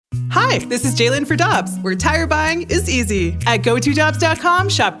Hi, this is Jalen for Dobbs, where tire buying is easy. At GoToDobbs.com,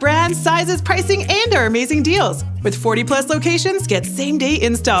 shop brands, sizes, pricing, and our amazing deals. With 40-plus locations, get same-day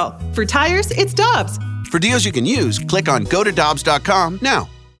install. For tires, it's Dobbs. For deals you can use, click on GoToDobbs.com now.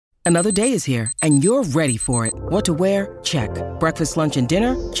 Another day is here, and you're ready for it. What to wear? Check. Breakfast, lunch, and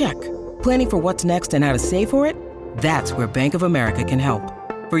dinner? Check. Planning for what's next and how to save for it? That's where Bank of America can help.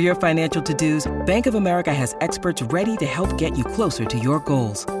 For your financial to-dos, Bank of America has experts ready to help get you closer to your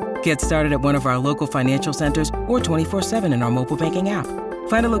goals. Get started at one of our local financial centers or 24/7 in our mobile banking app.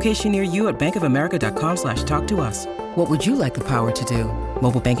 Find a location near you at bankofamerica.com/talktous. What would you like the power to do?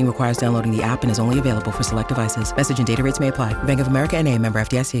 Mobile banking requires downloading the app and is only available for select devices. Message and data rates may apply. Bank of America N.A., member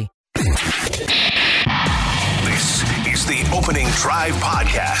FDIC. This is the Opening Drive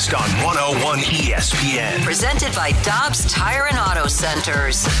podcast on 101 ESPN. Presented by Dobbs Tire and Auto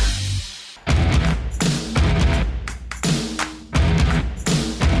Centers.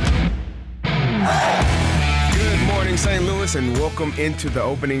 St. Louis, and welcome into the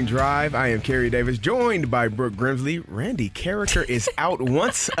Opening Drive. I am Kerry Davis, joined by Brooke Grimsley. Randy Carricker is out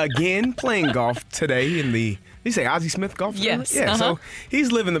once again playing golf today in the, you say Ozzie Smith golf tournament? Yes. Yeah, so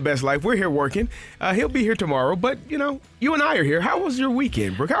he's living the best life. We're here working. He'll be here tomorrow, but, you know, you and I are here. How was your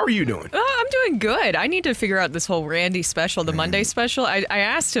weekend, Brooke? How are you doing? I'm doing good. I need to figure out this whole Randy special, the Monday special. I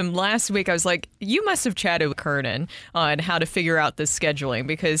asked him last week, I was like, you must have chatted with Kernan on how to figure out this scheduling,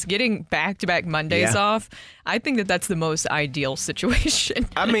 because getting back-to-back Mondays off, I think that that's the most ideal situation.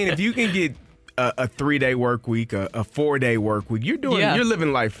 I mean, if you can get a 3-day work week, a 4-day work week, you're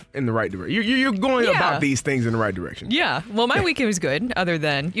living life in the right direction. You're going about these things in the right direction. Yeah. Well, my weekend was good, other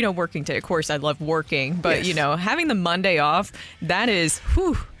than, working today. Of course, I love working, but, having the Monday off, that is,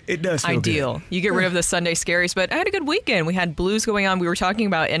 whew. It does feel ideal. good. You get rid of the Sunday scaries, but I had a good weekend. We had Blues going on. We were talking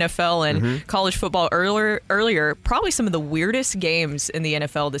about NFL and college football earlier. Probably some of the weirdest games in the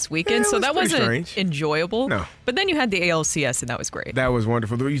NFL this weekend, so that wasn't strange. Enjoyable. No. But then you had the ALCS, and that was great. That was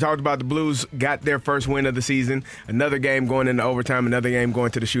wonderful. You talked about the Blues got their first win of the season, another game going into overtime, another game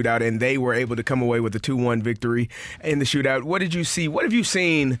going to the shootout, and they were able to come away with a 2-1 victory in the shootout. What did you see? What have you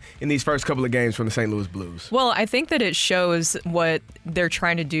seen in these first couple of games from the St. Louis Blues? Well, I think that it shows what they're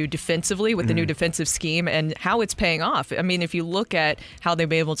trying to do defensively with the new defensive scheme and how it's paying off. I mean, if you look at how they've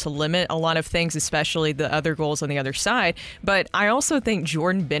been able to limit a lot of things, especially the other goals on the other side, but I also think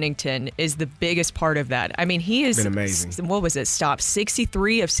Jordan Binnington is the biggest part of that. I mean, he is, been amazing. What was it, stopped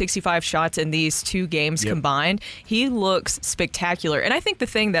 63 of 65 shots in these two games combined. He looks spectacular. And I think the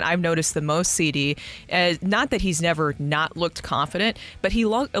thing that I've noticed the most, CD, not that he's never not looked confident, but he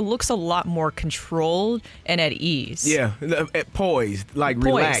looks a lot more controlled and at ease. Yeah, poised,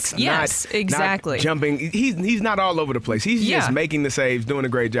 relaxed. Yes, exactly. Not jumping. He's not all over the place. He's just making the saves, doing a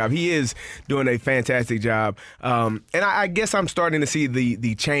great job. He is doing a fantastic job. And I guess I'm starting to see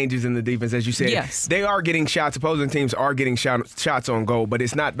the changes in the defense, as you said. Yes. They are getting shots. Opposing teams are getting shots on goal, but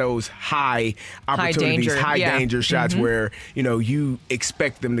it's not those high opportunities, high danger shots where, you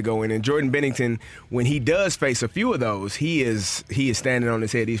expect them to go in. And Jordan Binnington, when he does face a few of those, he is standing on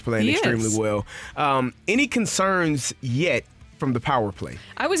his head. He's playing extremely well. Any concerns yet from the power play?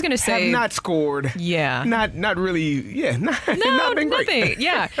 I was going to say... Have not scored. Yeah. Not really, not been great. Nothing.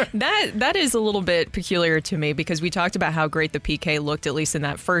 Yeah. That is a little bit peculiar to me, because we talked about how great the PK looked, at least in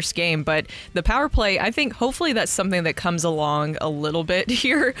that first game. But the power play, I think hopefully that's something that comes along a little bit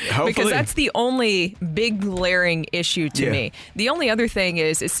here. Hopefully. Because that's the only big glaring issue to me. The only other thing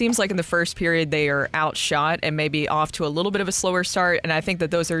is it seems like in the first period they are outshot and maybe off to a little bit of a slower start. And I think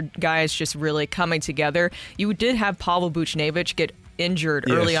that those are guys just really coming together. You did have Pavel Buchnevich get injured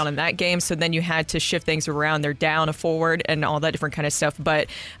early on in that game, so then you had to shift things around. They're down a forward and all that different kind of stuff. But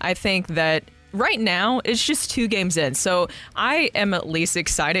I think that right now, it's just 2 games in. So I am at least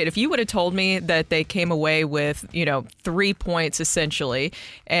excited. If you would have told me that they came away with, 3 points essentially,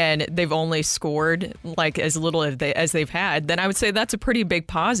 and they've only scored like as little as they've had, then I would say that's a pretty big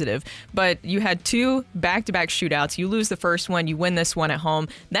positive. But you had 2 back-to-back shootouts. You lose the first one, you win this one at home.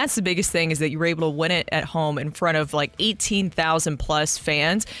 That's the biggest thing, is that you were able to win it at home in front of like 18,000 plus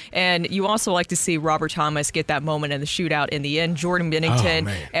fans. And you also like to see Robert Thomas get that moment in the shootout in the end. Jordan Binnington,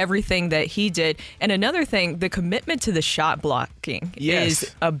 everything that he did. And another thing, the commitment to the shot blocking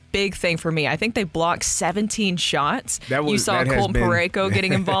is a big thing for me. I think they blocked 17 shots. You saw Colton Parayko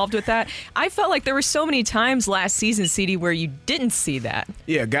getting involved with that. I felt like there were so many times last season, CD, where you didn't see that.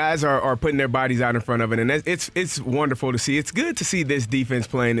 Yeah, guys are putting their bodies out in front of it, and it's wonderful to see. It's good to see this defense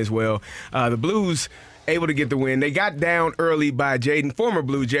playing as well. The Blues able to get the win. They got down early by former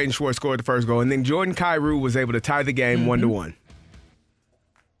Blue Jaden Schwartz scored the first goal, and then Jordan Kyrou was able to tie the game 1-1.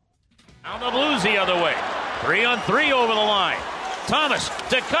 Now the Blues the other way. 3-on-3 over the line. Thomas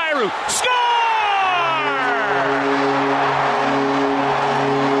to Kyrou. Score!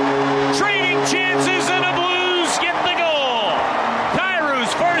 Trading chances and the Blues get the goal.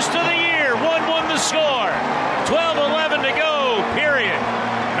 Kyrou's first of the year. 1-1 the score. 12-11 to go, period.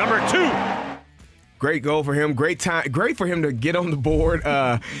 Number 2. Great goal for him. Great for him to get on the board.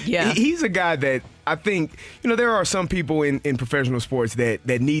 He's a guy that I think, there are some people in professional sports that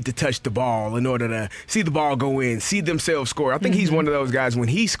need to touch the ball in order to see the ball go in, see themselves score. I think he's one of those guys, when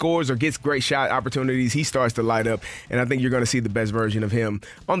he scores or gets great shot opportunities, he starts to light up, and I think you're going to see the best version of him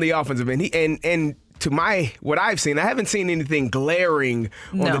on the offensive end. And to what I've seen, I haven't seen anything glaring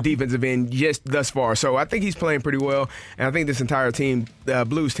on the defensive end just thus far. So I think he's playing pretty well, and I think this entire team,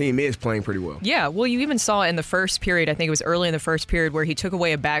 Blues team, is playing pretty well. Yeah, well, you even saw in the first period, I think it was early in the first period, where he took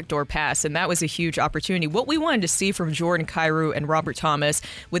away a backdoor pass, and that was a huge opportunity. What we wanted to see from Jordan Kyrou and Robert Thomas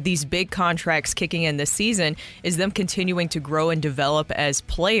with these big contracts kicking in this season is them continuing to grow and develop as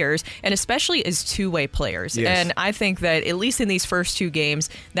players, and especially as two-way players. Yes. And I think that at least in these first 2 games,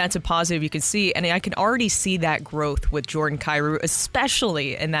 that's a positive you can see, and I can already see that growth with Jordan Kyrou,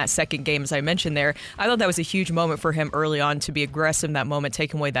 especially in that second game, as I mentioned there. I thought that was a huge moment for him early on to be aggressive in that moment,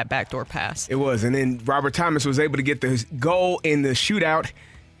 taking away that backdoor pass. It was, and then Robert Thomas was able to get the goal in the shootout.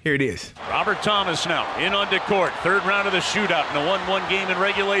 Here it is. Robert Thomas now in onto court. Third round of the shootout in a 1-1 game in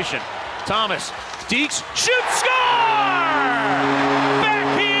regulation. Thomas, Deeks, shoots, score!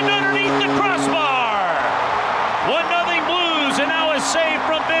 Backhand underneath the crossbar. 1-0 Blues, and now a save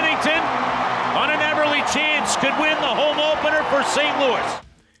from Bennington on an Everly chance could win the home opener for St. Louis.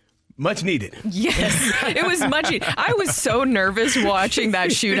 Much needed. Yes, it was much needed. I was so nervous watching that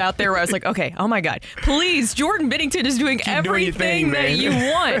shootout there where I was like, okay, oh my God, please, Jordan Bennington is doing everything that you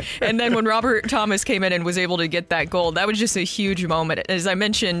want. And then when Robert Thomas came in and was able to get that goal, that was just a huge moment. As I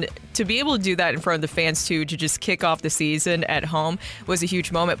mentioned, to be able to do that in front of the fans too, to just kick off the season at home was a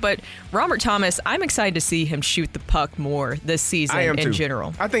huge moment. But Robert Thomas, I'm excited to see him shoot the puck more this season in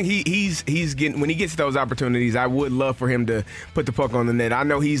general. I think he's getting, when he gets those opportunities, I would love for him to put the puck on the net. I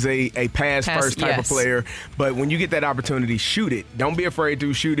know he's a pass first type of player, but when you get that opportunity, shoot it. Don't be afraid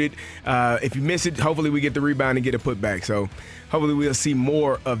to shoot it. If you miss it, hopefully we get the rebound and get it put back. So hopefully we'll see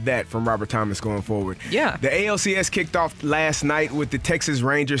more of that from Robert Thomas going forward. Yeah. The ALCS kicked off last night with the Texas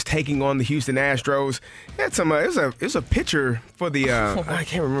Rangers taking on the Houston Astros. It was a pitcher for the I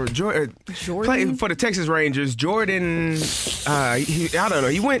can't remember Jordan for the Texas Rangers. Jordan, I don't know.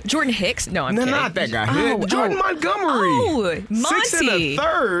 He went Jordan Hicks. No, I'm kidding. Not that guy. Jordan Montgomery. Oh, Monty. 6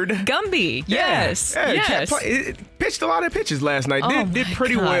 1/3. Gumby. Yes. Yes. Pitched a lot of pitches last night. Did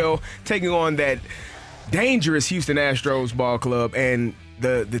pretty well taking on that dangerous Houston Astros ball club, and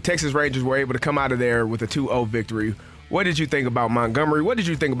the Texas Rangers were able to come out of there with a 2-0 victory. What did you think about Montgomery? What did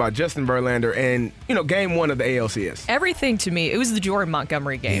you think about Justin Verlander and, game 1 of the ALCS? Everything to me. It was the Jordan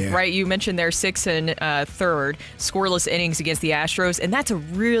Montgomery game, right? You mentioned their 6 1/3 scoreless innings against the Astros, and that's a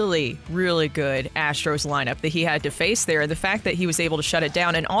really, really good Astros lineup that he had to face there. And the fact that he was able to shut it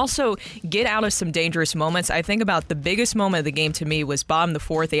down and also get out of some dangerous moments. I think about the biggest moment of the game to me was bottom of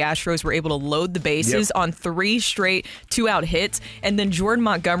the 4th. The Astros were able to load the bases on 3 straight 2-out hits. And then Jordan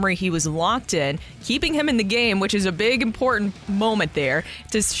Montgomery, he was locked in, keeping him in the game, which is a big important moment there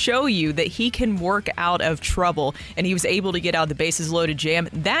to show you that he can work out of trouble, and he was able to get out of the bases loaded jam.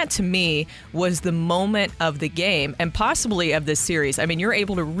 That to me was the moment of the game and possibly of this series. I mean, you're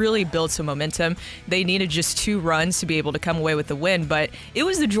able to really build some momentum. They needed just 2 runs to be able to come away with the win, but it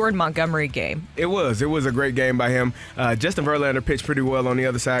was the Jordan Montgomery game. It was a great game by him. Justin Verlander pitched pretty well on the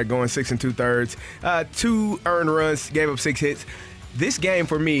other side, going 6 2/3, 2 earned runs, gave up 6 hits. This game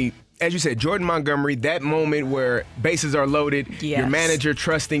for me, as you said, Jordan Montgomery, that moment where bases are loaded, your manager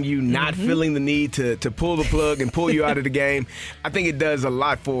trusting you, not feeling the need to pull the plug and pull you out of the game. I think it does a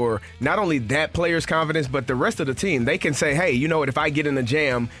lot for not only that player's confidence, but the rest of the team. They can say, hey, you know what, if I get in a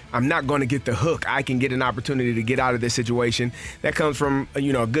jam, I'm not going to get the hook. I can get an opportunity to get out of this situation. That comes from,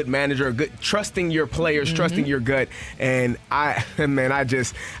 a good manager, a good trusting your players, trusting your gut. And I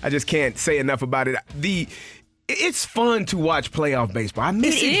just can't say enough about it. It's fun to watch playoff baseball. I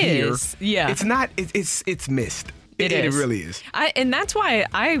miss it here. Yeah. It's not. It's missed. It really is. And that's why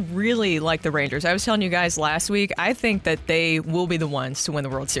I really like the Rangers. I was telling you guys last week, I think that they will be the ones to win the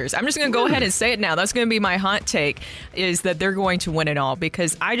World Series. I'm just going to go ahead and say it now. That's going to be my hot take, is that they're going to win it all,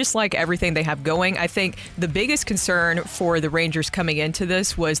 because I just like everything they have going. I think the biggest concern for the Rangers coming into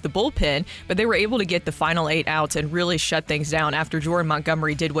this was the bullpen, but they were able to get the final 8 outs and really shut things down after Jordan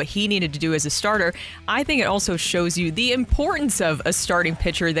Montgomery did what he needed to do as a starter. I think it also shows you the importance of a starting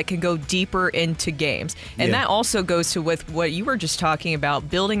pitcher that can go deeper into games. And that also goes to with what you were just talking about,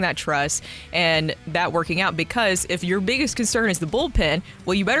 building that trust and that working out. Because if your biggest concern is the bullpen,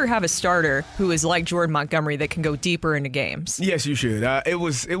 well, you better have a starter who is like Jordan Montgomery that can go deeper into games. Yes, you should. It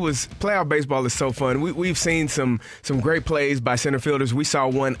was playoff baseball is so fun. We've seen some great plays by center fielders. We saw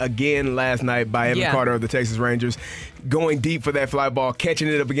one again last night by Evan Carter of the Texas Rangers, going deep for that fly ball, catching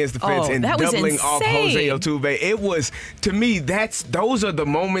it up against the fence, and doubling off Jose Altuve. It was, to me, those are the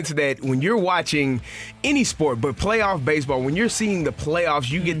moments that when you're watching any sport, but playoff baseball, when you're seeing the playoffs,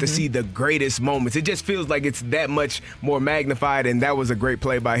 you get to see the greatest moments. It just feels like it's that much more magnified, and that was a great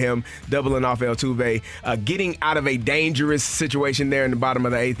play by him, doubling off Altuve, getting out of a dangerous situation there in the bottom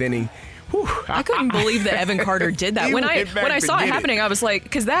of the 8th inning. I couldn't believe that Evan Carter did that. When I saw it happening, I was like,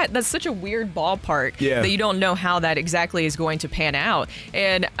 because that's such a weird ballpark that you don't know how that exactly is going to pan out.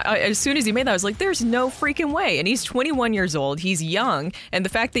 And as soon as he made that, I was like, there's no freaking way. And he's 21 years old. He's young. And the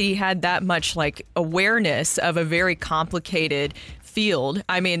fact that he had that much like awareness of a very complicated field,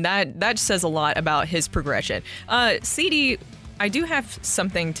 I mean, that says a lot about his progression. CD, I do have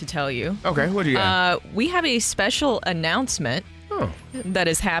something to tell you. Okay, what do you got? We have a special announcement that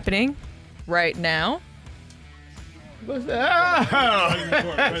is happening right now. So for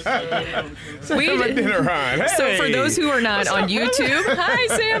those who are not on YouTube, hi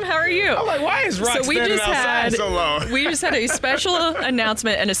Sam, how are you? I'm like, why is Rock standing outside so long? We just had a special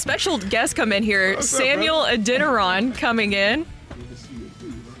announcement and a special guest come in here. Samuel Adeniran coming in.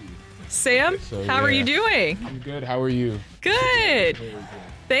 Sam, how are you doing? I'm good. How are you? Good.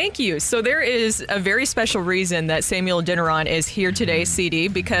 Thank you. So there is a very special reason that Samuel Adeniran is here today, CD,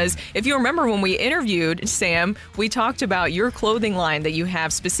 because if you remember when we interviewed Sam, we talked about your clothing line that you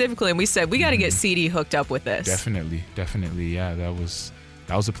have specifically, and we said we got to get CD hooked up with this. Definitely. Yeah, that was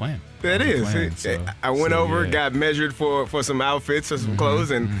the plan. That is. I went over, got measured for some outfits or some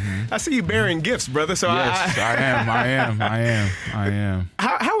clothes, and I see you bearing gifts, brother. So yes, I am.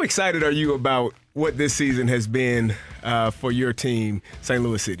 How excited are you about what this season has been for your team, St.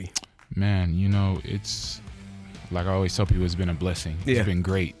 Louis City? Man, it's like I always tell people, it's been a blessing. Yeah. It's been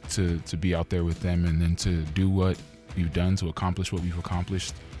great to be out there with them and then to do what we've done, to accomplish what we've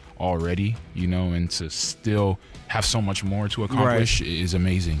accomplished already, and to still have so much more to accomplish is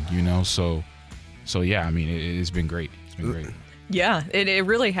amazing, So yeah, I mean, it's been great. It's been great. Yeah, it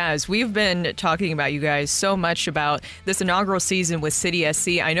really has. We've been talking about you guys so much about this inaugural season with City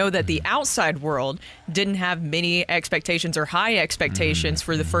SC. I know that the outside world didn't have many expectations or high expectations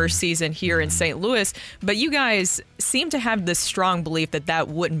for the first season here in St. Louis, but you guys seem to have this strong belief that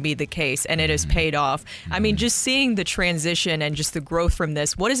wouldn't be the case, and it has paid off. I mean, just seeing the transition and just the growth from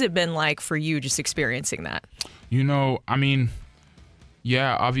this, what has it been like for you just experiencing that? I mean,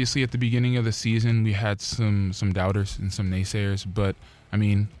 yeah, obviously at the beginning of the season, we had some doubters and some naysayers, but I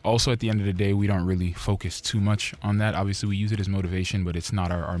mean, also at the end of the day, we don't really focus too much on that. Obviously, we use it as motivation, but it's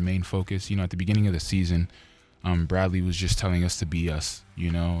not our main focus. At the beginning of the season, Bradley was just telling us to be us,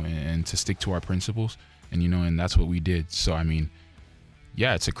 and to stick to our principles, and that's what we did. So, I mean,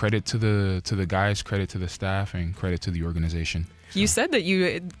 yeah, it's a credit to the guys, credit to the staff, and credit to the organization. You said that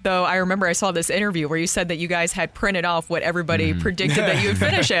I remember I saw this interview where you said that you guys had printed off what everybody predicted that you would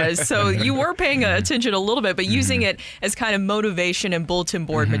finish as. So you were paying attention a little bit, but using it as kind of motivation and bulletin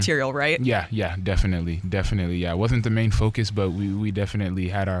board material, right? Yeah, definitely. Yeah, it wasn't the main focus, but we definitely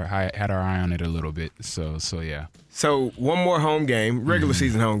had our eye on it a little bit. So yeah. So one more home game, regular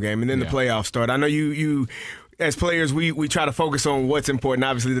season home game, and then the playoffs start. I know you as players, we try to focus on what's important.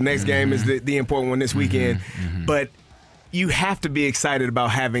 Obviously, the next game is the important one this weekend, but you have to be excited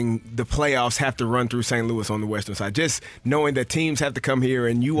about having the playoffs have to run through St. Louis on the western side. Just knowing that teams have to come here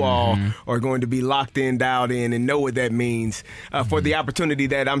and you all are going to be locked in, dialed in, and know what that means for the opportunity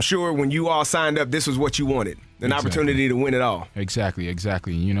that I'm sure when you all signed up, this was what you wanted, an opportunity to win it all. Exactly.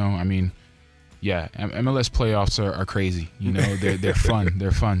 I mean, yeah, MLS playoffs are crazy. They're fun.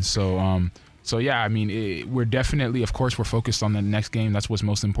 They're fun. So yeah, I mean, we're definitely, of course, we're focused on the next game. That's what's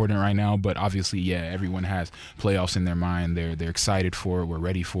most important right now. But obviously, yeah, everyone has playoffs in their mind. They're excited for it. We're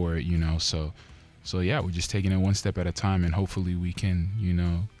ready for it, So yeah, we're just taking it one step at a time, and hopefully we can,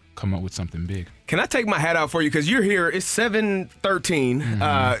 come up with something big. Can I take my hat out for you? Because you're here. It's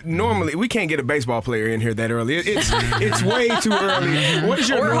 7:13. Normally, we can't get a baseball player in here that early. It's way too early. What is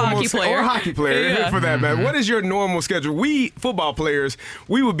your normal hockey player for that matter? What is your normal schedule? We football players,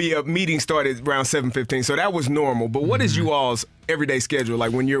 we would be up. Meeting started around 7:15, so that was normal. But what is you all's everyday schedule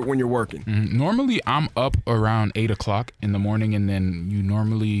like when you're working? Normally, I'm up around 8:00 in the morning, and then you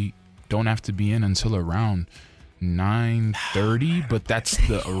normally don't have to be in until around 9:30, but that's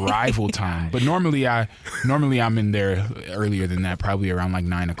the arrival time. But normally I'm in there earlier than that, probably around like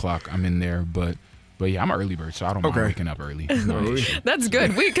 9:00. I'm in there, but But yeah, I'm an early bird, so I don't mind waking up early. That's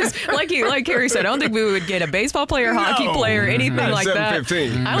good. Because like Carey said, I don't think we would get a baseball player, hockey player, anything like that.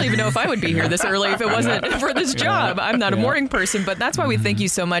 7:15. I don't even know if I would be here this early if it wasn't for this job. I'm not a morning person, but that's why we thank you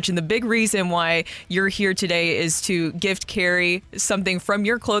so much. And the big reason why you're here today is to gift Carey something from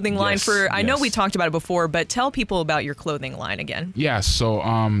your clothing line. I know we talked about it before, but tell people about your clothing line again. Yeah, so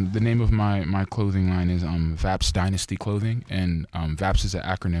the name of my clothing line is Vaps Dynasty Clothing, and Vaps is an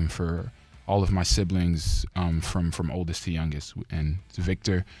acronym for all of my siblings from oldest to youngest, and it's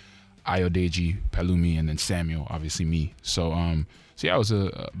Victor, Ayodeji, Pelumi, and then Samuel, obviously me. So yeah, it was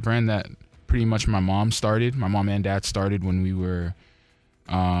a brand that pretty much my mom and dad started when we were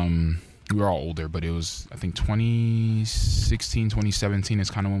all older, but it was, I think 2016, 2017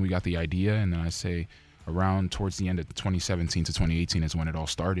 is kind of when we got the idea, and then I say around towards the end of 2017 to 2018 is when it all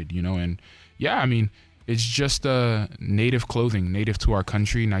started, and yeah, I mean, it's just native clothing, native to our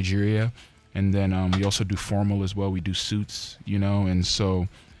country, Nigeria. And then we also do formal as well. We do suits, and so,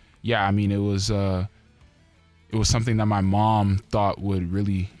 yeah, I mean, it was something that my mom thought would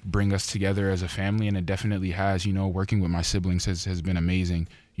really bring us together as a family, and it definitely has. Working with my siblings has been amazing,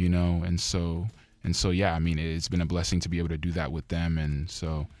 and so, yeah, I mean, it's been a blessing to be able to do that with them, and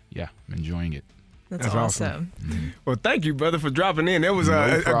so, yeah, I'm enjoying it. That's awesome. Mm-hmm. Well, thank you, brother, for dropping in. That was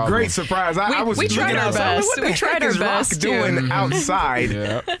a great surprise. We tried our best. We tried our best doing outside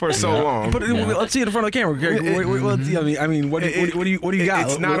for so long. But let's see it in front of the camera. I mean, what do you got?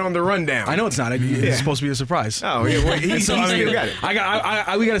 It's not on the rundown. I know it's not. It's supposed to be a surprise. Oh yeah, well, he still got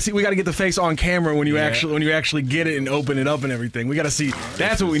it. We got to get the face on camera when you actually get it and open it up and everything. We got to see.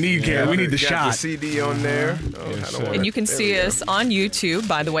 That's what we need, Karen. We need the shot. The CD on there. And you can see us on YouTube,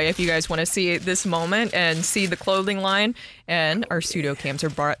 by the way, if you guys want to see this moment and see the clothing line. And our studio cams are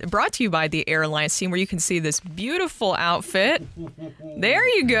brought to you by the Airlines team, where you can see this beautiful outfit. There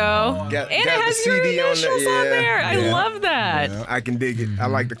you go. And it has your initials on there. I love that. Yeah, I can dig it. I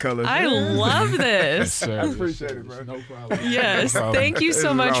like the colors. I love this. I appreciate it, bro. No problem. Yes. Thank you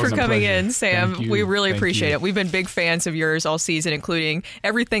so much for coming in, Sam. We really appreciate it. We've been big fans of yours all season, including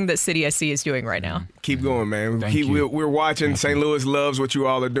everything that City SC is doing right now. Keep going, man. We're watching. St. Louis loves what you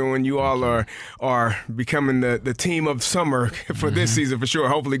all are doing. You all are becoming the team of summer for this season for sure.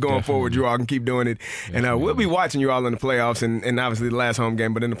 Hopefully going forward, you all can keep doing it. And we'll be watching you all in the playoffs and obviously the last home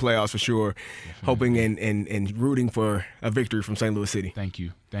game, but in the playoffs for sure, hoping and rooting for a victory from St. Louis City. Thank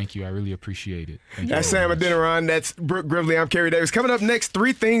you. I really appreciate it. That's Sam Adeniran. That's Brooke Grively. I'm Kerry Davis. Coming up next,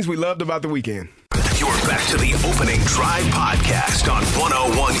 3 things we loved about the weekend. You're back to the Opening Drive podcast on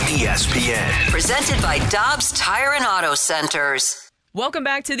 101 ESPN. Presented by Dobbs Tire and Auto Centers. Welcome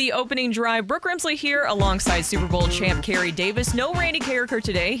back to the Opening Drive. Brooke Grimsley here alongside Super Bowl champ Kerry Davis. No Randy Carricker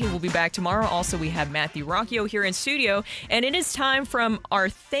today. He will be back tomorrow. Also, we have Matthew Rocchio here in studio. And it is time from our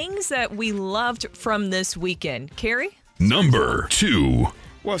things that we loved from this weekend. Kerry? Number 2.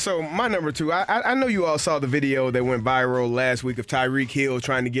 Well, so my number 2, I know you all saw the video that went viral last week of Tyreek Hill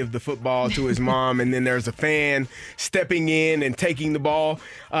trying to give the football to his mom, and then there's a fan stepping in and taking the ball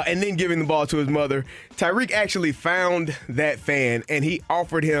and then giving the ball to his mother. Tyreek actually found that fan, and he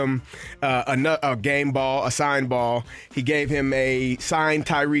offered him a game ball, a signed ball. He gave him a signed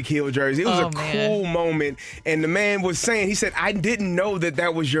Tyreek Hill jersey. It was cool moment, and the man was saying, he said, I didn't know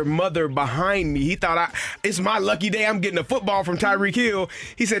that was your mother behind me. He thought, it's my lucky day, I'm getting a football from Tyreek Hill.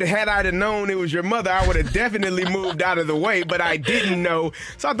 He said, had I have known it was your mother, I would have definitely moved out of the way, but I didn't know.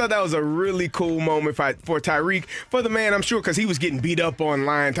 So I thought that was a really cool moment for Tyreek. For the man, I'm sure, because he was getting beat up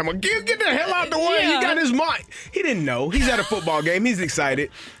online. Talking about, get the hell out the way. He got his mind. He didn't know. He's at a football game. He's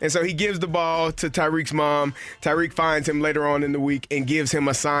excited. And so he gives the ball to Tyreek's mom. Tyreek finds him later on in the week and gives him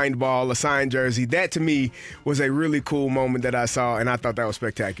a signed ball, a signed jersey. That, to me, was a really cool moment that I saw, and I thought that was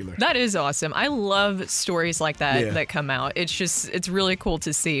spectacular. That is awesome. I love stories like that that come out. It's really cool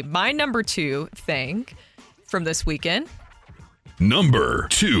to see. My number 2 thing from this weekend. Number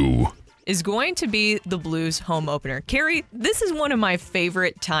 2 is going to be the Blues home opener. Kerry, this is one of my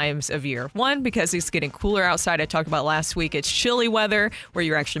favorite times of year. One, because it's getting cooler outside. I talked about last week. It's chilly weather where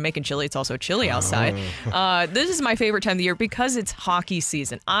you're actually making chili. It's also chilly outside. This is my favorite time of the year because it's hockey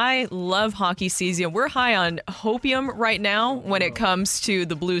season. I love hockey season. We're high on hopium right now when it comes to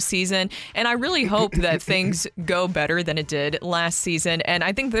the Blues season, and I really hope that things go better than it did last season, and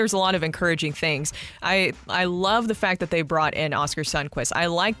I think there's a lot of encouraging things. I love the fact that they brought in Oscar Sundqvist. I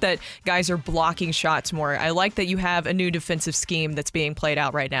like that guys are blocking shots more. I like that you have a new defensive scheme that's being played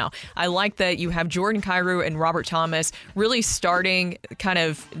out right now. I like that you have Jordan Kyrou and Robert Thomas really starting kind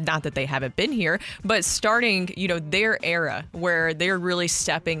of, not that they haven't been here, but starting, their era where they're really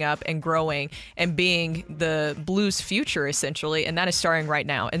stepping up and growing and being the Blues' future, essentially, and that is starting right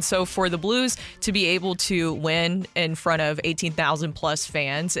now. And so for the Blues to be able to win in front of 18,000 plus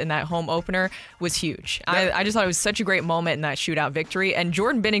fans in that home opener was huge. I just thought it was such a great moment in that shootout victory. And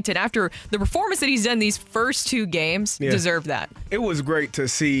Jordan Binnington, after the performance that he's done these first 2 games, deserved that. It was great to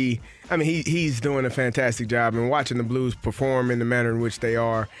see. I mean, he's doing a fantastic job, and watching the Blues perform in the manner in which they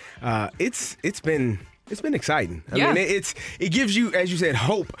are, it's been exciting. I mean, it gives you, as you said,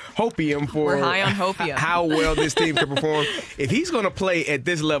 hopium for We're high on hopium. How well this team can perform. If he's going to play at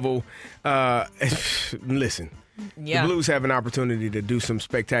this level, listen, the Blues have an opportunity to do some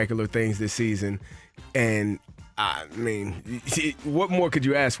spectacular things this season, and I mean, what more could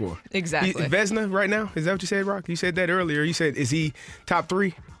you ask for? Exactly. Vezina right now? Is that what you said, Rock? You said that earlier. You said, is he top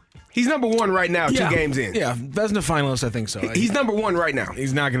 3? He's number 1 right now, 2 games in. Yeah, Vezina finalist, I think so. He's number 1 right now.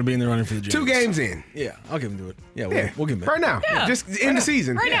 He's not going to be in the running for the Jays. 2 games in. Yeah, I'll give him to it. Yeah, we'll give him that. Right now. Yeah. Just in the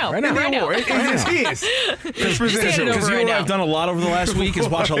season. Right now. It's his. Because what I've done a lot over the last week is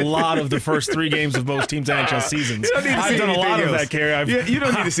watch a lot of the first 3 games of most teams' NHL seasons. I've done a lot of that, Kerry. You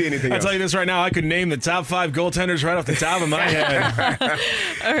don't need to see anything else. I'll tell you this right now. I could name the top 5 goaltenders right off the top of my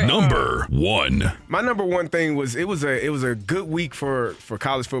head. Number 1. My number 1 thing was it was a good week for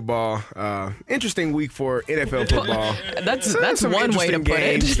college football. Interesting week for NFL football. That's one way to put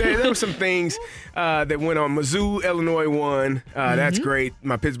it. There were some things that went on. Mizzou, Illinois won. That's great.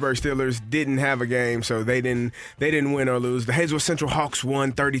 My Pittsburgh Steelers didn't have a game, so they didn't win or lose. The Hazelwood Central Hawks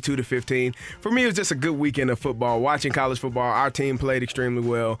won 32-15. For me, it was just a good weekend of football. Watching college football, our team played extremely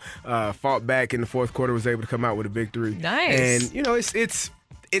well. Fought back in the fourth quarter, was able to come out with a victory. Nice. And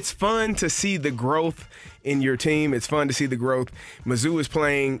it's fun to see the growth in your team. It's fun to see the growth. Mizzou is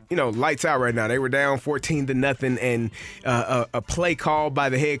playing, lights out right now. They were down 14-0, and a play call by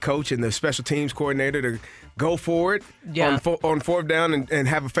the head coach and the special teams coordinator to go for it on fourth down and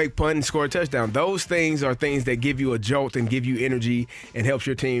have a fake punt and score a touchdown. Those things are things that give you a jolt and give you energy and helps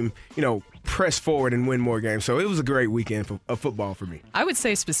your team, press forward and win more games. So it was a great weekend of football for me. I would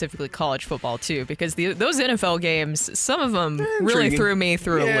say specifically college football, too, because those NFL games, some of them really threw me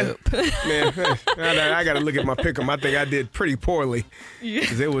through a loop. Man, I got to look at my pick 'em. I think I did pretty poorly.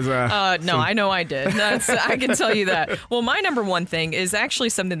 It was no, I know I did. I can tell you that. Well, my number 1 thing is actually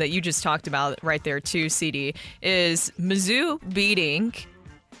something that you just talked about right there, too, CD, is Mizzou beating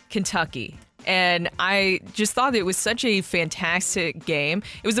Kentucky. And I just thought it was such a fantastic game.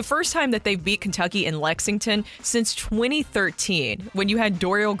 It was the first time that they've beat Kentucky in Lexington since 2013, when you had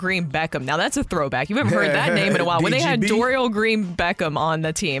Dorial Green Beckham. Now, that's a throwback. You haven't heard that name in a while. When they had Dorial Green Beckham on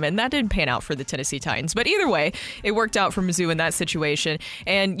the team, and that didn't pan out for the Tennessee Titans. But either way, it worked out for Mizzou in that situation.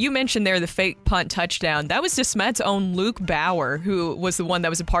 And you mentioned there the fake punt touchdown. That was DeSmet's own Luke Bauer, who was the one that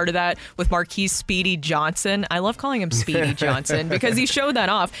was a part of that with Marquise Speedy Johnson. I love calling him Speedy Johnson because he showed that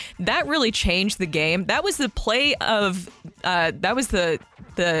off. That really changed the game. That was the play of that was the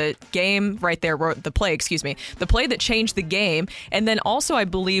game right there, the play that changed the game. And then also, I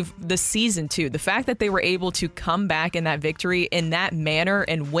believe, the season too. The fact that they were able to come back in that victory in that manner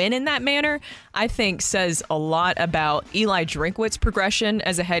and win in that manner, I think says a lot about Eli Drinkwitz's progression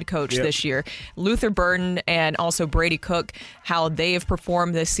as a head coach this year. Luther Burden and also Brady Cook, how they have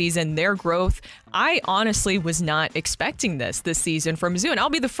performed this season, their growth. I honestly was not expecting this season from Mizzou. And I'll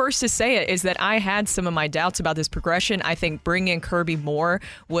be the first to say it, is that I had some of my doubts about this progression. I think bringing in Kirby Moore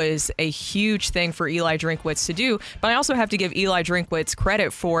was a huge thing for Eli Drinkwitz to do. But I also have to give Eli Drinkwitz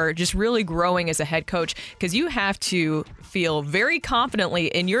credit for just really growing as a head coach, because you have to feel very confidently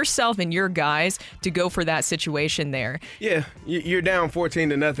in yourself and your guys to go for that situation there. Yeah, you're down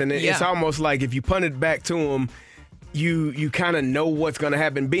 14-0. It's almost like if you punt it back to them, you kind of know what's going to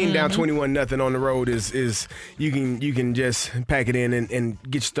happen. Being down 21-0 on the road is you can just pack it in and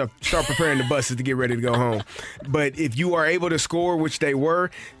get stuff, start preparing the buses to get ready to go home. But if you are able to score, which they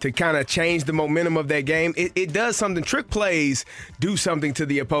were, to kind of change the momentum of that game, it does something. Trick plays do something to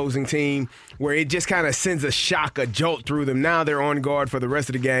the opposing team where it just kind of sends a shock, a jolt through them. Now they're on guard for the rest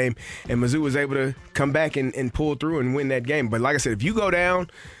of the game, and Mizzou was able to come back and pull through and win that game. But like I said, if you go down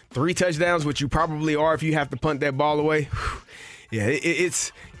 3 touchdowns, which you probably are if you have to punt that ball away,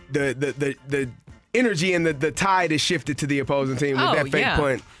 it's the energy and the tide is shifted to the opposing team with that fake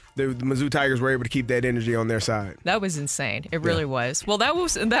punt. the Mizzou Tigers were able to keep that energy on their side. That was insane. It really was. Well, that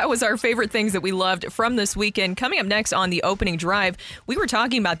was our favorite things that we loved from this weekend. Coming up next on the opening drive, we were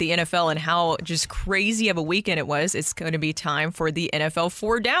talking about the NFL and how just crazy of a weekend it was. It's going to be time for the NFL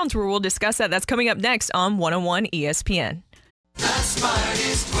 4 Downs, where we'll discuss that. That's coming up next on 101 ESPN. The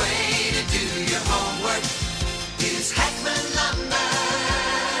smartest way to do your homework is Heckman Lumber.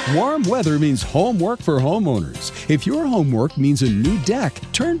 Warm weather means homework for homeowners. If your homework means a new deck,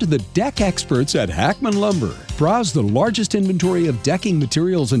 turn to the deck experts at Heckman Lumber. Browse the largest inventory of decking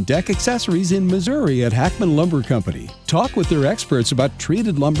materials and deck accessories in Missouri at Heckman Lumber Company. Talk with their experts about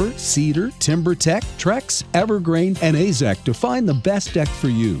treated lumber, cedar, TimberTech, Trex, Evergreen, and Azek to find the best deck for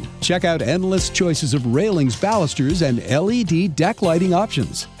you. Check out endless choices of railings, balusters, and LED deck lighting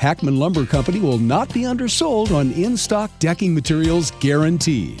options. Heckman Lumber Company will not be undersold on in-stock decking materials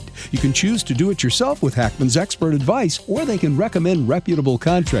guaranteed. You can choose to do it yourself with Hackman's expert advice, or they can recommend reputable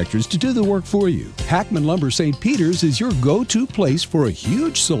contractors to do the work for you. Heckman Lumber St. Peter's is your go-to place for a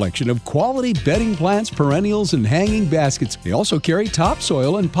huge selection of quality bedding plants, perennials, and hanging baskets. They also carry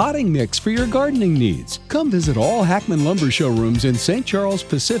topsoil and potting mix for your gardening needs. Come visit all Heckman Lumber showrooms in St. Charles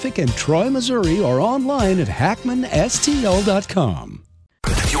Pacific and Troy, Missouri, or online at HackmanSTL.com.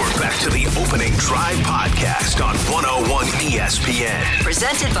 You're back to the Opening Drive podcast on 101 ESPN.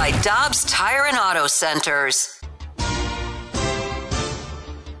 Presented by Dobbs Tire and Auto Centers.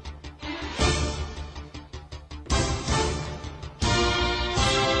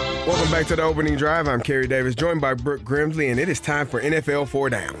 Welcome back to the Opening Drive. I'm Kerry Davis, joined by Brooke Grimsley, and it is time for NFL 4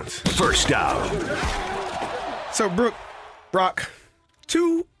 Downs. First down. So, Brock,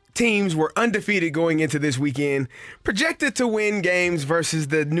 2 teams were undefeated going into this weekend, projected to win games versus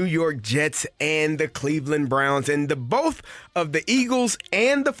the New York Jets and the Cleveland Browns. And both of the Eagles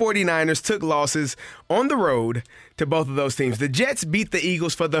and the 49ers took losses on the road to both of those teams. The Jets beat the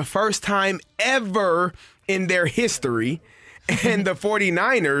Eagles for the first time ever in their history. And the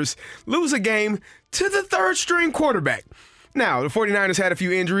 49ers lose a game to the third-string quarterback. Now, the 49ers had a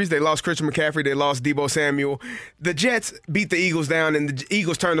few injuries. They lost Christian McCaffrey. They lost Deebo Samuel. The Jets beat the Eagles down, and the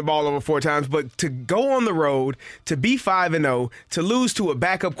Eagles turned the ball over 4 times. But to go on the road, to be 5-0, to lose to a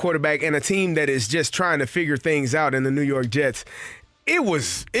backup quarterback and a team that is just trying to figure things out in the New York Jets, it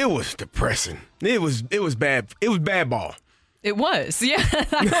was depressing. It was bad. It was bad ball. It was, yeah.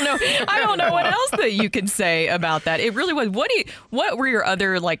 I don't know what else that you can say about that. It really was. What were your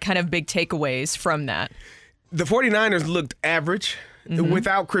other kind of big takeaways from that? The 49ers looked average. Mm-hmm.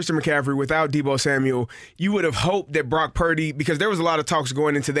 Without Christian McCaffrey, without Deebo Samuel, you would have hoped that Brock Purdy, because there was a lot of talks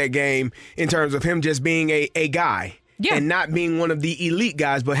going into that game in terms of him just being a guy. Yeah. And not being one of the elite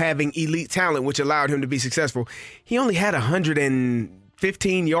guys, but having elite talent, which allowed him to be successful. He only had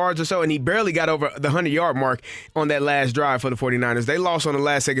 115 yards or so, and he barely got over the 100-yard mark on that last drive for the 49ers. They lost on the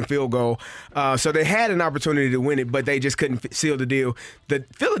last-second field goal, so they had an opportunity to win it, but they just couldn't seal the deal. The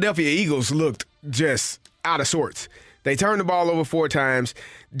Philadelphia Eagles looked just out of sorts. They turned the ball over 4 times.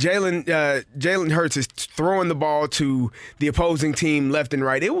 Jalen Hurts is throwing the ball to the opposing team left and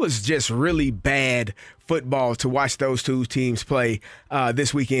right. It was just really bad football to watch those 2 teams play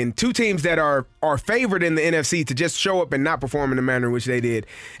this weekend. 2 teams that are favored in the NFC to just show up and not perform in the manner in which they did.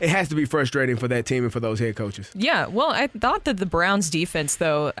 It has to be frustrating for that team and for those head coaches. Yeah, well, I thought that the Browns defense,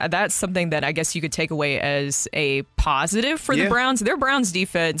 though, that's something that I guess you could take away as a positive for the Browns. Their Browns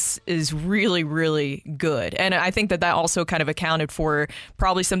defense is really, really good. And I think that also kind of accounted for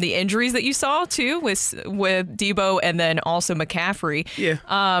probably some of the injuries that you saw, too, with Deebo and then also McCaffrey. Yeah.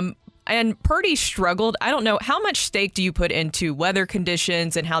 And Purdy struggled. I don't know, how much stake do you put into weather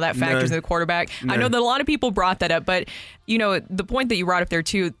conditions and how that factors into the quarterback? I know that a lot of people brought that up, but the point that you brought up there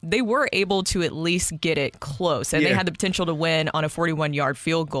too, they were able to at least get it close, and they had the potential to win on a 41-yard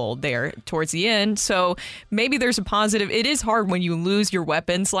field goal there towards the end. So maybe there's a positive. It is hard when you lose your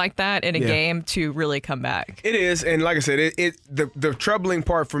weapons like that in a game to really come back. It is, and like I said, the troubling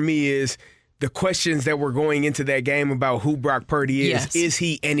part for me is the questions that were going into that game about who Brock Purdy is. Yes. Is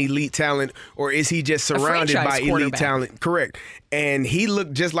he an elite talent, or is he just surrounded by elite talent? Correct. And he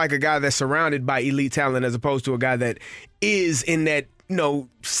looked just like a guy that's surrounded by elite talent as opposed to a guy that is in that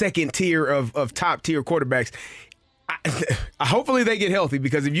second tier of top tier quarterbacks. Hopefully they get healthy,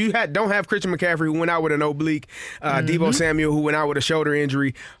 because if you don't have Christian McCaffrey, who went out with an oblique, Deebo Samuel, who went out with a shoulder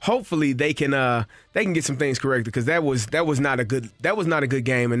injury, hopefully they can they can get some things corrected, because that was not a good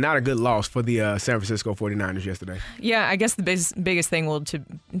game and not a good loss for the San Francisco 49ers yesterday. Yeah, I guess the biggest thing will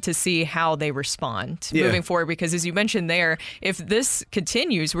to see how they respond moving forward, because as you mentioned there, if this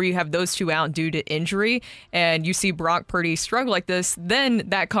continues where you have those two out due to injury and you see Brock Purdy struggle like this, then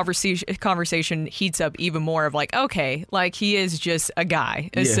that conversation heats up even more of like, okay, like he is just a guy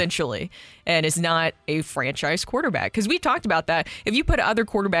essentially and is not a franchise quarterback. Because we talked about that. If you put other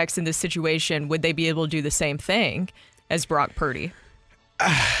quarterbacks in this situation, would they be able to do the same thing as Brock Purdy?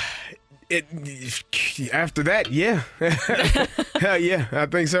 After that, yeah. Hell yeah, I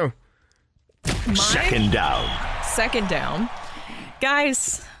think so. Second down.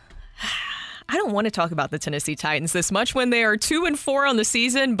 Guys, I don't want to talk about the Tennessee Titans this much when they are 2-4 on the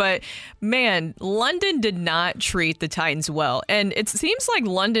season, but man, London did not treat the Titans well. And it seems like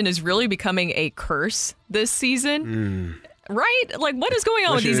London is really becoming a curse this season. Right? Like, what is going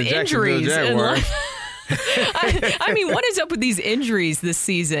on with these injuries? I mean, what is up with these injuries this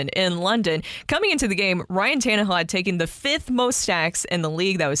season in London? Coming into the game, Ryan Tannehill had taken the 5th most sacks in the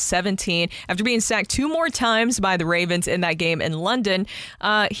league. That was 17. After being sacked 2 more times by the Ravens in that game in London,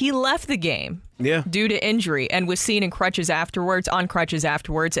 he left the game. Due to injury, and was seen on crutches afterwards,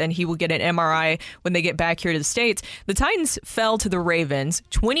 and he will get an MRI when they get back here to the States. The Titans fell to the Ravens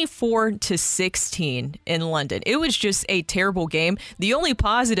 24-16 in London. It was just a terrible game. The only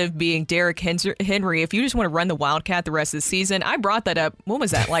positive being Derrick Henry. If you just want to run the Wildcat the rest of the season, I brought that up, when was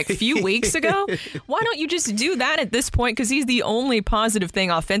that, like a few weeks ago? Why don't you just do that at this point? Because he's the only positive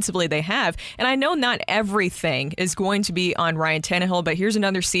thing offensively they have. And I know not everything is going to be on Ryan Tannehill, but here's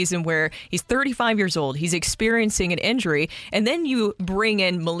another season where he's 35 years old. He's experiencing an injury. And then you bring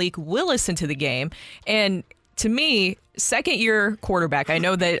in Malik Willis into the game. And to me, second-year quarterback, I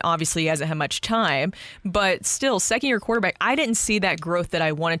know that obviously he hasn't had much time, but still, second-year quarterback, I didn't see that growth that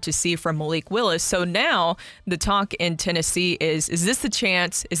I wanted to see from Malik Willis. So now the talk in Tennessee is this the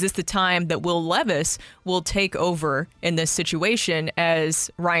chance, is this the time that Will Levis will take over in this situation as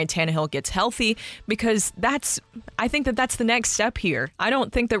Ryan Tannehill gets healthy? Because I think that's the next step here. I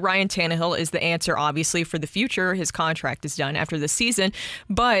don't think that Ryan Tannehill is the answer, obviously, for the future. His contract is done after the season,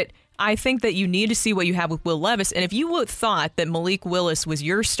 but I think that you need to see what you have with Will Levis. And if you would thought that Malik Willis was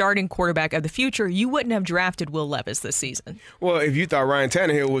your starting quarterback of the future, you wouldn't have drafted Will Levis this season. Well, if you thought Ryan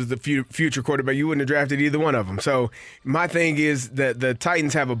Tannehill was the future quarterback, you wouldn't have drafted either one of them. So my thing is that the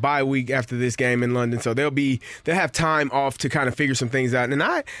Titans have a bye week after this game in London, so they'll have time off to kind of figure some things out. And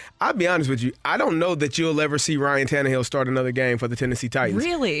I'll be honest with you, I don't know that you'll ever see Ryan Tannehill start another game for the Tennessee Titans.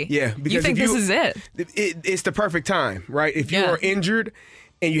 Really? Yeah. Because you think this is it? It's the perfect time, right? If you are injured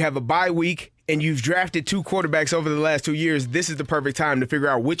and you have a bye week and you've drafted 2 quarterbacks over the last 2 years, this is the perfect time to figure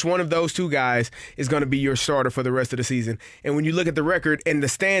out which one of those 2 guys is going to be your starter for the rest of the season. And when you look at the record and the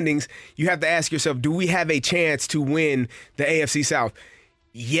standings, you have to ask yourself, do we have a chance to win the AFC South?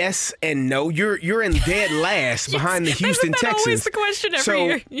 Yes and no. You're in dead last behind the Houston Texans. Always the question every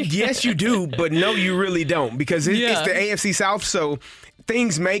year. Yes, you do, but no, you really don't, because it's the AFC South, so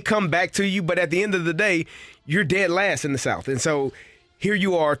things may come back to you, but at the end of the day, you're dead last in the South. And so here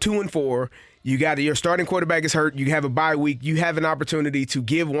you are, 2-4. You got your starting quarterback is hurt. You have a bye week. You have an opportunity to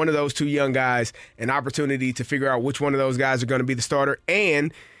give one of those 2 young guys an opportunity to figure out which one of those guys are going to be the starter.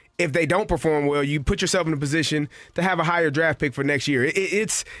 And if they don't perform well, you put yourself in a position to have a higher draft pick for next year.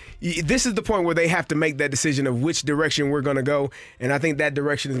 This is the point where they have to make that decision of which direction we're going to go. And I think that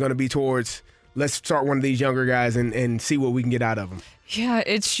direction is going to be towards, let's start one of these younger guys and see what we can get out of them. Yeah,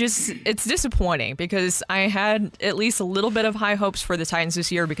 it's disappointing because I had at least a little bit of high hopes for the Titans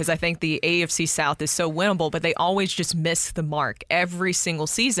this year because I think the AFC South is so winnable, but they always just miss the mark every single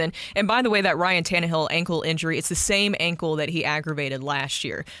season. And by the way, that Ryan Tannehill ankle injury, it's the same ankle that he aggravated last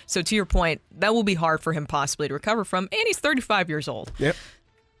year. So to your point, that will be hard for him possibly to recover from, and he's 35 years old. Yep.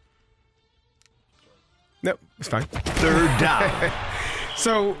 Nope, it's fine. Third down.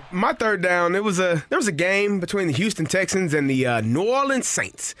 So my third down, there was a game between the Houston Texans and the New Orleans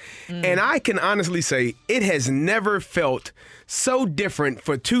Saints. And I can honestly say it has never felt so different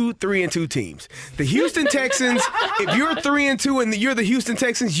for 2 3-2 teams. The Houston Texans, if you're 3-2 and you're the Houston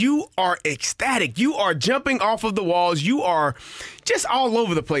Texans, you are ecstatic. You are jumping off of the walls. You are just all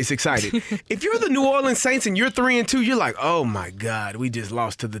over the place excited. If you're the New Orleans Saints and you're 3-2, you're like, oh my God, we just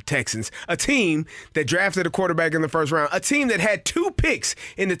lost to the Texans, a team that drafted a quarterback in the first round, a team that had 2 picks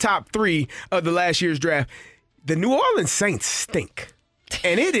in the top 3 of the last year's draft. The New Orleans Saints stink.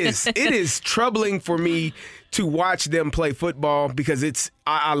 And it is troubling for me to watch them play football because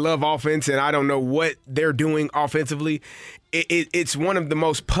I love offense and I don't know what they're doing offensively. It's one of the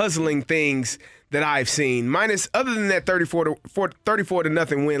most puzzling things that I've seen. Other than that 34 to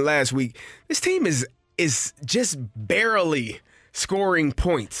nothing win last week, this team is just barely scoring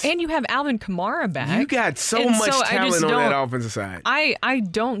points. And you have Alvin Kamara back. You got so much talent on that offensive side. I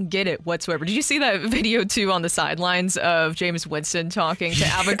don't get it whatsoever. Did you see that video, too, on the sidelines of Jameis Winston talking to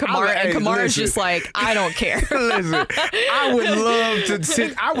Alvin Kamara? And Kamara's just like, I don't care. Listen, I would love to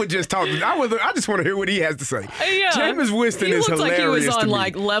sit. I would just talk. I just want to hear what he has to say. Yeah. Jameis Winston is hilarious. He looked like he was on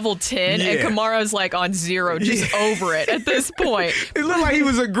like level 10, and Kamara's like on 0, just over it at this point. It looked like he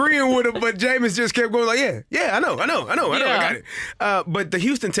was agreeing with him, but Jameis just kept going like, yeah, I know, I got it. But the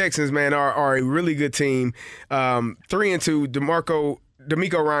Houston Texans, man, are a really good team. 3-2.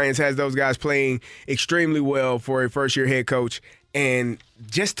 DeMeco Ryans has those guys playing extremely well for a first-year head coach. And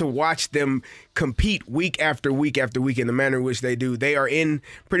just to watch them compete week after week after week in the manner in which they do, they are in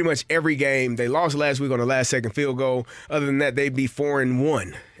pretty much every game. They lost last week on the last-second field goal. Other than that, they'd be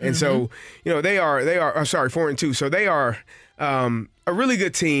 4-1. And so, they are 4-2. So they are a really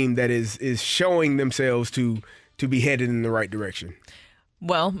good team that is showing themselves to be headed in the right direction.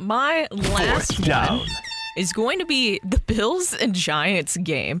 Well, my last one is going to be the Bills and Giants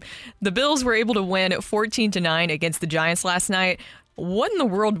game. The Bills were able to win 14-9 against the Giants last night. What in the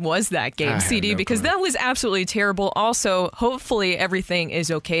world was that game, CD? Because that was absolutely terrible. Also, hopefully everything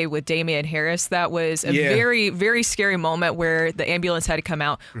is okay with Damian Harris. That was a very, very scary moment where the ambulance had to come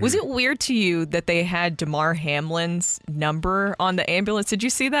out. Was it weird to you that they had Damar Hamlin's number on the ambulance? Did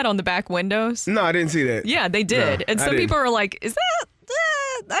you see that on the back windows? No, I didn't see that. Yeah, they did. No, and some people are like, is that...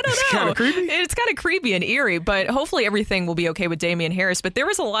 I don't know. It's kind of creepy. It's kind of creepy and eerie, but hopefully everything will be okay with Damian Harris. But there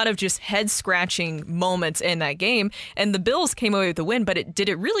was a lot of just head-scratching moments in that game, and the Bills came away with the win, but did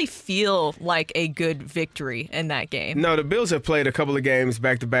it really feel like a good victory in that game? No, the Bills have played a couple of games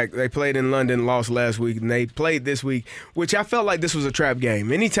back-to-back. They played in London, lost last week, and they played this week, which I felt like this was a trap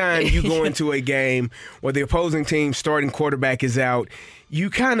game. Anytime you go into a game where the opposing team's starting quarterback is out, you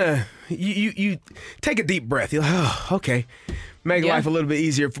kind of you take a deep breath. You're like, oh, okay. Make life a little bit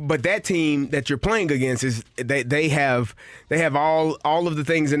easier, but that team that you're playing against is they have all of the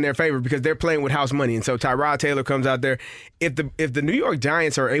things in their favor because they're playing with house money, and so Tyrod Taylor comes out there. If the New York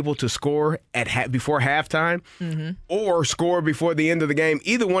Giants are able to score before halftime or score before the end of the game,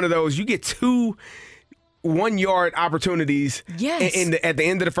 either one of those, you get 2 1-yard opportunities at the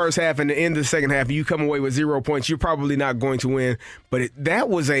end of the first half and the end of the second half, and you come away with 0 points. You're probably not going to win, but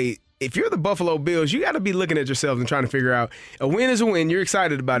if you're the Buffalo Bills, you got to be looking at yourselves and trying to figure out a win is a win. You're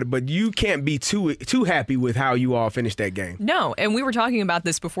excited about it, but you can't be too happy with how you all finished that game. No, and we were talking about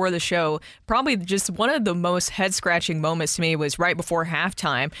this before the show. Probably just one of the most head-scratching moments to me was right before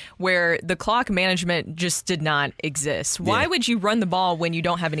halftime where the clock management just did not exist. Why would you run the ball when you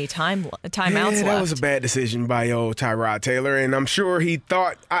don't have any timeouts left? That was a bad decision by Tyrod Taylor, and I'm sure he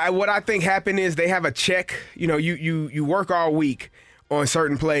thought what I think happened is they have a check. You work all week on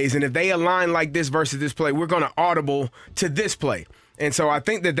certain plays, and if they align like this versus this play, we're going to audible to this play. And so I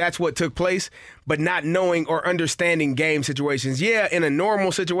think that's what took place, but not knowing or understanding game situations. Yeah, in a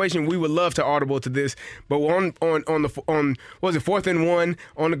normal situation, we would love to audible to this, but on 4th and 1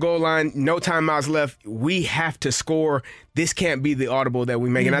 on the goal line, no timeouts left. We have to score. This can't be the audible that we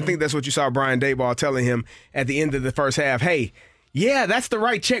make. And I think that's what you saw Brian Daboll telling him at the end of the first half. Hey, yeah, that's the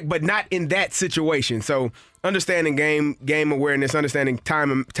right check, but not in that situation. So understanding game awareness, understanding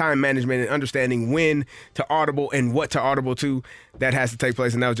time management, and understanding when to audible and what to audible to, that has to take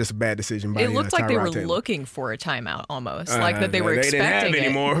place. And that was just a bad decision by It looked like Tyrod they were Taylor. Looking for a timeout almost, like that they were expecting didn't have it.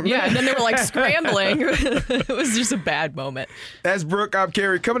 anymore. Yeah, and then they were like scrambling. It was just a bad moment. That's Brooke. I'm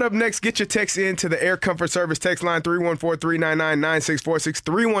Kerry. Coming up next, get your text in to the Air Comfort Service text line 314-399-9646,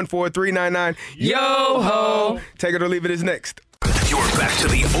 314-399 Yo-ho. Take it or leave it is next. You're back to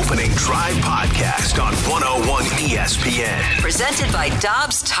the Opening Drive podcast on 101 ESPN. Presented by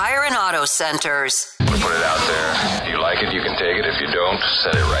Dobbs Tire and Auto Centers. Put it out there. If you like it, you can take it. If you don't,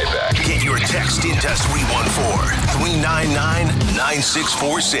 send it right back. Get your text into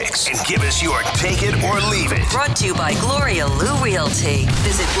 314-399-9646 and give us your take it or leave it. Brought to you by Gloria Lou Realty.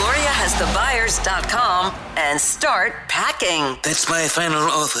 Visit GloriaHasTheBuyers.com and start packing. That's my final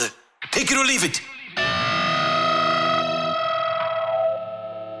offer. Take it or leave it.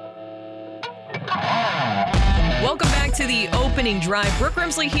 Welcome back to the Opening Drive. Brooke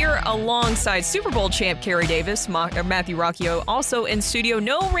Grimsley here alongside Super Bowl champ Kerry Davis, Matthew Rocchio, also in studio.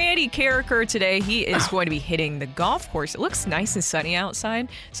 No Randy Carricker today. He is going to be hitting the golf course. It looks nice and sunny outside,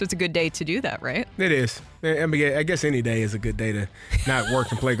 so it's a good day to do that, right? It is. I guess any day is a good day to not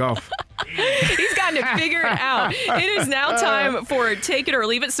work and play golf. He's got trying to figure it out. It is now time for Take It or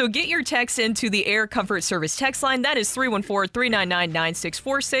Leave It. So get your text into the Air Comfort Service text line. That is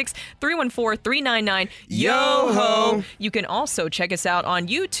 314-399-9646, 314-399-YO-HO. You can also check us out on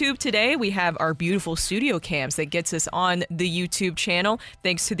YouTube today. We have our beautiful studio cams that gets us on the YouTube channel.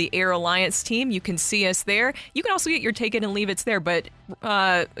 Thanks to the Air Alliance team, you can see us there. You can also get your Take It and Leave It's there. But,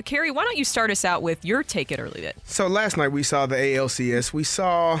 Kerry, why don't you start us out with your Take It or Leave It? So last night we saw the ALCS. We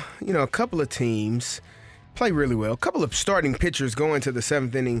saw, a couple of teams play really well. A couple of starting pitchers go into the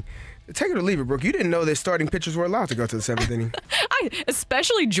seventh inning. Take it or leave it, Brooke. You didn't know that starting pitchers were allowed to go to the seventh inning.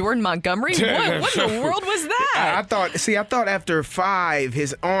 Especially Jordan Montgomery. What in the world was that? I thought after 5,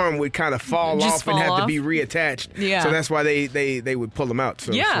 his arm would kind of fall off and have to be reattached. Yeah. So that's why they would pull him out.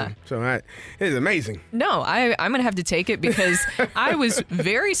 So, yeah. So it is amazing. No, I'm going to have to take it because I was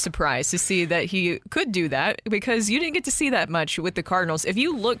very surprised to see that he could do that because you didn't get to see that much with the Cardinals. If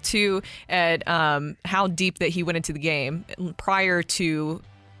you look at how deep that he went into the game prior to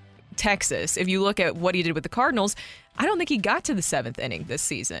Texas, if you look at what he did with the Cardinals, I don't think he got to the 7th inning this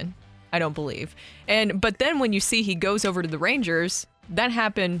season. I don't believe. But then when you see he goes over to the Rangers, that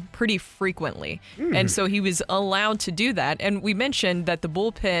happened pretty frequently. And so he was allowed to do that. And we mentioned that the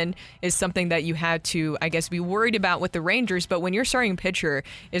bullpen is something that you had to, I guess, be worried about with the Rangers. But when your starting pitcher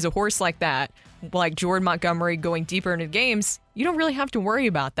is a horse like that, like Jordan Montgomery going deeper into games, you don't really have to worry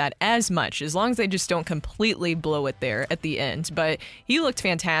about that as much, as long as they just don't completely blow it there at the end. But he looked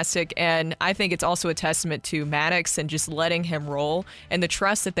fantastic, and I think it's also a testament to Maddox and just letting him roll and the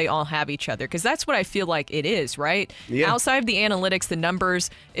trust that they all have each other, because that's what I feel like it is, right? Yeah. Outside of the analytics, the numbers,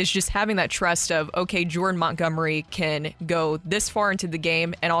 is just having that trust of, okay, Jordan Montgomery can go this far into the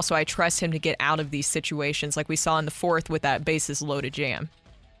game, and also I trust him to get out of these situations, like we saw in the 4th with that bases loaded jam.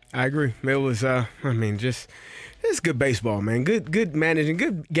 I agree. It was, it's good baseball, man. Good managing,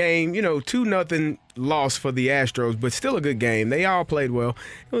 good game. 2-0 loss for the Astros, but still a good game. They all played well.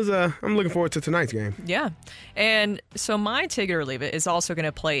 It was. I'm looking forward to tonight's game. Yeah, and so my Take It or Leave It is also going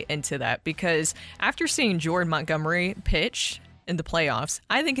to play into that, because after seeing Jordan Montgomery pitch in the playoffs,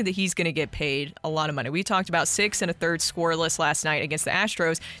 I think that he's going to get paid a lot of money. We talked about 6 1/3 scoreless last night against the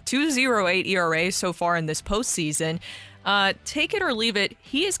Astros, 2.08 ERA so far in this postseason. Take it or leave it,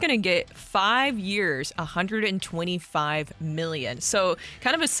 he is going to get 5 years, $125 million. So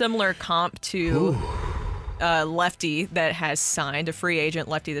kind of a similar comp to lefty that has signed, a free agent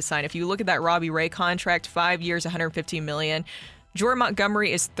lefty that signed. If you look at that Robbie Ray contract, 5 years, $115 million. Jordan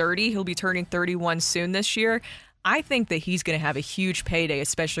Montgomery is 30. He'll be turning 31 soon this year. I think that he's going to have a huge payday,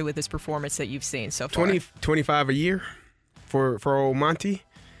 especially with his performance that you've seen so far. 25 a year for old Monty?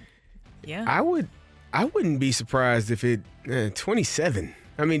 Yeah. I wouldn't be surprised if it 27.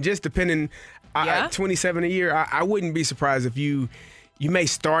 I mean, just depending. 27 a year. I wouldn't be surprised if you may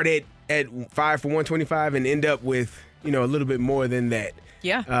start at 5 for 125 and end up with a little bit more than that.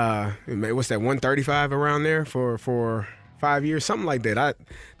 Yeah. What's that, 135 around there for 5 years, something like that. I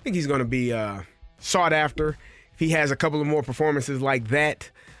think he's going to be sought after. If he has a couple of more performances like that,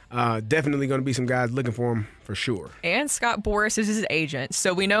 definitely going to be some guys looking for him for sure. And Scott Boras is his agent,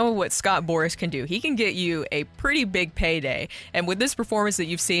 so we know what Scott Boras can do. He can get you a pretty big payday. And with this performance that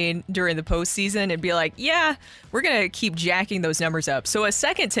you've seen during the postseason, it'd be like, yeah, we're going to keep jacking those numbers up. So a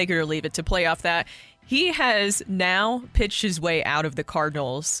second Take It or Leave It to play off that, he has now pitched his way out of the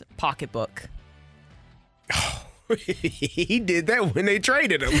Cardinals' pocketbook. He did that when they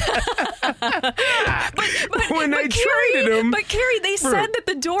traded him. When they traded him. But, Kerry, they said that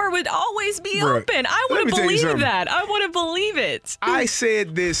the door would always be open. I want to believe that. I want to believe it. I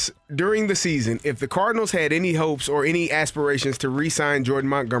said this during the season. If the Cardinals had any hopes or any aspirations to re-sign Jordan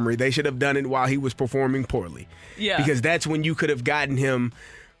Montgomery, they should have done it while he was performing poorly. Yeah. Because that's when you could have gotten him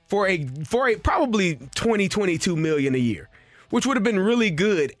for a probably $22 million a year, which would have been really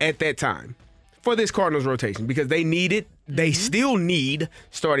good at that time for this Cardinals rotation, because they need it. They still need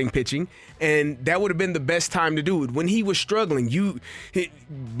starting pitching, and that would have been the best time to do it. When he was struggling, you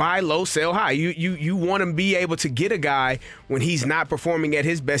buy low, sell high. You want to be able to get a guy when he's not performing at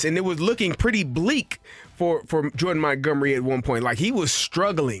his best, and it was looking pretty bleak for Jordan Montgomery at one point. Like, he was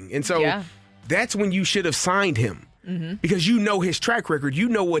struggling, and so that's when you should have signed him, because you know his track record, you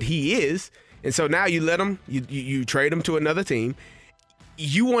know what he is, and so now you let him, you trade him to another team.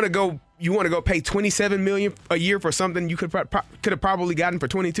 You want to go pay $27 million a year for something you could have probably gotten for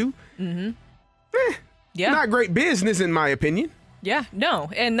 $22? Not great business, in my opinion. Yeah, no,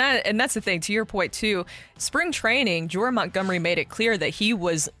 and that's the thing. To your point too, spring training, Jordan Montgomery made it clear that he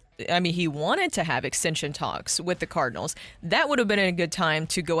was he wanted to have extension talks with the Cardinals. That would have been a good time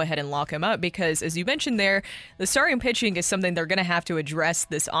to go ahead and lock him up because, as you mentioned there, the starting pitching is something they're going to have to address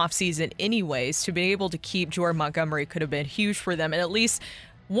this offseason anyways. To be able to keep Jordan Montgomery could have been huge for them, and at least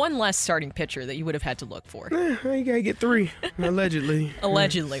one less starting pitcher that you would have had to look for. You gotta get 3, allegedly.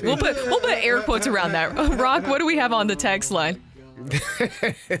 Allegedly. We'll put air quotes around that. Rock, what do we have on the text line?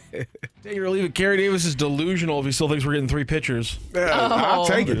 Take it or leave it. Gary Davis is delusional if he still thinks we're getting 3 pitchers. I'll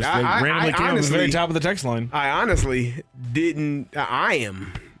take it. I randomly came honestly, at the very top of the text line. I honestly didn't. I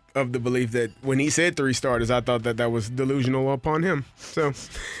am of the belief that when he said 3 starters, I thought that was delusional upon him. So.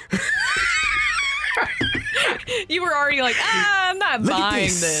 You were already like, I'm not buying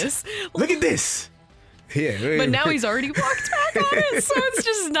this. Look at this. Yeah. But now he's already walked back on it, so it's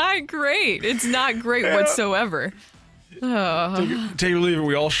just not great. It's not great whatsoever. Take it or leave it.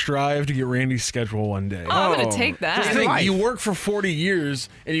 We all strive to get Randy's schedule one day. I'm going to take that. Just think, you work for 40 years,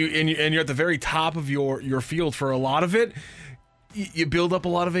 and you're at the very top of your field for a lot of it. You build up a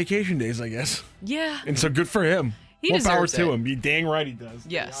lot of vacation days, I guess. Yeah. And so good for him. He More power deserves to it. him. You dang right he does.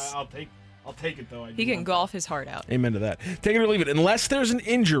 Yes. I'll take it, though. He can golf his heart out. Amen to that. Take it or leave it. Unless there's an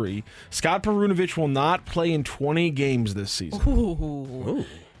injury, Scott Perunovich will not play in 20 games this season. Ooh.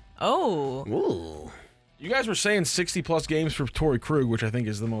 Oh. Ooh. You guys were saying 60-plus games for Torrey Krug, which I think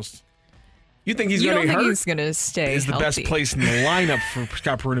is the most... You think he's going to get hurt? He's going to stay Is the healthy. best place in the lineup for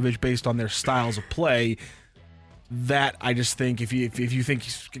Scott Perunovich based on their styles of play. That I just think if you think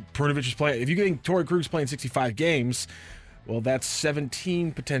Perunovich is playing... If you think Torrey Krug's playing 65 games... Well, that's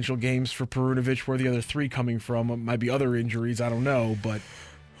 17 potential games for Perunovich. Where the other 3 coming from? It might be other injuries. I don't know, but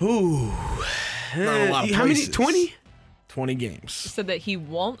not a lot of how many? places. 20? 20 games. So that he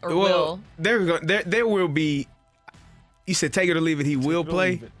won't or will? There will be. You said take it or leave it. He will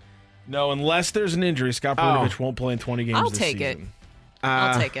play. No, unless there's an injury, Scott Perunovich won't play in 20 games. I'll this take season. it.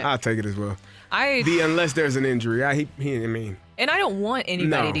 I'll take it. I'll take it as well. Unless there's an injury. I mean. And I don't want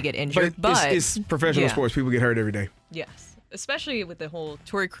anybody to get injured, but it's professional sports. People get hurt every day. Yes. Especially with the whole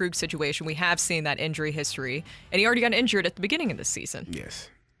Torrey Krug situation, we have seen that injury history, and he already got injured at the beginning of the season. Yes.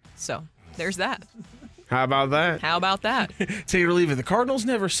 So there's that. How about that? Take it or leave it. The Cardinals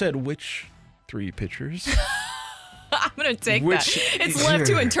never said which 3 pitchers. I'm gonna take that. It's left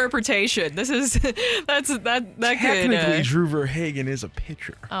to interpretation. This is that Technically, could. Drew Verhagen is a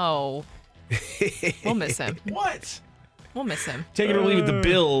pitcher. Oh, we'll miss him. What? We'll miss him. Take it or leave it. The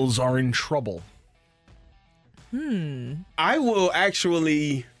Bills are in trouble. I will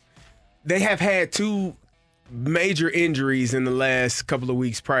actually. They have had 2 major injuries in the last couple of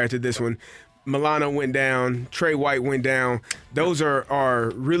weeks prior to this one. Milano went down. Trey White went down. Those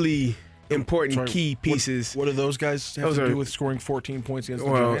are really important key pieces. What do those guys have to do with scoring 14 points against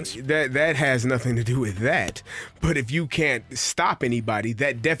the Giants? That has nothing to do with that. But if you can't stop anybody,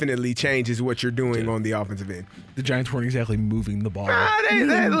 that definitely changes what you're doing on the offensive end. The Giants weren't exactly moving the ball.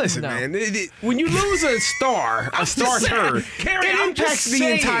 Listen, man. When you lose a star turn, it impacts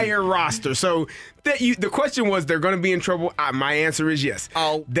the entire roster. So the question was, they're going to be in trouble. My answer is yes.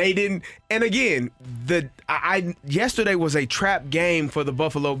 They didn't. And again, yesterday was a trap game for the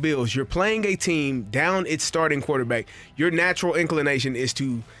Buffalo Bills. You're playing a team down its starting quarterback. Your natural inclination is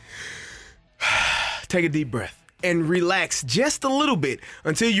to take a deep breath and relax just a little bit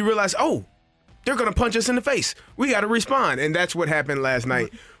until you realize, they're going to punch us in the face. We got to respond. And that's what happened last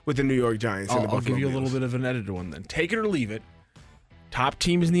night with the New York Giants. I'll give you a little bit of an edited one then. Take it or leave it. Top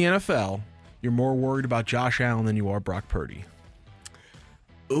teams in the NFL, you're more worried about Josh Allen than you are Brock Purdy.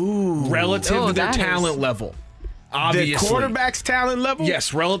 Ooh. Relative to their talent level. Obviously. The quarterback's talent level?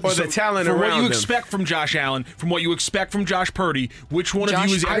 Yes, relative. Or the talent around around what you expect from Josh Allen, from what you expect from Josh Purdy, which one of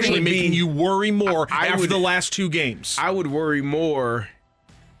you is actually making you worry more after the last 2 games? I would worry more.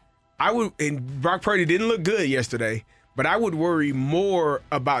 And Brock Purdy didn't look good yesterday, but I would worry more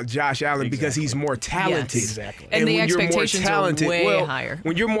about Josh Allen because he's more talented. Yes. Exactly. And the expectations are way higher.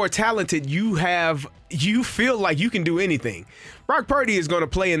 When you're more talented, you feel like you can do anything. Brock Purdy is going to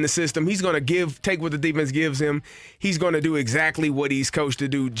play in the system. He's going to take what the defense gives him. He's going to do exactly what he's coached to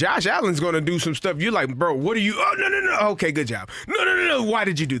do. Josh Allen's going to do some stuff. You're like, bro, what are you? Oh, no. Okay, good job. No. Why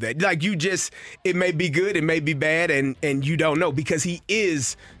did you do that? Like, it may be good, it may be bad, and you don't know because he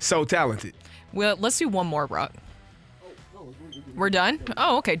is so talented. Well, let's do one more, Brock. We're done?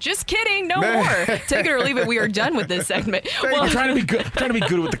 Oh, okay. Just kidding. No more. Take it or leave it. We are done with this segment. Well, I'm trying to be good. I'm trying to be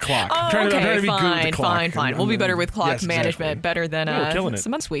good with the clock. Oh, okay. Fine. We'll be better with clock management. Better than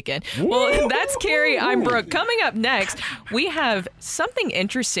some months weekend. Well, that's Carrie. I'm Brooke. Coming up next, we have something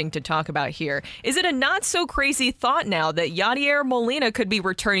interesting to talk about here. Is it a not so crazy thought now that Yadier Molina could be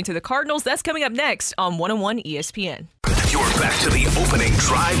returning to the Cardinals? That's coming up next on 101 ESPN. You're back to the Opening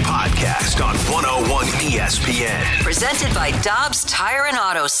Drive podcast on 101 ESPN. Presented by Dobbs Tire and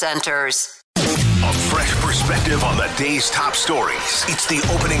Auto Centers. A fresh perspective on the day's top stories. It's the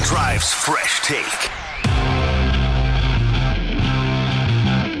Opening Drive's Fresh Take.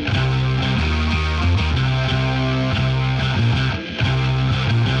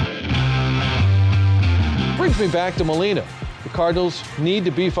 Brings me back to Molina. The Cardinals need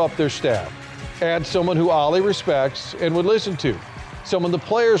to beef up their staff. Add someone who Ollie respects and would listen to. Someone the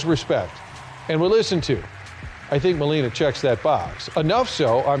players respect and would listen to. I think Molina checks that box. Enough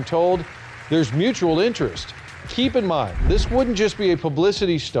so, I'm told, there's mutual interest. Keep in mind, this wouldn't just be a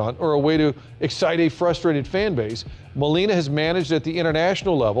publicity stunt or a way to excite a frustrated fan base. Molina has managed at the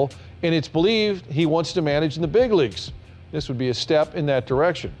international level, and it's believed he wants to manage in the big leagues. This would be a step in that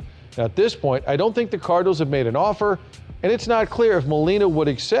direction. Now, at this point, I don't think the Cardinals have made an offer, and it's not clear if Molina would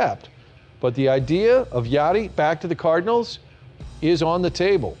accept. But the idea of Yadi back to the Cardinals is on the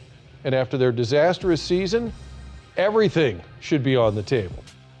table. And after their disastrous season, everything should be on the table.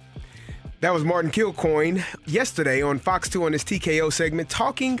 That was Martin Kilcoyne yesterday on Fox 2 on his TKO segment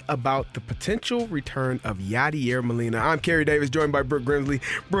talking about the potential return of Yadier Molina. I'm Kerry Davis, joined by Brooke Grimsley.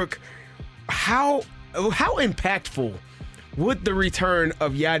 Brooke, how impactful would the return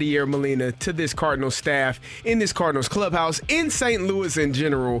of Yadier Molina to this Cardinals staff, in this Cardinals clubhouse, in St. Louis in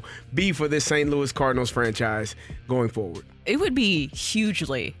general, be for this St. Louis Cardinals franchise going forward? It would be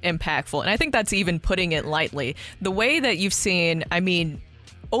hugely impactful, and I think that's even putting it lightly. The way that you've seen,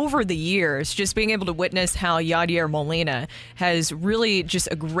 over the years, just being able to witness how Yadier Molina has really just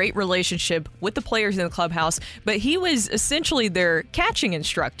a great relationship with the players in the clubhouse, but he was essentially their catching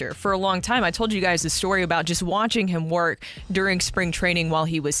instructor for a long time. I told you guys the story about just watching him work during spring training while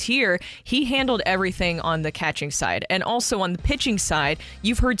he was here. He handled everything on the catching side. And also on the pitching side,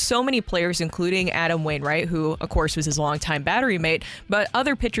 you've heard so many players, including Adam Wainwright, who of course was his longtime battery mate, but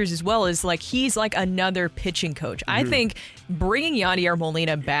other pitchers as well, is like he's like another pitching coach. I think bringing Yadier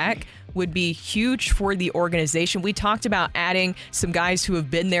Molina back would be huge for the organization. We talked about adding some guys who have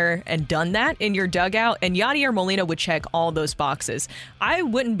been there and done that in your dugout, and Yadier Molina would check all those boxes. I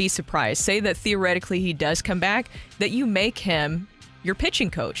wouldn't be surprised, say that theoretically he does come back, that you make him your pitching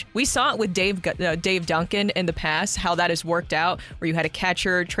coach. We saw it with Dave Duncan in the past, how that has worked out, where you had a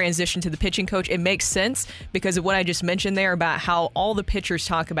catcher transition to the pitching coach. It makes sense because of what I just mentioned there about how all the pitchers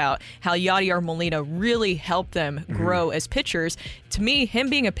talk about how Yadier Molina really helped them grow as pitchers. To me,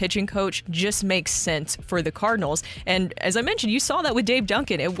 him being a pitching coach just makes sense for the Cardinals. And as I mentioned, you saw that with Dave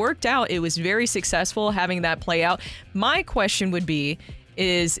Duncan. It worked out. It was very successful having that play out. My question would be,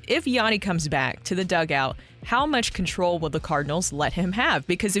 is if Yadi comes back to the dugout, how much control will the Cardinals let him have?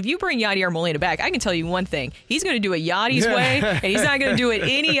 Because if you bring Yadier Molina back, I can tell you one thing. He's going to do it Yadi's way, and he's not going to do it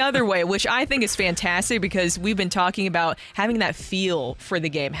any other way, which I think is fantastic because we've been talking about having that feel for the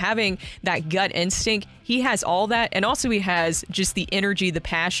game, having that gut instinct. He has all that, and also he has just the energy, the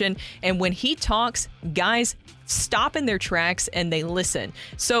passion, and when he talks, guys stop in their tracks and they listen.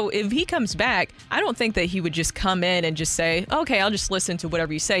 So if he comes back, I don't think that he would just come in and just say, okay, I'll just listen to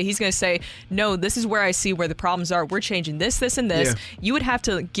whatever you say. He's going to say, no, this is where I see where the problems are. We're changing this, this, and this. Yeah. You would have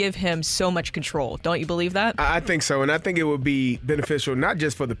to give him so much control. Don't you believe that? I think so, and I think it would be beneficial not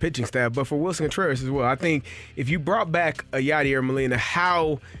just for the pitching staff, but for Wilson Contreras as well. I think if you brought back a Yadier Molina,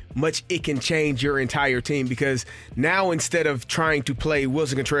 how much it can change your entire team, because now instead of trying to play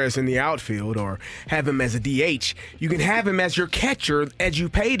Wilson Contreras in the outfield or have him as a DH, you can have him as your catcher as you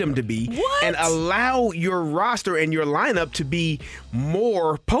paid him to be and allow your roster and your lineup to be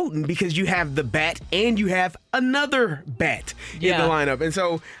more potent because you have the bat and you have another bat in the lineup. And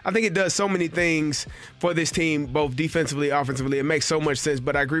so I think it does so many things for this team, both defensively, offensively. It makes so much sense,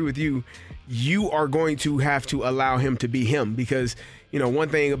 but I agree with you. You are going to have to allow him to be him because, you know, one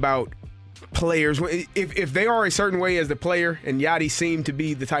thing about players, if they are a certain way as the player, and Yadi seemed to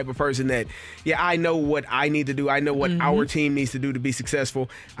be the type of person that, I know what I need to do. I know what our team needs to do to be successful.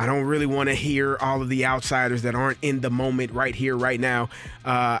 I don't really want to hear all of the outsiders that aren't in the moment right here, right now.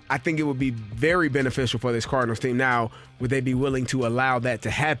 I think it would be very beneficial for this Cardinals team. Now, would they be willing to allow that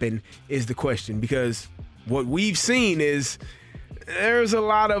to happen is the question, because what we've seen is there's a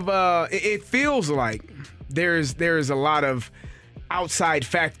lot of it feels like there's a lot of outside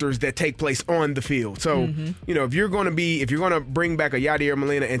factors that take place on the field. So, if you're going to bring back a Yadier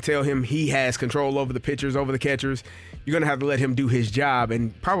Molina and tell him he has control over the pitchers, over the catchers, you're going to have to let him do his job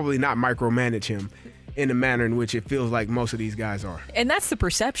and probably not micromanage him in the manner in which it feels like most of these guys are. And that's the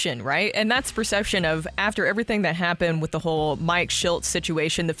perception, right? And that's the perception of after everything that happened with the whole Mike Shildt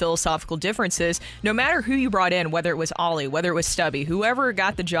situation, the philosophical differences, no matter who you brought in, whether it was Ollie, whether it was Stubby, whoever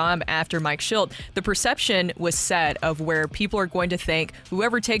got the job after Mike Shildt, the perception was set of where people are going to think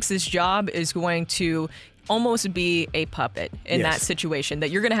whoever takes this job is going to almost be a puppet in that situation, that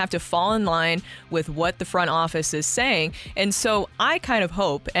you're going to have to fall in line with what the front office is saying. And so I kind of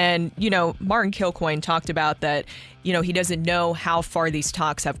hope, and, Martin Kilcoyne talked about that, he doesn't know how far these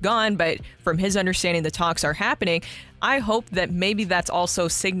talks have gone, but from his understanding, the talks are happening. I hope that maybe that's also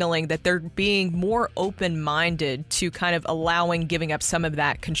signaling that they're being more open-minded to kind of giving up some of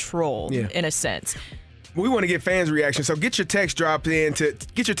that control in a sense. We want to get fans' reaction, so get your text dropped in to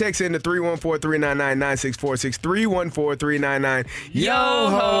 314-399-9646,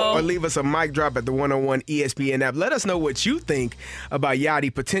 314-399-YO-HO, or leave us a mic drop at the 101 ESPN app. Let us know what you think about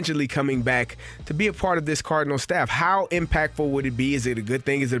Yadi potentially coming back to be a part of this Cardinal staff. How impactful would it be? Is it a good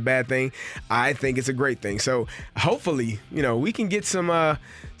thing? Is it a bad thing? I think it's a great thing. So hopefully, we can get some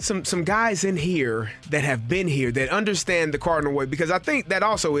guys in here that have been here that understand the Cardinal way, because I think that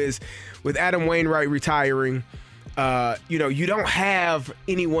also is with Adam Wainwright retiring. You don't have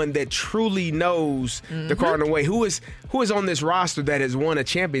anyone that truly knows the Cardinal way. Who is on this roster that has won a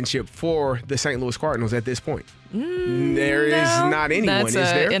championship for the St. Louis Cardinals at this point? There is not anyone, is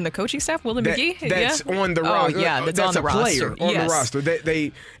there? In the coaching staff, Willie McGee? That's on the roster. That's on the a player on the roster.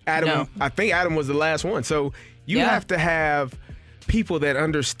 I think Adam was the last one. So you have to have people that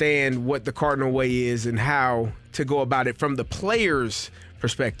understand what the Cardinal way is and how to go about it from the players'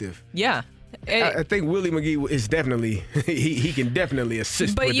 perspective. Yeah. I think Willie McGee is definitely he can definitely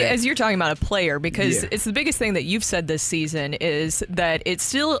assist. But with that. As you're talking about a player, because it's the biggest thing that you've said this season is that it's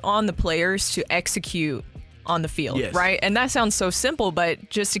still on the players to execute on the field, right? And that sounds so simple, but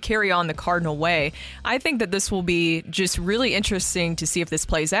just to carry on the Cardinal way, I think that this will be just really interesting to see if this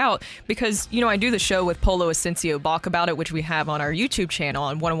plays out, because, I do the show with Polo Asensio Bach about it, which we have on our YouTube channel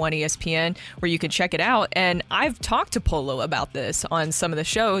on 101 ESPN, where you can check it out. And I've talked to Polo about this on some of the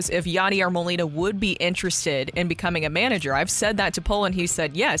shows, if Yadier Molina would be interested in becoming a manager. I've said that to Polo, and he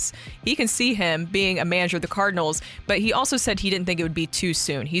said, yes, he can see him being a manager of the Cardinals, but he also said he didn't think it would be too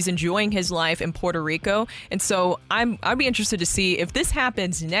soon. He's enjoying his life in Puerto Rico. And so I'd be interested to see if this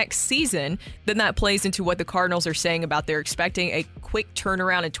happens next season, then that plays into what the Cardinals are saying about they're expecting a quick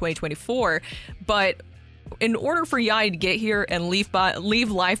turnaround in 2024. But in order for Yadi to get here and leave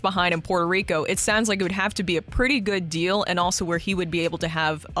life behind in Puerto Rico, it sounds like it would have to be a pretty good deal, and also where he would be able to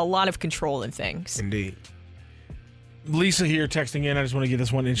have a lot of control in things. Indeed. Lisa here texting in. I just want to get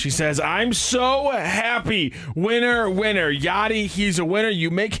this one in. She says, I'm so happy. Winner. Yadi, he's a winner.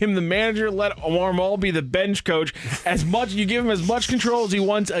 You make him the manager. Let Marmol be the bench coach. You give him as much control as he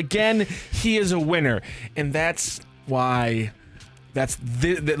wants. Again, he is a winner. And that's why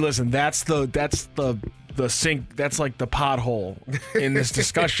listen, that's the sink, that's like the pothole in this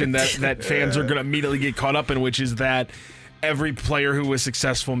discussion that fans are going to immediately get caught up in, which is that every player who is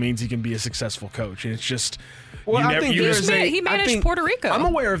successful means he can be a successful coach. And it's just... Well, he managed Puerto Rico. I'm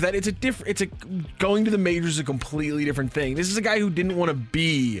aware of that. Going to the majors is a completely different thing. This is a guy who didn't want to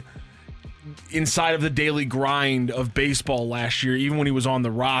be inside of the daily grind of baseball last year, even when he was on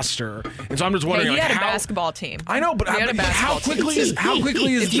the roster. And so I'm just wondering, he had a basketball team. I know, but how quickly is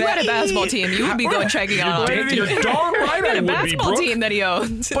if you had a basketball team, you would be going checking out. You're darn right. He had a basketball team that he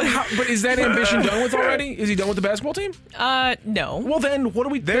owned. But is that ambition done with already? Is he done with the basketball team? No. Well, then what do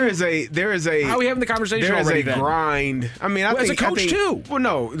we? There is a. How are we having the conversation? There is already, a then? grind. I mean, I think as a coach too. Well,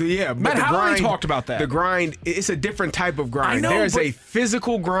 no, yeah. Matt Howard talked about that. The grind. It's a different type of grind. I know, there's a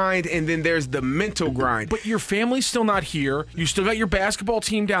physical grind, and then there's the mental grind. But your family's still not here. You still got your basketball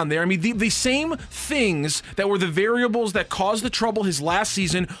team down there. I mean, the same things that were the variables that caused the trouble his last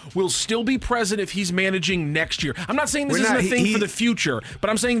season will still be present if he's managing next year. I'm not saying this isn't a thing for the future, but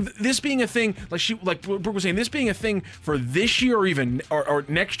I'm saying this being a thing, like Brooke was saying, this being a thing for this year or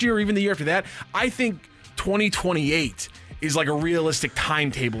next year or even the year after that, I think 2028 is like a realistic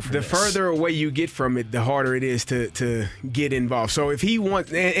timetable for the this. Further away you get from it, the harder it is to get involved. So if he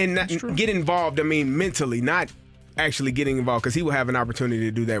wants and not get involved, I mean mentally, not actually getting involved, because he will have an opportunity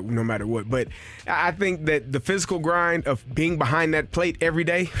to do that no matter what. But I think that the physical grind of being behind that plate every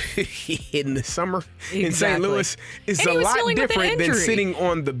day in the summer in St. Louis is a lot different than sitting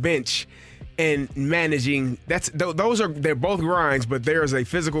on the bench and managing. They're both grinds, but there's a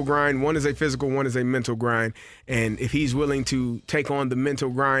physical grind. One is a physical, one is a mental grind. And if he's willing to take on the mental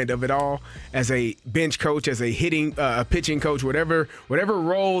grind of it all as a bench coach, as a pitching coach, whatever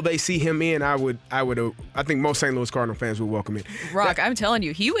role they see him in, I think most St. Louis Cardinal fans would welcome it. Rock, I'm telling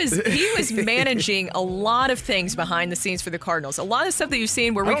you, he was managing a lot of things behind the scenes for the Cardinals. A lot of stuff that you've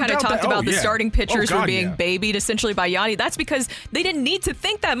seen where we kind of talked about the starting pitchers were being babied essentially by Yadi. That's because they didn't need to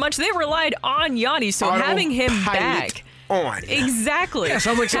think that much. They relied on Yadi. So having him back. Exactly. Yeah,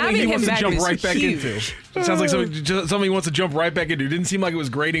 sounds like something he wants to jump right back into. It sounds like something he wants to jump right back into. It didn't seem like it was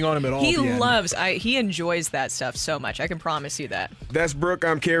grating on him at all. He enjoys that stuff so much. I can promise you that. That's Brooke.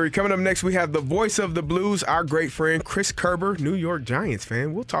 I'm Kerry. Coming up next, we have the voice of the Blues, our great friend Chris Kerber, New York Giants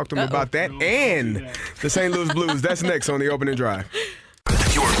fan. We'll talk to him about that and the St. Louis Blues. That's next on the Opening Drive.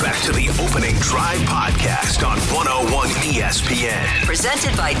 You're back to the Opening Drive podcast on 101 ESPN.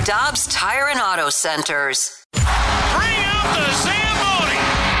 Presented by Dobbs Tire and Auto Centers. Bring out the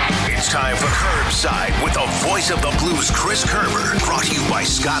Zamboni! It's time for Curbside with the voice of the Blues, Chris Kerber. Brought to you by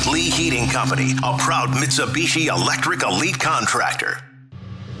Scott Lee Heating Company, a proud Mitsubishi Electric Elite contractor.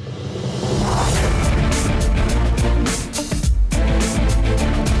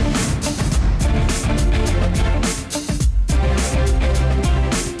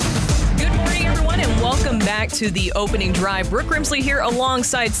 Welcome back to the Opening Drive. Brooke Grimsley here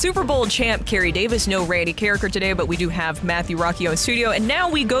alongside Super Bowl champ Kerry Davis. No Randy Carricker today, but we do have Matthew Rocchio in studio. And now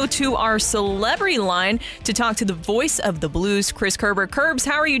we go to our celebrity line to talk to the voice of the Blues, Chris Kerber. Curbs,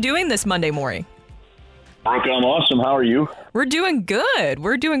 how are you doing this Monday morning? Brooke, I'm awesome. How are you? We're doing good.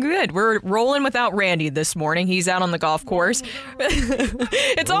 We're rolling without Randy this morning. He's out on the golf course.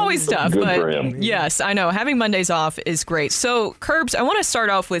 It's always tough, good but for him. Yes, I know. Having Mondays off is great. So, Curbs, I want to start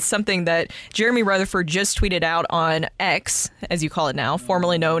off with something that Jeremy Rutherford just tweeted out on X, as you call it now,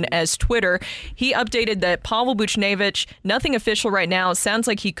 formerly known as Twitter. He updated that Pavel Buchnevich, nothing official right now, sounds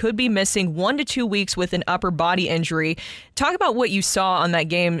like he could be missing 1 to 2 weeks with an upper body injury. Talk about what you saw on that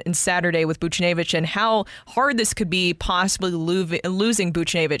game in Saturday with Buchnevich and how hard this could be possibly losing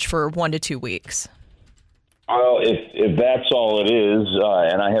Buchnevich for 1 to 2 weeks. Well, if that's all it is,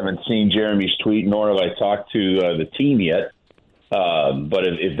 and I haven't seen Jeremy's tweet, nor have I talked to the team yet, but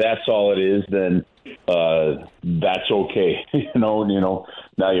if that's all it is, then that's okay. You know.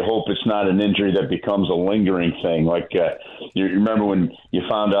 Now you hope it's not an injury that becomes a lingering thing. Like you remember when you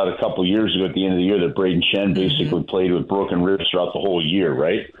found out a couple years ago at the end of the year that Braden Shen basically played with broken ribs throughout the whole year,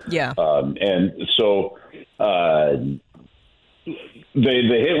 right? Yeah. And so the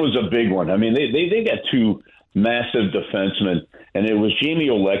hit was a big one. I mean, they got two massive defensemen, and it was Jamie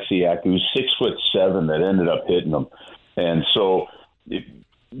Oleksiak, who's 6'7", that ended up hitting them, and so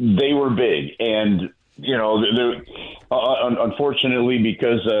they were big. And you know, unfortunately,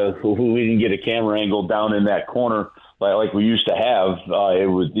 because we didn't get a camera angle down in that corner like we used to have, it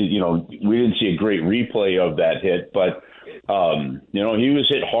was, you know, we didn't see a great replay of that hit, but. You know, he was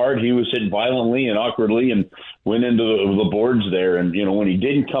hit hard. He was hit violently and awkwardly and went into the boards there. And, you know, when he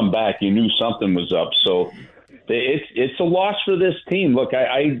didn't come back, you knew something was up. So it's a loss for this team. Look,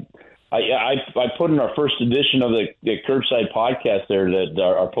 I put in our first edition of the Curbside podcast there, that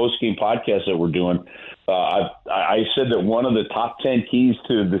our post-game podcast that we're doing, I said that one of the top 10 keys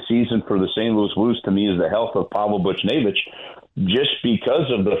to the season for the St. Louis Blues to me is the health of Pavel Buchnevich, just because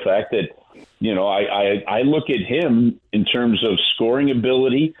of the fact that, you know, I look at him in terms of scoring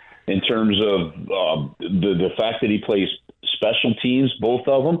ability, in terms of the fact that he plays special teams, both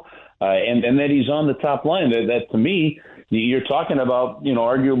of them, and that he's on the top line. That to me, you're talking about, you know,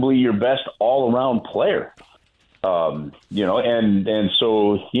 arguably your best all-around player. You know, and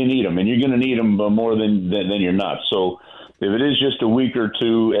so you need him, and you're going to need him more than you're not. So if it is just a week or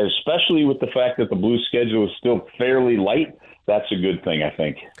two, especially with the fact that the Blues schedule is still fairly light, that's a good thing, I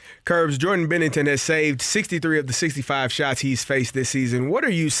think. Curbs, Jordan Binnington has saved 63 of the 65 shots he's faced this season. What are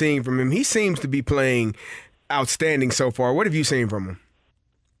you seeing from him? He seems to be playing outstanding so far. What have you seen from him?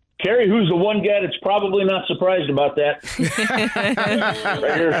 Kerry, who's the one guy that's probably not surprised about that?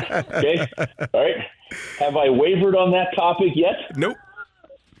 Right here. Okay. All right. Have I wavered on that topic yet? Nope.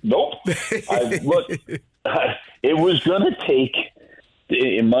 Look, it was going to take,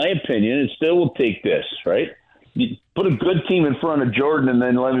 in my opinion, it still will take this, right? You put a good team in front of Jordan and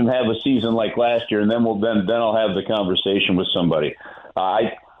then let him have a season like last year, and then I'll have the conversation with somebody.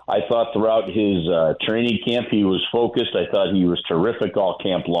 I thought throughout his training camp he was focused. I thought he was terrific all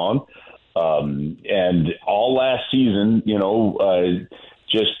camp long, and all last season, you know,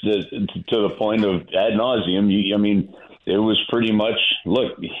 just to the point of ad nauseum. I mean, it was pretty much,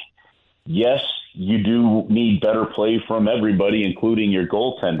 look, yes, you do need better play from everybody, including your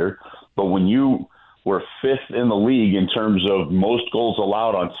goaltender. But when you were 5th in the league in terms of most goals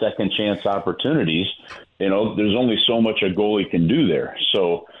allowed on second chance opportunities, there's only so much a goalie can do there.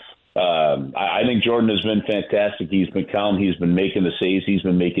 So I think Jordan has been fantastic. He's been calm. He's been making the saves. He's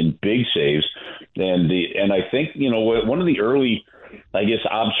been making big saves. And I think, one of the early, I guess,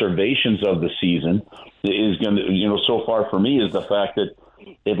 observations of the season is going to, so far for me, is the fact that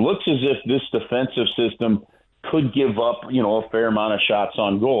it looks as if this defensive system could give up, a fair amount of shots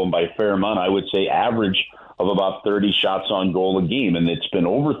on goal. And by fair amount, I would say average of about 30 shots on goal a game. And it's been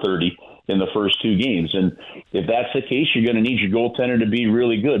over 30 in the first 2 games. And if that's the case, you're going to need your goaltender to be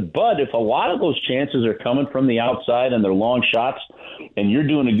really good. But if a lot of those chances are coming from the outside and they're long shots, and you're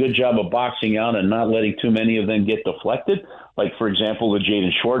doing a good job of boxing out and not letting too many of them get deflected, like, for example, the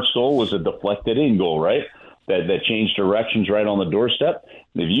Jaden Schwartz goal was a deflected in goal, right? That changed directions right on the doorstep.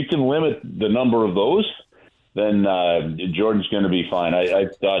 If you can limit the number of those, then Jordan's going to be fine. I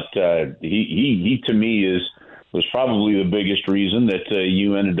thought he to me was probably the biggest reason that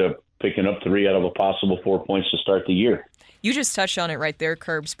you ended up picking up 3 out of a possible 4 points to start the year. You just touched on it right there,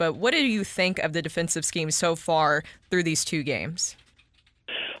 Curbs, but what do you think of the defensive scheme so far through these 2 games?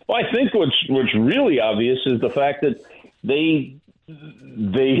 Well, I think what's really obvious is the fact that they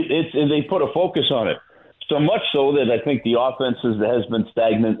put a focus on it. So much so that I think the offense has been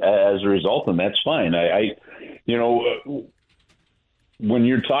stagnant as a result, and that's fine. When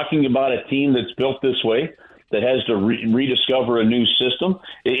you're talking about a team that's built this way, that has to rediscover a new system,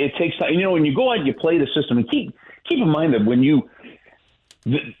 it takes time. When you go out and you play the system, and keep in mind that when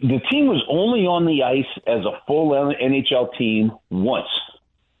the team was only on the ice as a full NHL team once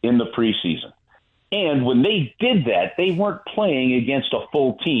in the preseason. And when they did that, they weren't playing against a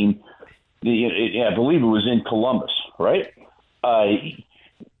full team. I believe it was in Columbus, right?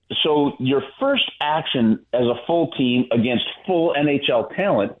 So your first action as a full team against full NHL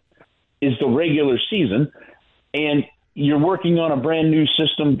talent is the regular season, and you're working on a brand new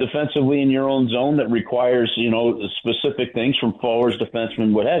system defensively in your own zone that requires, specific things from forwards,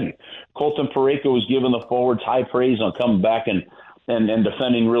 defensemen, what have you. Colton Parayko was given the forwards high praise on coming back and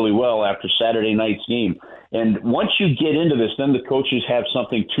defending really well after Saturday night's game. And once you get into this, then the coaches have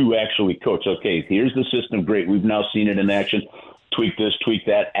something to actually coach. Okay, here's the system. Great. We've now seen it in action. Tweak this, tweak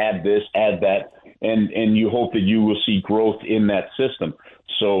that, add this, add that. And you hope that you will see growth in that system.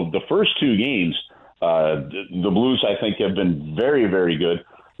 So the first 2 games, the Blues, I think, have been very, very good.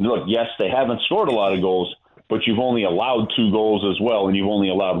 Look, yes, they haven't scored a lot of goals, but you've only allowed 2 goals as well, and you've only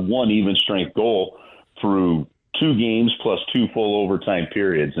allowed 1 even-strength goal through 2 games plus 2 full overtime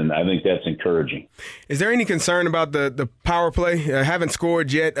periods, and I think that's encouraging. Is there any concern about the power play? Haven't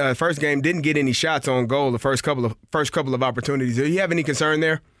scored yet. First game didn't get any shots on goal. The first couple of opportunities. Do you have any concern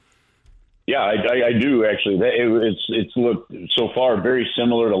there? Yeah, I do actually. It's looked so far very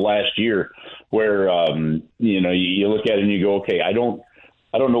similar to last year, where you look at it and you go, okay, I don't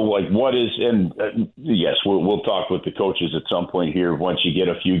know what is. And yes, we'll talk with the coaches at some point here once you get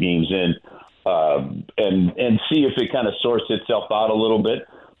a few games in. And see if it kind of sorts itself out a little bit,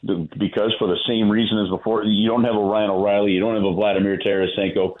 because for the same reason as before, you don't have a Ryan O'Reilly, you don't have a Vladimir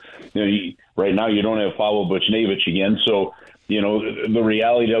Tarasenko, right now you don't have Pavel Buchnevich again, so the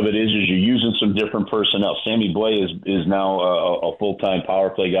reality of it is you're using some different personnel. Sammy Blais is now a full-time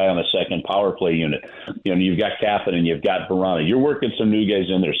power play guy on the second power play unit. You've got Kapanen and you've got Verana. You're working some new guys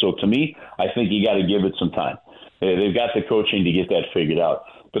in there, so to me, I think you got to give it some time. They've got the coaching to get that figured out.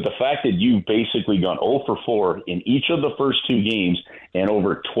 But the fact that you've basically gone 0 for 4 in each of the first 2 games, and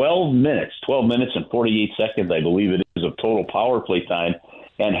over 12 minutes and 48 seconds, I believe it is, of total power play time,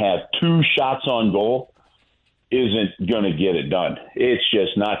 and have 2 shots on goal, isn't going to get it done. It's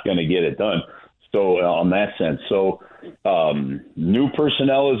just not going to get it done. So on that sense, new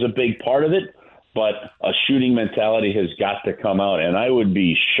personnel is a big part of it, but a shooting mentality has got to come out. And I would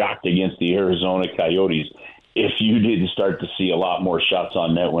be shocked against the Arizona Coyotes if you didn't start to see a lot more shots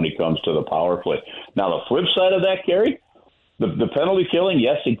on net when it comes to the power play. Now, the flip side of that, Gary, the penalty killing,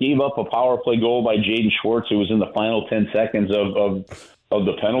 yes, it gave up a power play goal by Jaden Schwartz. It was in the final 10 seconds of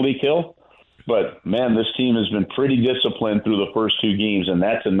the penalty kill. But, man, this team has been pretty disciplined through the first 2 games, and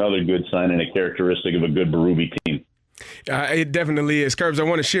that's another good sign and a characteristic of a good Berube team. It definitely is. Curbs, I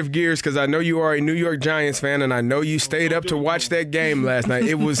want to shift gears because I know you are a New York Giants fan, and I know you stayed up to watch that game last night.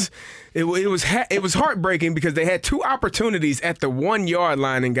 It was heartbreaking because they had 2 opportunities at the 1-yard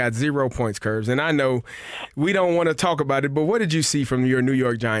line and got 0 points, Curbs. And I know we don't want to talk about it, but what did you see from your New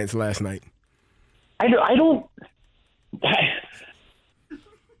York Giants last night? I don't.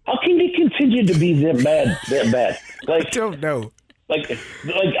 How can they continue to be that bad? I don't know.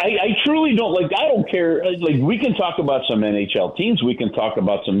 I truly don't like. I don't care. Like, we can talk about some NHL teams, we can talk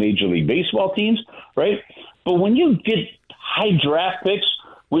about some Major League Baseball teams, right? But when you get high draft picks,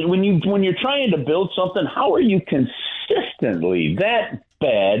 when you're trying to build something, how are you consistently that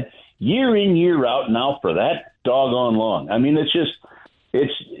bad year in, year out now for that doggone long? I mean, if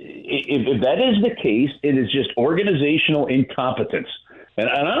that is the case, it is just organizational incompetence. And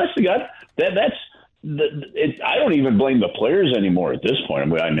honestly, God, I don't even blame the players anymore at this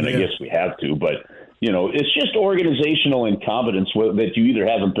point. I guess we have to, but it's just organizational incompetence that you either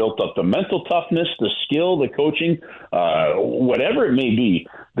haven't built up the mental toughness, the skill, the coaching, whatever it may be,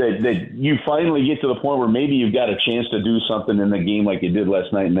 that you finally get to the point where maybe you've got a chance to do something in the game like you did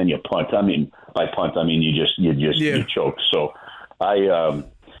last night, and then you punt. I mean, by punt, I mean you choke. So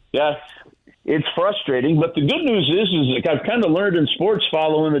it's frustrating, but the good news is like I've kind of learned in sports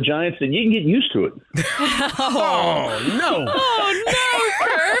following the Giants that you can get used to it. Oh, no,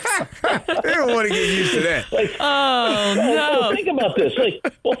 Curbs. They don't want to get used to that. No. Think about this.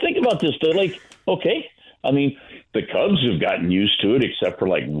 Think about this. Though. Okay, I mean, the Cubs have gotten used to it, except for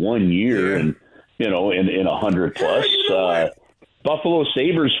 1 year, and in 100 plus. Buffalo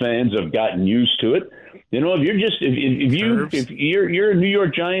Sabres fans have gotten used to it. If you're a New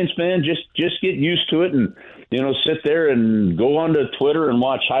York Giants fan, just get used to it and sit there and go onto Twitter and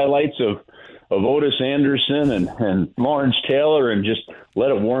watch highlights of Otis Anderson and Lawrence Taylor and just let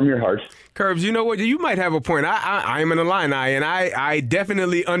it warm your heart. Curbs, you know what? You might have a point. I'm an Illini, and I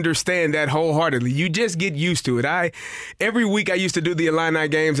definitely understand that wholeheartedly. You just get used to it. Every week I used to do the Illini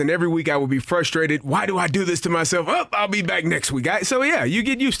games, and every week I would be frustrated. Why do I do this to myself? I'll be back next week. So yeah, you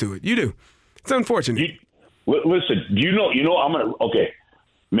get used to it. You do. It's unfortunate. Listen, I'm going to, okay,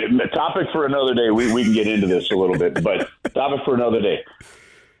 topic for another day. We can get into this a little bit, but topic for another day.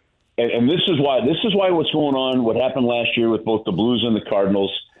 And this is why what's going on, what happened last year with both the Blues and the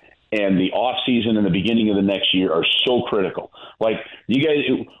Cardinals and the off season and the beginning of the next year are so critical. Like, you guys,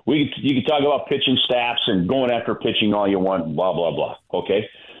 you can talk about pitching staffs and going after pitching all you want, blah, blah, blah. Okay.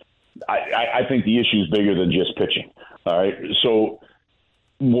 I think the issue is bigger than just pitching. All right. So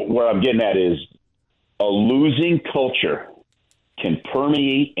what I'm getting at is a losing culture can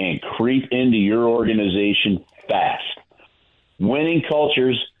permeate and creep into your organization fast. Winning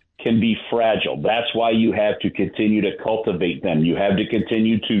cultures can be fragile. That's why you have to continue to cultivate them. You have to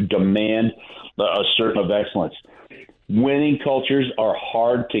continue to demand a certain of excellence. Winning cultures are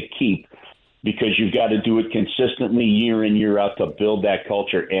hard to keep because you've got to do it consistently year in, year out to build that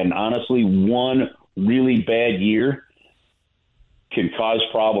culture. And honestly, one really bad year can cause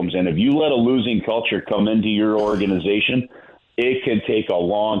problems. And if you let a losing culture come into your organization, it can take a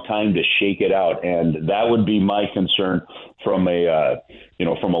long time to shake it out. And that would be my concern from a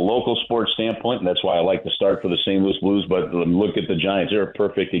local sports standpoint. And that's why I like to start for the St. Louis Blues. But look at the Giants. They're a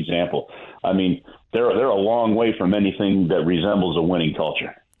perfect example. I mean, they're a long way from anything that resembles a winning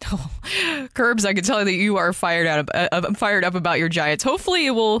culture. Oh, Curbs, I can tell that you are fired up about your Giants. Hopefully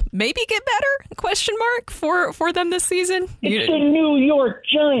it will maybe get better, for them this season. It's the New York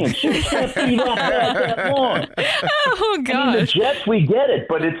Giants. You can't be that long. Oh, gosh. I mean, the Jets, we get it,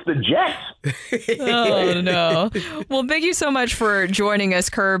 but it's the Jets. Oh, no. Well, thank you so much for joining us,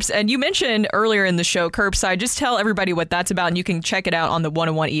 Curbs. And you mentioned earlier in the show, Curbside. Just tell everybody what that's about, and you can check it out on the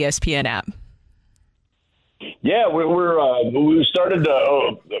 101 ESPN app. Yeah, we started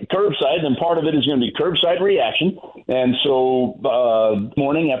Curbside, and part of it is going to be Curbside Reaction. And so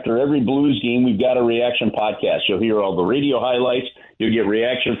morning after every Blues game, we've got a reaction podcast. You'll hear all the radio highlights. You'll get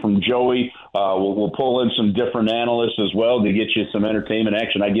reaction from Joey. We'll pull in some different analysts as well to get you some entertainment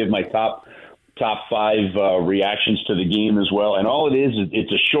action. I give my top five reactions to the game as well. And all it is,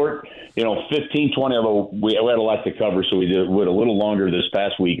 it's a short, 15, 20, although we had a lot to cover, so we did it a little longer this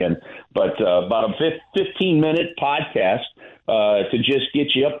past weekend. But about a 15-minute podcast to just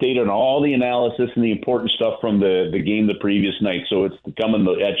get you updated on all the analysis and the important stuff from the game the previous night. So it's coming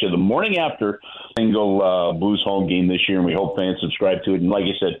at you the morning after single Blues home game this year, and we hope fans subscribe to it. And like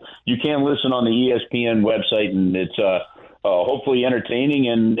I said, you can listen on the ESPN website, and it's hopefully entertaining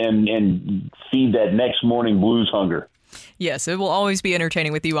and feed that next morning Blues hunger. Yes, it will always be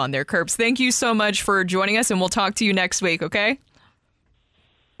entertaining with you on there, Curbs. Thank you so much for joining us, and we'll talk to you next week, okay?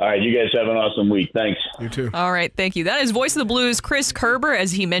 All right, you guys have an awesome week. Thanks. You too. All right, thank you. That is Voice of the Blues, Chris Kerber.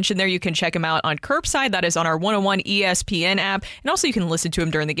 As he mentioned there, you can check him out on Curbside. That is on our 101 ESPN app. And also you can listen to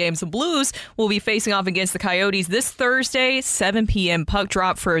him during the games. The Blues will be facing off against the Coyotes this Thursday, 7 p.m. puck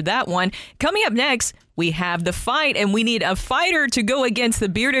drop for that one. Coming up next, We have the fight, and we need a fighter to go against the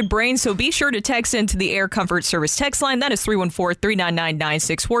Bearded Brain, so be sure to text into the Air Comfort Service text line. That is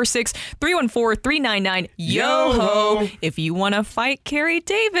 314-399-9646, 314-399-YOHO. If you want to fight Kerry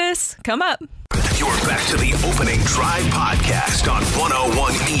Davis, come up. You're back to the Opening Drive podcast on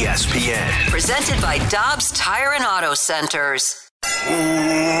 101 ESPN. Presented by Dobbs Tire and Auto Centers.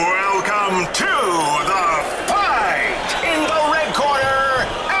 Welcome to the fight. In the red corner,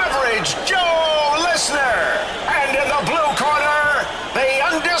 Average Joe Listener. And in the blue corner, the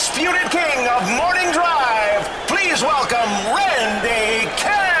undisputed king of Morning Drive. Please welcome Randy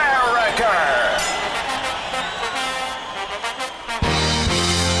Carricker.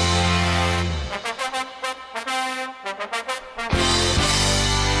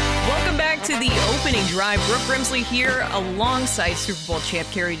 To the Opening Drive. Brooke Grimsley here alongside Super Bowl champ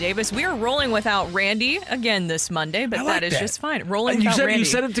Kerry Davis. We are rolling without Randy again this Monday, but that is just fine. Rolling without Randy. You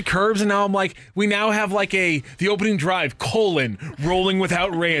said it to Curbs, and now I'm like, we now have like the Opening Drive, rolling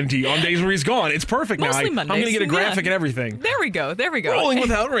without Randy on days where he's gone. It's perfect Mostly now. Mondays. I'm going to get a graphic and everything. There we go. Rolling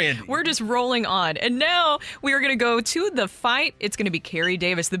without Randy. We're just rolling on. And now we are going to go to the fight. It's going to be Kerry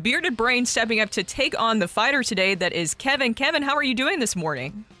Davis, the Bearded Brain, stepping up to take on the fighter today. That is Kevin. Kevin, how are you doing this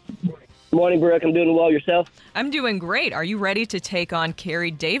morning? Good morning, Brooke. I'm doing well. Yourself? I'm doing great. Are you ready to take on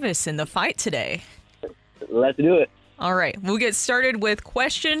Kerry Davis in the fight today? Let's do it. All right. We'll get started with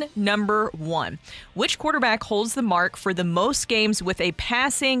question number 1. Which quarterback holds the mark for the most games with a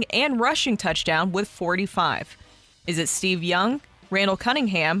passing and rushing touchdown with 45? Is it Steve Young, Randall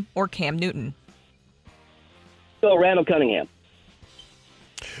Cunningham, or Cam Newton? Go Randall Cunningham.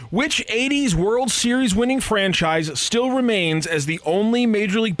 Which 80s World Series winning franchise still remains as the only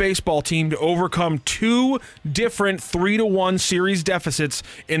Major League Baseball team to overcome 2 different 3-1 series deficits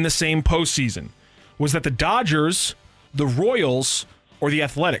in the same postseason? Was that the Dodgers, the Royals, or the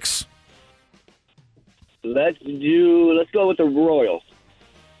Athletics? Let's go with the Royals.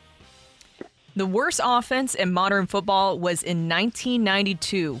 The worst offense in modern football was in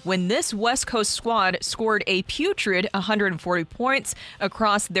 1992 when this West Coast squad scored a putrid 140 points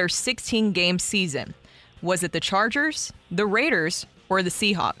across their 16-game season. Was it the Chargers, the Raiders, or the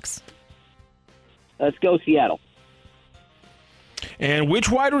Seahawks? Let's go Seattle. And which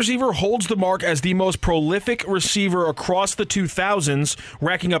wide receiver holds the mark as the most prolific receiver across the 2000s,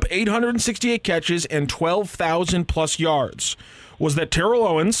 racking up 868 catches and 12,000-plus yards? Was that Terrell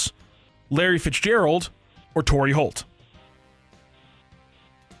Owens, Larry Fitzgerald, or Torrey Holt?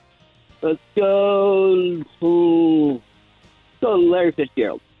 Let's go Larry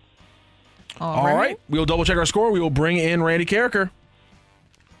Fitzgerald. All right. We'll double check our score. We will bring in Randy Carricker.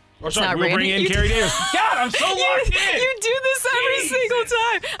 We'll bring in Kerry Davis. God, I'm so locked in. You do this every single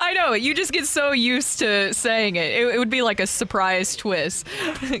time. I know. You just get so used to saying it. It would be like a surprise twist.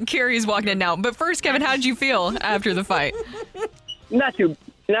 Kerry's walking in now. But first, Kevin, how did you feel after the fight? Not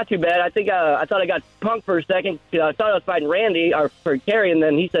too bad. I think I thought I got punked for a second. I thought I was fighting Randy or for Kerry, and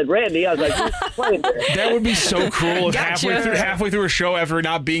then he said Randy. I was like, who's playing there? That would be so cruel if halfway through a show, after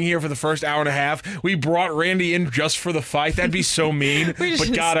not being here for the first hour and a half, we brought Randy in just for the fight. That'd be so mean.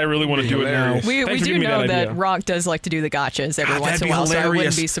 But God, I really want to do it now. We do know that Rock does like to do the gotchas every once in a while, so I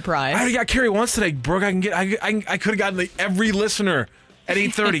wouldn't be surprised. I already got Kerry once today, Brooke. I could have gotten every listener at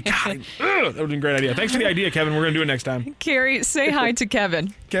 8:30. God, that would have been a great idea. Thanks for the idea, Kevin. We're going to do it next time. Kerry, say hi to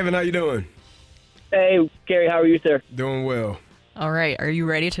Kevin. Kevin, how you doing? Hey, Kerry, how are you, sir? Doing well. All right. Are you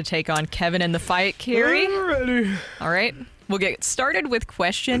ready to take on Kevin in the fight, Kerry? I'm ready. All right. We'll get started with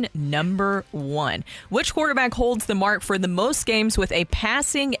question number 1. Which quarterback holds the mark for the most games with a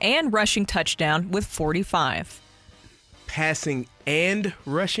passing and rushing touchdown with 45? Passing and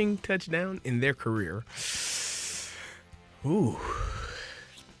rushing touchdown in their career. Ooh.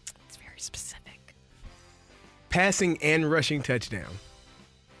 Specific. Passing and rushing touchdown.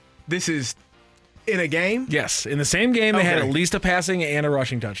 This is in a game? Yes. In the same game, they had at least a passing and a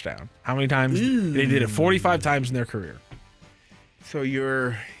rushing touchdown. How many times? They did it 45 times in their career. So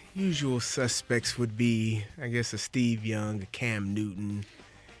your usual suspects would be, I guess, a Steve Young, a Cam Newton,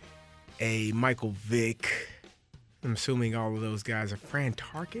 a Michael Vick. I'm assuming all of those guys are Fran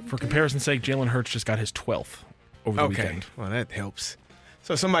Tarkin. For comparison's sake, Jalen Hurts just got his 12th over the weekend. Well, that helps.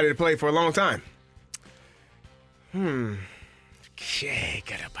 So somebody to play for a long time. I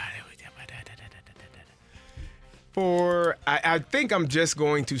think I'm just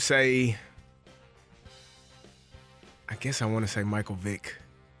going to say, I guess I want to say Michael Vick.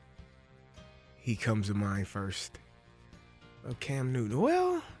 He comes to mind first. Oh, Cam Newton.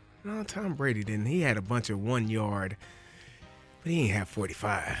 Well, no, Tom Brady didn't. He had a bunch of 1 yard, but he ain't have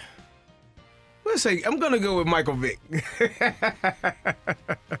 45. Let's say I'm going to go with Michael Vick.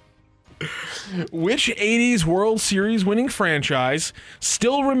 Which 80s World Series winning franchise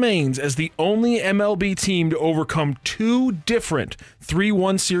still remains as the only MLB team to overcome two different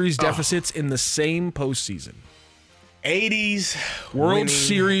 3-1 series deficits in the same postseason? 80s World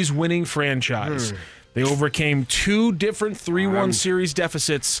Series winning franchise. They overcame two different 3-1 series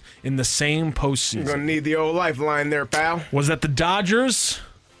deficits in the same postseason. You're going to need the old lifeline there, pal. Was that the Dodgers,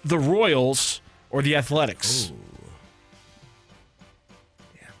 the Royals, or the Athletics? Ooh.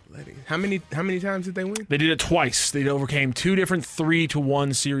 How many times did they win? They did it twice. They overcame two different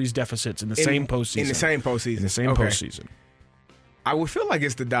 3-1 series deficits in the same postseason. In the same postseason. I would feel like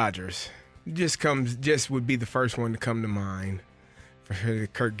it's the Dodgers. Just would be the first one to come to mind for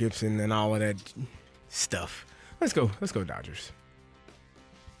Kirk Gibson and all of that stuff. Let's go Dodgers.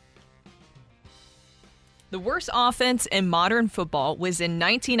 The worst offense in modern football was in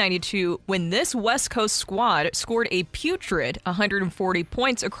 1992 when this West Coast squad scored a putrid 140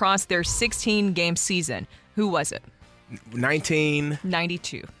 points across their 16-game season. Who was it?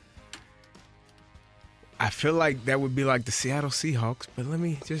 1992. I feel like that would be like the Seattle Seahawks, but let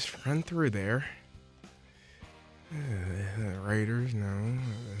me just run through there. Raiders, no.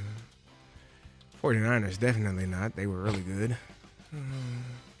 49ers, definitely not. They were really good.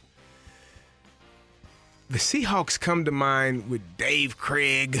 The Seahawks come to mind with Dave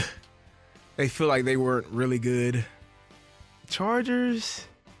Krieg. They feel like they weren't really good. Chargers?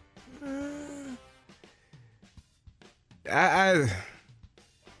 I'm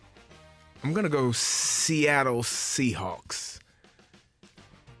going to go Seattle Seahawks.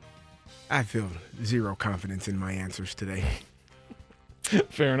 I feel zero confidence in my answers today.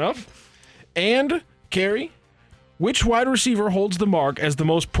 Fair enough. And, Carrie, which wide receiver holds the mark as the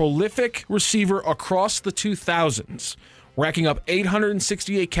most prolific receiver across the 2000s, racking up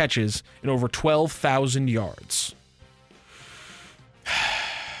 868 catches and over 12,000 yards?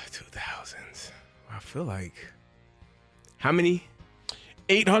 2000s. I feel like... How many?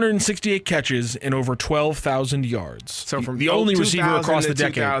 868 catches and over 12,000 yards. So from the only receiver across the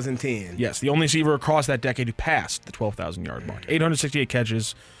decade. 2010. Yes, the only receiver across that decade who passed the 12,000 yard mark. 868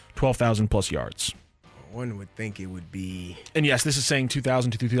 catches, 12,000 plus yards. One would think it would be... And yes, this is saying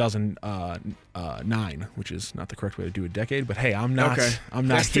 2000 to 2009, which is not the correct way to do a decade. But hey, I'm not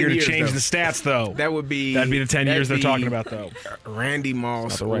here to change the stats, though. That'd be the 10 years they're talking about, though. Randy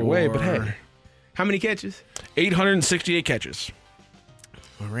Moss. Not the right way, but hey. How many catches? 868 catches.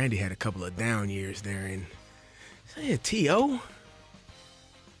 Well, Randy had a couple of down years there. And say a T.O.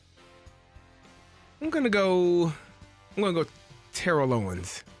 I'm gonna go Terrell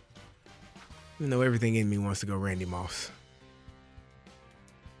Owens. Even though everything in me wants to go Randy Moss.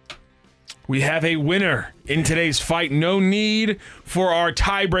 We have a winner in today's fight. No need for our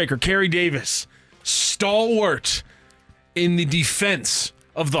tiebreaker. Carrie Davis, stalwart in the defense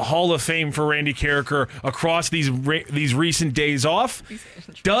of the Hall of Fame for Randy Carricker across these recent days off.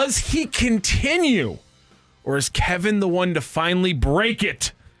 Does he continue? Or is Kevin the one to finally break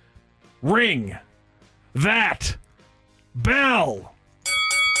it? Ring that bell.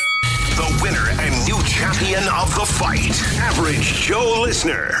 The winner and new champion of the fight, Average Joe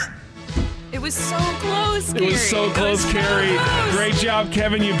Listener. It was so close, Carrie. It was so close, Carrie. Great job,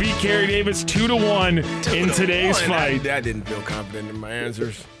 Kevin. You beat Carrie Davis 2-1 in today's fight. I didn't feel confident in my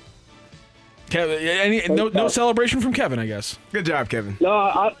answers. Kevin, no celebration from Kevin, I guess. Good job, Kevin. No,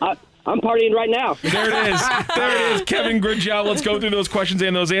 I'm partying right now. There it is. There it is. Kevin, good job. Let's go through those questions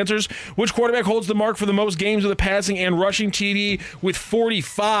and those answers. Which quarterback holds the mark for the most games with a passing and rushing TD with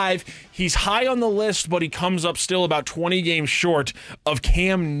 45? He's high on the list, but he comes up still about 20 games short of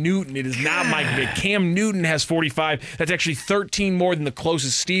Cam Newton. It is not Mike Vick. Cam Newton has 45. That's actually 13 more than the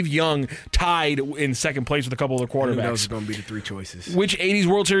closest. Steve Young tied in second place with a couple of the quarterbacks. Those are going to be the three choices. Which 80s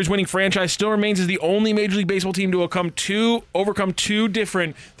World Series winning franchise still remains as the only Major League Baseball team to overcome two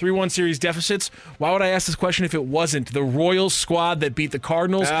different 3-1 series deficits? Why would I ask this question if it wasn't the Royals squad that beat the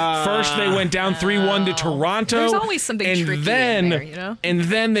Cardinals? First, they went down 3-1 to Toronto. There's always something tricky in there, you know? And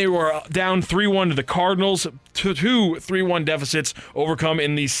then they were down 3-1 to the Cardinals. Two 3-1 deficits overcome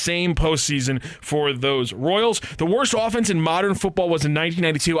in the same postseason for those Royals. The worst offense in modern football was in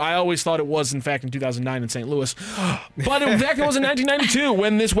 1992. I always thought it was, in fact, in 2009 in St. Louis. But in fact, it was in 1992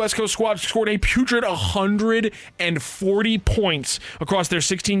 when this West Coast squad scored a putrid 140 points across their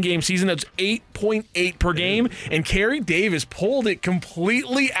 16-game season. That's 8.8 per game. And Carrie Davis pulled it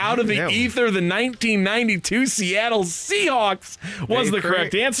completely out of the ether. The 1992 Seattle Seahawks was the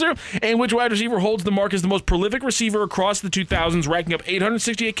correct answer. And which wide receiver holds the mark as the most prolific receiver across the 2000s, racking up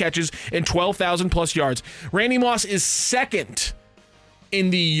 868 catches and 12,000 plus yards? Randy Moss is second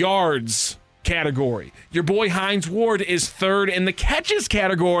in the yards category. Your boy Hines Ward is third in the catches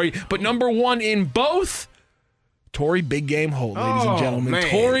category, but number one in both. Torrey Big Game Holt, ladies and gentlemen. Man.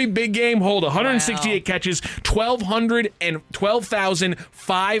 Torrey Big Game Holt, 168 catches,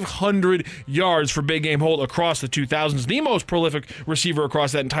 12,500 yards for Big Game Holt across the 2000s. The most prolific receiver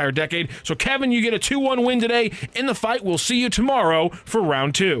across that entire decade. So, Kevin, you get a 2-1 win today in the fight. We'll see you tomorrow for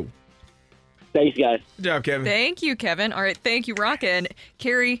round 2. Thanks, guys. Good job, Kevin. Thank you, Kevin. All right, thank you, Rock. And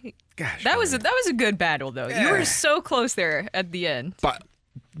Carrie, that was a good battle, though. Yeah. You were so close there at the end. But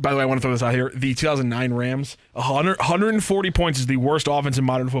by the way, I want to throw this out here. The 2009 Rams, 140 points is the worst offense in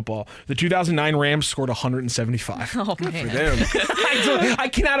modern football. The 2009 Rams scored 175. Oh, man. For them. I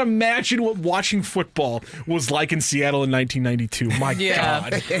cannot imagine what watching football was like in Seattle in 1992. My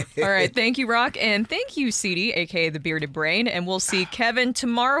God. All right. Thank you, Rock. And thank you, CD, a.k.a. the Bearded Brain. And we'll see Kevin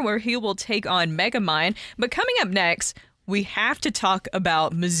tomorrow where he will take on Megamind. But coming up next, we have to talk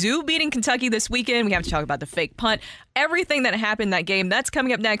about Mizzou beating Kentucky this weekend. We have to talk about the fake punt. Everything that happened in that game, that's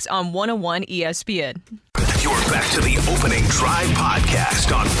coming up next on 101 ESPN. You're back to the Opening Drive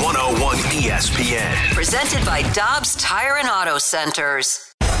podcast on 101 ESPN. Presented by Dobbs Tire and Auto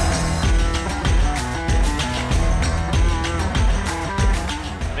Centers.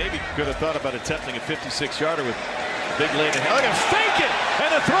 Maybe could have thought about attempting a 56-yarder with a big lane ahead. Look at fake it,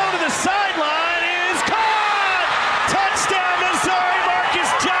 and the throw to the sideline is caught! Touchdown, Missouri, Marcus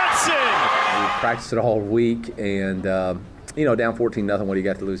Johnson! We practiced it all week, and, down 14-0, what do you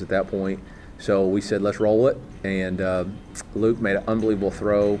got to lose at that point? So we said, let's roll it, and Luke made an unbelievable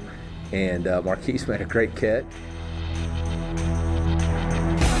throw, and Marquise made a great catch.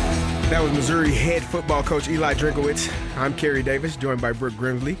 That was Missouri head football coach Eli Drinkowitz. I'm Kerry Davis, joined by Brooke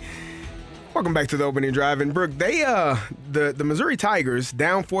Grimsley. Welcome back to the Opening Drive. And Brooke, they the Missouri Tigers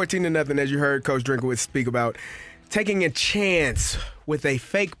down 14-0, as you heard Coach Drinkowitz speak about, taking a chance with a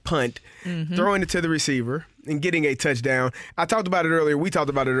fake punt, throwing it to the receiver and getting a touchdown. I talked about it earlier. We talked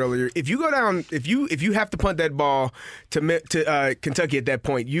about it earlier. If you go down, if you have to punt that ball to Kentucky at that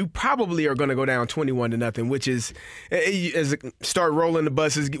point, you probably are going to go down 21-0, which is as start rolling the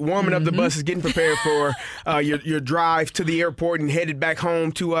buses, warming up the buses, getting prepared for your drive to the airport and headed back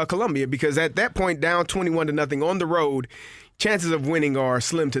home to Columbia. Because at that point, down 21-0 on the road, chances of winning are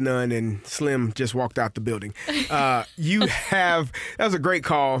slim to none, and Slim just walked out the building. That was a great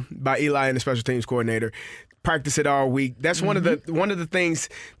call by Eli and the special teams coordinator. Practice it all week. That's one of the things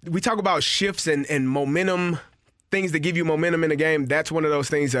we talk about, shifts and momentum, things that give you momentum in a game. That's one of those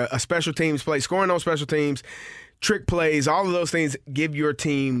things. A special teams play, scoring on special teams, trick plays, all of those things give your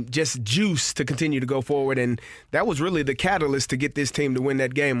team just juice to continue to go forward. And that was really the catalyst to get this team to win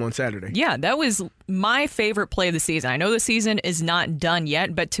that game on Saturday. Yeah, that was my favorite play of the season. I know the season is not done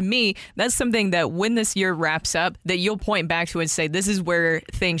yet, but to me, that's something that when this year wraps up, that you'll point back to and say, this is where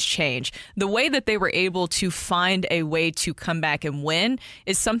things change. The way that they were able to find a way to come back and win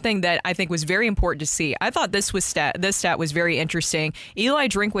is something that I think was very important to see. I thought this stat was very interesting. Eli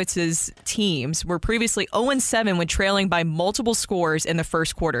Drinkwitz's teams were previously 0-7 when trailing by multiple scores in the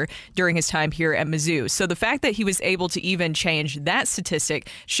first quarter during his time here at Mizzou. So the fact that he was able to even change that statistic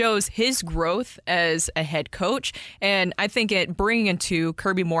shows his growth as a head coach. And I think bringing into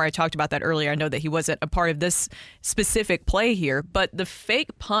Kirby Moore, I talked about that earlier. I know that he wasn't a part of this specific play here, but the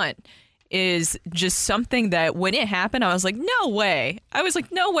fake punt is just something that when it happened, I was like, no way. I was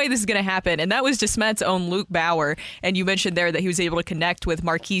like, no way this is going to happen. And that was DeSmet's own Luke Bauer. And you mentioned there that he was able to connect with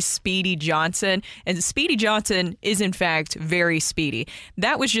Marquise Speedy Johnson. And Speedy Johnson is, in fact, very speedy.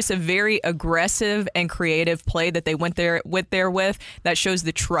 That was just a very aggressive and creative play that they went there with. That shows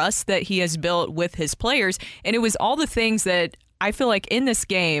the trust that he has built with his players. And it was all the things that I feel like in this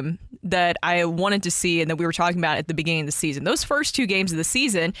game that I wanted to see and that we were talking about at the beginning of the season. Those first two games of the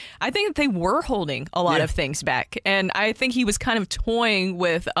season, I think that they were holding a lot of things back. And I think he was kind of toying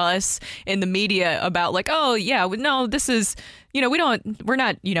with us in the media about like, oh, yeah, no, this is, we're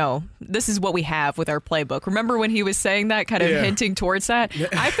not, this is what we have with our playbook. Remember when he was saying that, kind of hinting towards that?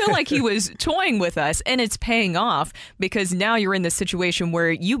 I feel like he was toying with us, and it's paying off because now you're in this situation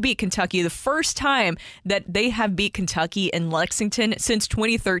where you beat Kentucky the first time that they have beat Kentucky in Lexington since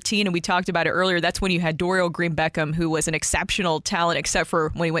 2013. And we talked about it earlier. That's when you had Dorial Green Beckham, who was an exceptional talent, except for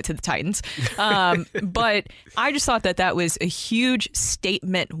when he went to the Titans. But I just thought that was a huge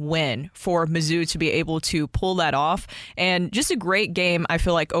statement win for Mizzou to be able to pull that off. And just a great game, I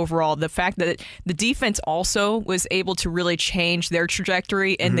feel like, overall. The fact that the defense also was able to really change their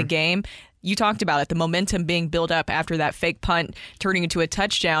trajectory in the game. You talked about it, the momentum being built up after that fake punt turning into a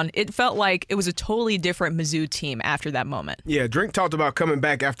touchdown. It felt like it was a totally different Mizzou team after that moment. Yeah, Drink talked about coming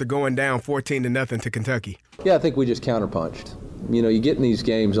back after going down 14-0 to Kentucky. Yeah, I think we just counterpunched. you get in these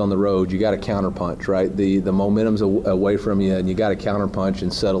games on the road, you got to counterpunch, right? The momentum's away from you, and you got to counterpunch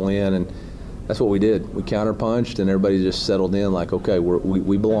and settle in, and that's what we did. We counterpunched, and everybody just settled in like, okay,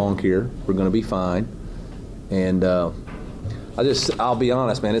 we belong here. We're going to be fine. And I'll be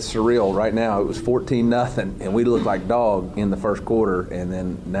honest, man, it's surreal. Right now, it was 14-0, and we looked like dog in the first quarter, and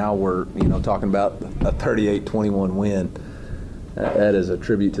then now we're, talking about a 38-21 win. That is a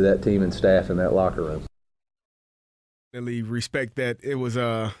tribute to that team and staff in that locker room. Respect that it was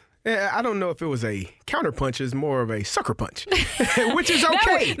I don't know if it was a counter punch, it's more of a sucker punch, which is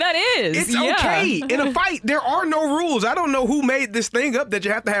okay. That is. It's okay. In a fight, there are no rules. I don't know who made this thing up that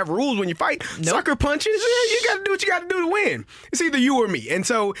you have to have rules when you fight. Nope. Sucker punches, you got to do what you got to do to win. It's either you or me. And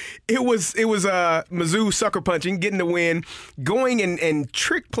so it was Mizzou sucker punching, getting the win, going and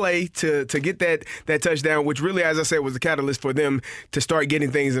trick play to get that touchdown, which really, as I said, was the catalyst for them to start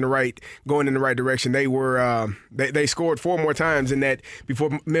getting things going in the right direction. They were they scored 4 more times in that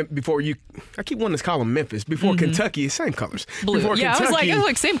before you, I keep wanting to call them Memphis, before Kentucky, same colors. Blue. Before Kentucky, I was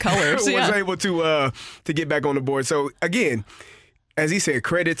like same colors. was able to get back on the board. So again, as he said,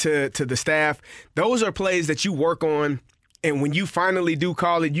 credit to the staff. Those are plays that you work on. And when you finally do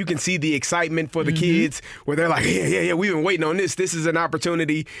call it, you can see the excitement for the kids where they're like, yeah, we've been waiting on this. This is an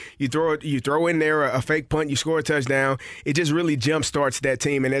opportunity. You throw in there a fake punt, you score a touchdown. It just really jumpstarts that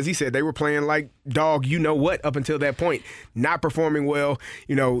team. And as he said, they were playing like dog, what, up until that point. Not performing well,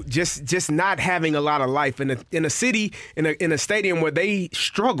 just not having a lot of life in a city, in a stadium where they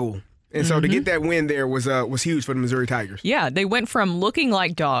struggle. And so to get that win there was huge for the Missouri Tigers. Yeah, they went from looking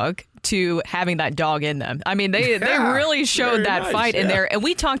like dog to having that dog in them. I mean, they really showed that fight in there. And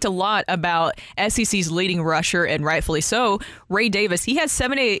we talked a lot about SEC's leading rusher, and rightfully so, Ray Davis. He had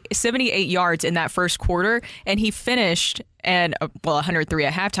 78 yards in that first quarter, and he finished 103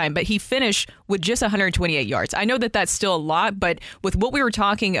 at halftime, but he finished with just 128 yards. I know that that's still a lot, but with what we were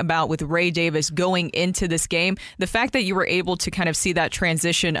talking about with Ray Davis going into this game, the fact that you were able to kind of see that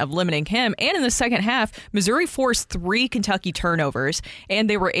transition of limiting him, and in the second half, Missouri forced 3 Kentucky turnovers, and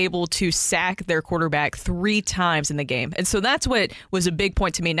they were able to sack their quarterback 3 times in the game. And so that's what was a big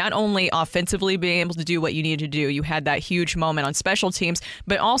point to me, not only offensively being able to do what you needed to do, you had that huge moment on special teams,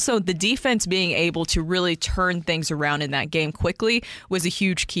 but also the defense being able to really turn things around in that game quickly was a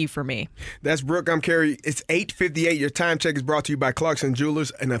huge key for me. That's Brooke. I'm Kerry. It's 8:58. Your time check is brought to you by Clarkson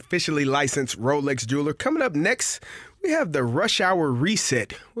Jewelers, an officially licensed Rolex jeweler. Coming up next, we have the Rush Hour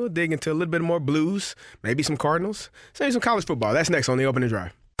Reset. We'll dig into a little bit more Blues, maybe some Cardinals, maybe some college football. That's next on the Opening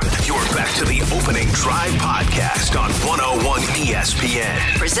Drive. You're back to the Opening Drive podcast on 101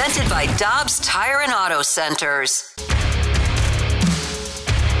 ESPN. Presented by Dobbs Tire and Auto Centers.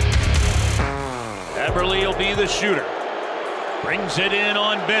 Eberle will be the shooter. Brings it in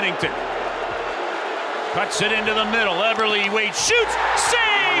on Bennington. Cuts it into the middle. Eberle waits, shoots,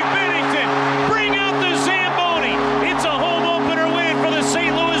 save Bennington. Bring out the Zamboni. It's a home opener win for the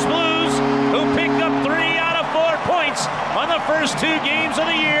St. Louis Blues, who picked up 3 out of 4 points on the first 2 games of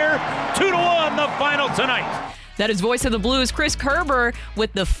the year. 2-1 the final tonight. That is voice of the Blues, Chris Kerber,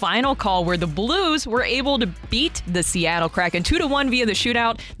 with the final call where the Blues were able to beat the Seattle Kraken 2-1 via the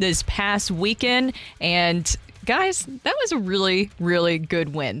shootout this past weekend. And guys, that was a really, really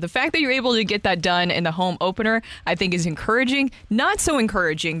good win. The fact that you're able to get that done in the home opener, I think, is encouraging. Not so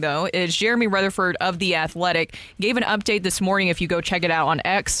encouraging, though, is Jeremy Rutherford of The Athletic gave an update this morning. If you go check it out on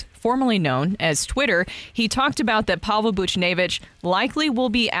X, formerly known as Twitter, he talked about that Pavel Buchnevich likely will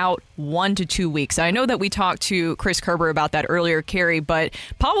be out 1 to 2 weeks. I know that we talked to Chris Kerber about that earlier, Carrie, but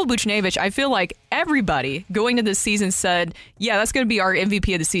Pavel Buchnevich, I feel like everybody going into this season said, yeah, that's going to be our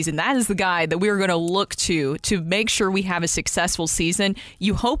MVP of the season. That is the guy that we're going to look to make sure we have a successful season.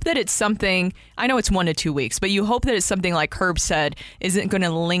 You hope that it's something, I know it's 1 to 2 weeks, but you hope that it's something like Herb said isn't going to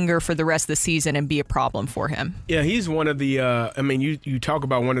linger for the rest of the season and be a problem for him. Yeah, he's one of the, you talk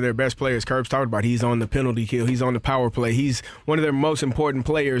about one of their best players. Kerb's talked about he's on the penalty kill. He's on the power play. He's one of their most important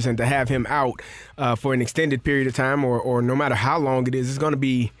players, and to have him out for an extended period of time or no matter how long it is, it's going to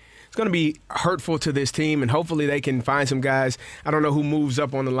be hurtful to this team, and hopefully they can find some guys. I don't know who moves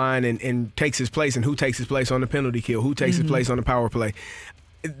up on the line and takes his place, and who takes his place on the penalty kill, who takes his place on the power play.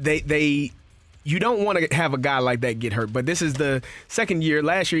 You don't want to have a guy like that get hurt, but this is the second year.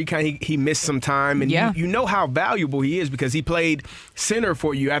 Last year, he missed some time, and you know how valuable he is because he played center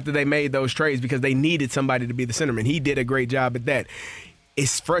for you after they made those trades because they needed somebody to be the centerman. He did a great job at that.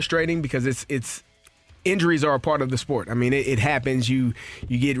 It's frustrating because it's injuries are a part of the sport. I mean, it happens. You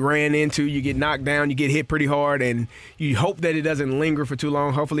get ran into, you get knocked down, you get hit pretty hard, and you hope that it doesn't linger for too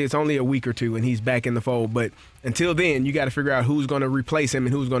long. Hopefully it's only a week or two and he's back in the fold. But until then, you got to figure out who's going to replace him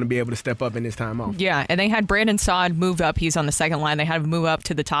and who's going to be able to step up in his time off. Yeah, and they had Brandon Saad move up. He's on the second line. They had him move up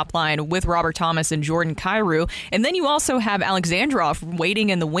to the top line with Robert Thomas and Jordan Kyrou. And then you also have Alexandrov waiting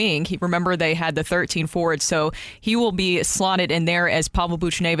in the wing. Remember, they had the 13 forwards, so he will be slotted in there as Pavel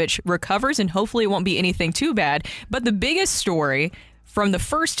Buchnevich recovers, and hopefully it won't be anything too bad. But the biggest story from the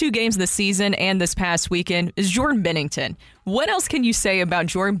first 2 games of the season and this past weekend is Jordan Binnington. What else can you say about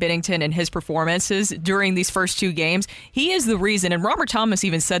Jordan Binnington and his performances during these first 2 games? He is the reason, and Robert Thomas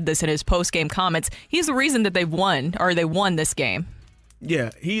even said this in his post-game comments, he's the reason that they won this game.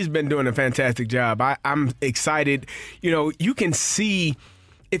 Yeah, he's been doing a fantastic job. I'm excited. You know, you can see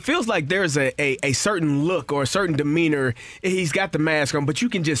it feels like there's a certain look or a certain demeanor. He's got the mask on, but you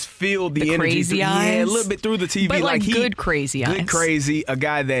can just feel the energy. Crazy eyes. Yeah, a little bit through the TV. But like good crazy eyes. Good crazy. A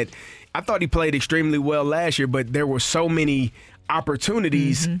guy that I thought he played extremely well last year, but there were so many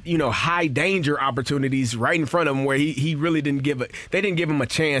opportunities, high danger opportunities right in front of him where he really didn't give it. They didn't give him a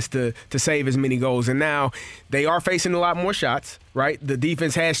chance to save as many goals. And now they are facing a lot more shots, right? The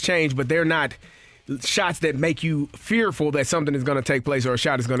defense has changed, but they're not shots that make you fearful that something is going to take place or a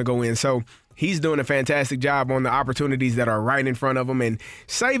shot is going to go in. So he's doing a fantastic job on the opportunities that are right in front of him and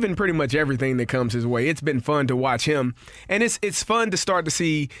saving pretty much everything that comes his way. It's been fun to watch him, and it's fun to start to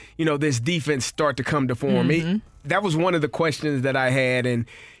see this defense start to come to form. That was one of the questions that I had, and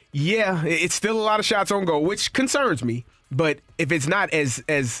yeah, it's still a lot of shots on goal, which concerns me. But if it's not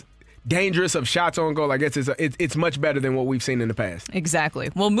as dangerous of shots on goal, I guess it's much better than what we've seen in the past. Exactly.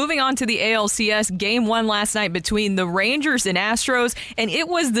 Well, moving on to the ALCS, Game 1 last night between the Rangers and Astros, and it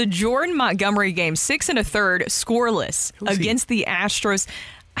was the Jordan Montgomery game, 6 1/3, scoreless against the Astros.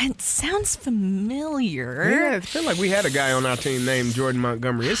 It sounds familiar. Yeah, it feels like we had a guy on our team named Jordan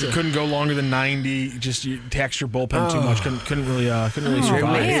Montgomery. He couldn't go longer than 90. Just you tax your bullpen too much. Couldn't really survive.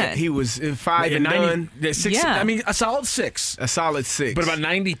 Man. He was 5 and 9. 6. Yeah. I mean, a solid 6. A solid 6. But about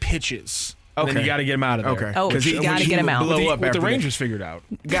 90 pitches. Okay. And then you got to get him out of there. Okay. Oh, you got to get him out. What the Rangers figured out.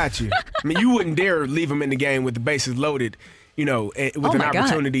 Got you. I mean, you wouldn't dare leave him in the game with the bases loaded. With an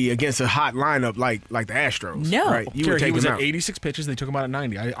opportunity against a hot lineup like the Astros. No. Right? You would take him at 86 pitches. They took him out at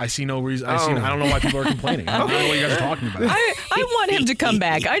 90. I see no reason. I don't know why people are complaining. I don't know what you guys are talking about. I want him to come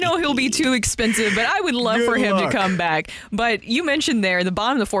back. I know he'll be too expensive, but I would love for him to come back. But you mentioned there, the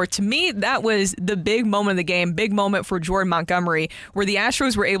bottom of the 4th, to me, that was the big moment of the game, big moment for Jordan Montgomery, where the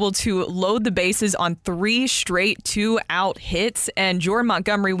Astros were able to load the bases on 3 straight 2-out hits, and Jordan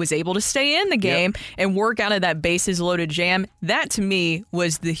Montgomery was able to stay in the game and work out of that bases-loaded jam. That, to me,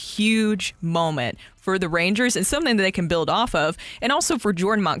 was the huge moment for the Rangers and something that they can build off of. And also for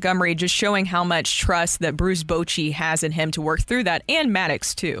Jordan Montgomery, just showing how much trust that Bruce Bochy has in him to work through that, and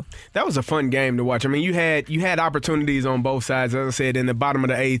Maddox too. That was a fun game to watch. I mean, you had opportunities on both sides. As I said, in the bottom of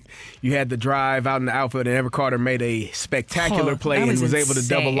the 8th, you had the drive out in the outfield, and Evan Carter made a spectacular play and was able to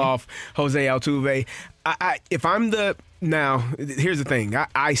double off Jose Altuve. Now, here's the thing.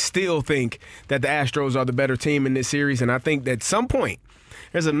 I still think that the Astros are the better team in this series, and I think that at some point,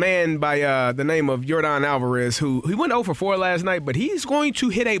 there's a man by the name of Yordan Alvarez who he went 0 for 4 last night, but he's going to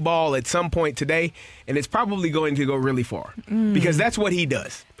hit a ball at some point today, and it's probably going to go really far because that's what he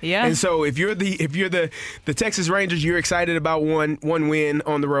does. Yeah. And so if you're the Texas Rangers, you're excited about one win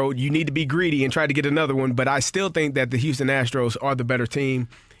on the road. You need to be greedy and try to get another one. But I still think that the Houston Astros are the better team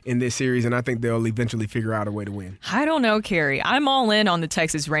in this series, and I think they'll eventually figure out a way to win. I don't know, Carrie. I'm all in on the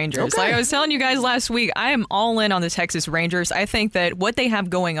Texas Rangers. Okay. Like I was telling you guys last week, I am all in on the Texas Rangers. I think that what they have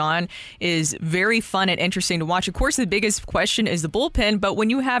going on is very fun and interesting to watch. Of course, the biggest question is the bullpen, but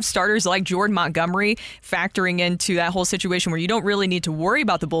when you have starters like Jordan Montgomery factoring into that whole situation where you don't really need to worry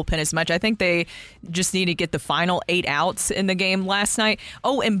about the bullpen as much, I think they just need to get the final 8 outs in the game last night.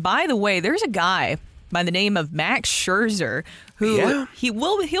 Oh, and by the way, there's a guy by the name of Max Scherzer, who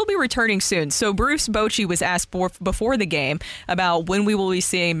he'll be returning soon. So Bruce Bochy was asked before the game about when we will be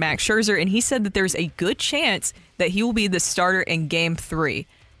seeing Max Scherzer, and he said that there's a good chance that he will be the starter in Game 3.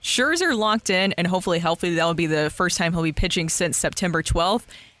 Scherzer locked in, and hopefully that will be the first time he'll be pitching since September 12th.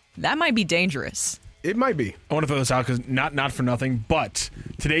 That might be dangerous. It might be. I want to throw this out because not for nothing, but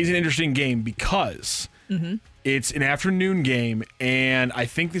today's an interesting game because it's an afternoon game, and I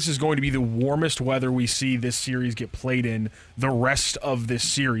think this is going to be the warmest weather we see this series get played in the rest of this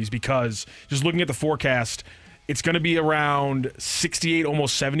series because just looking at the forecast, It's going to be around 68,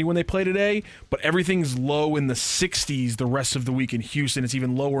 almost 70 when they play today, but everything's low in the 60s the rest of the week in Houston. It's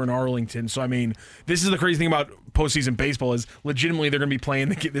even lower in Arlington. So, I mean, this is the crazy thing about postseason baseball is legitimately they're going to be playing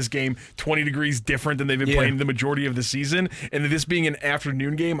this game 20 degrees different than they've been playing the majority of the season. And this being an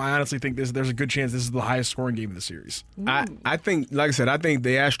afternoon game, I honestly think there's a good chance this is the highest scoring game in the series. I think, like I said, I think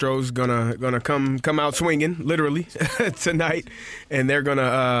the Astros gonna come out swinging literally tonight, and they're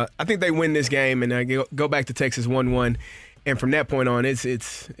gonna. I think they win this game and go back to Texas 1-1. And from that point on,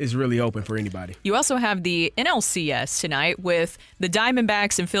 it's really open for anybody. You also have the NLCS tonight with the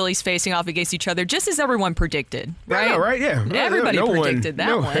Diamondbacks and Phillies facing off against each other, just as everyone predicted, right? Yeah, right, yeah. Everybody predicted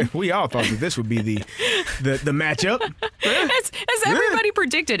that one. We all thought that this would be the matchup. As everybody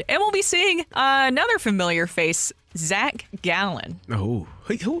predicted. And we'll be seeing another familiar face, Zach Gallen. Oh,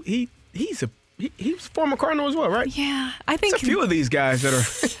 he's a former Cardinal as well, right? Yeah, I think it's a few of these guys that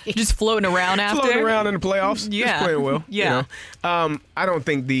are just floating around out there, floating around in the playoffs. Yeah, just playing well. Yeah, I don't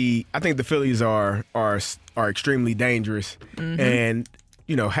think I think the Phillies are extremely dangerous, and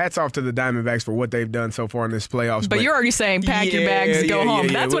hats off to the Diamondbacks for what they've done so far in this playoffs. But you're already saying pack your bags and go home.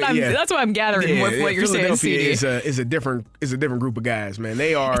 That's what I'm gathering with what you're saying, CD. Is a different group of guys, man.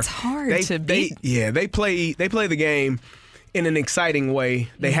 They are. It's hard to beat. They play the game in an exciting way.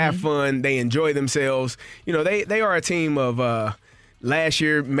 They have fun. They enjoy themselves. They are a team of last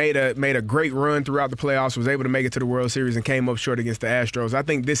year made a great run throughout the playoffs, was able to make it to the World Series and came up short against the Astros. I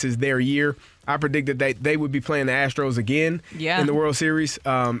think this is their year. I predicted that they would be playing the Astros again in the World Series,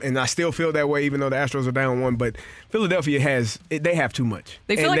 and I still feel that way even though the Astros are down 1. But Philadelphia they have too much.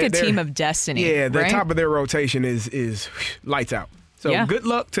 They feel like a team of destiny. Yeah, the top of their rotation is lights out. So good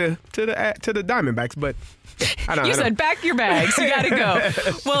luck to the Diamondbacks, but you said pack your bags. You got to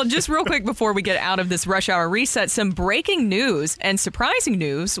go. Well, just real quick before we get out of this rush hour reset, some breaking news and surprising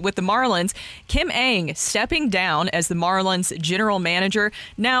news with the Marlins. Kim Ng stepping down as the Marlins general manager.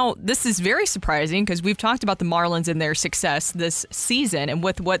 Now, this is very surprising because we've talked about the Marlins and their success this season and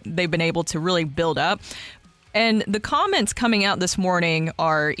with what they've been able to really build up. And the comments coming out this morning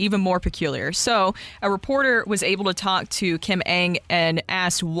are even more peculiar. So a reporter was able to talk to Kim Ng and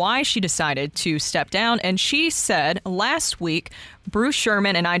asked why she decided to step down. And she said, last week, Bruce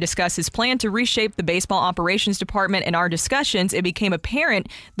Sherman and I discussed his plan to reshape the baseball operations department. In our discussions, it became apparent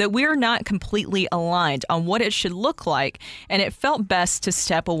that we're not completely aligned on what it should look like, and it felt best to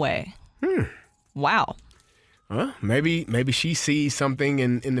step away. Wow. Well, maybe she sees something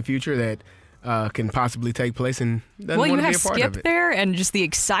in the future that can possibly take place and doesn't want to be a part of it. Well, you have Skip there, and just the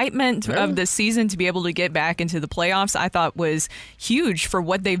excitement of the season to be able to get back into the playoffs, I thought was huge for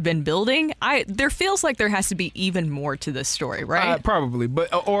what they've been building. There feels like there has to be even more to this story, right? Probably,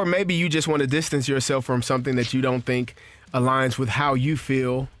 or maybe you just want to distance yourself from something that you don't think aligns with how you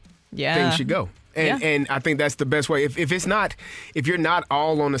feel things should go. And I think that's the best way. If you're not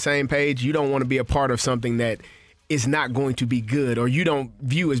all on the same page, you don't want to be a part of something that is not going to be good or you don't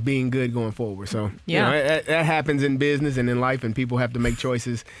view as being good going forward. So that happens in business and in life, and people have to make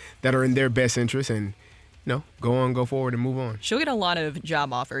choices that are in their best interest and go forward and move on. She'll get a lot of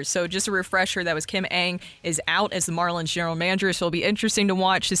job offers. So just a refresher, that was Kim Ng is out as the Marlins general manager. So it'll be interesting to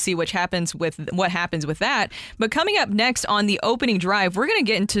watch to see what happens with that. But coming up next on the opening drive, we're going to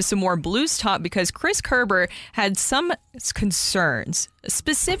get into some more Blues talk because Chris Kerber had some concerns,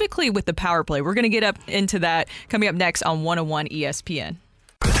 specifically with the power play. We're going to get up into that coming up next on 101 ESPN.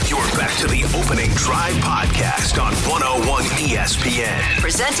 You're back to the Opening Drive podcast on 101 ESPN.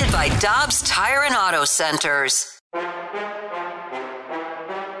 Presented by Dobbs Tire and Auto Centers.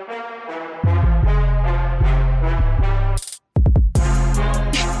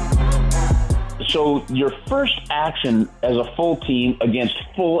 So your first action as a full team against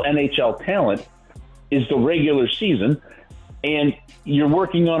full NHL talent is the regular season, and you're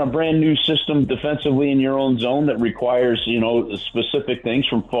working on a brand new system defensively in your own zone that requires, specific things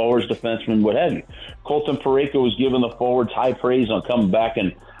from forwards, defensemen, what have you. Colton Parayko was given the forwards high praise on coming back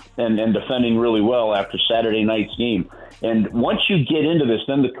and defending really well after Saturday night's game. And once you get into this,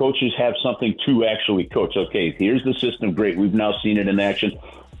 then the coaches have something to actually coach. Okay, here's the system. Great. We've now seen it in action.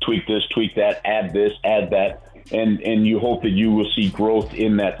 Tweak this, tweak that, add this, add that. And you hope that you will see growth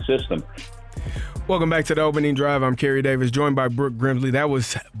in that system. Welcome back to the Opening Drive. I'm Kerry Davis, joined by Brooke Grimsley. That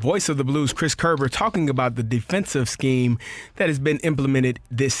was voice of the Blues, Chris Kerber, talking about the defensive scheme that has been implemented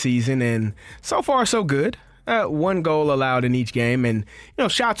this season. And so far, so good. 1 goal allowed in each game. And,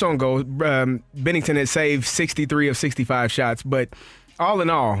 shots on goal. Bennington has saved 63 of 65 shots. But all in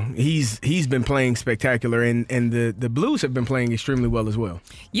all, he's been playing spectacular, and the Blues have been playing extremely well as well.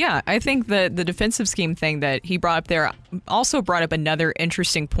 Yeah, I think the defensive scheme thing that he brought up there also brought up another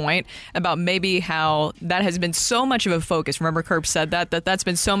interesting point about maybe how that has been so much of a focus. Remember, Kerb said that's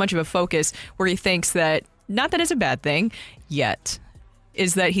been so much of a focus where he thinks that, not that it's a bad thing yet,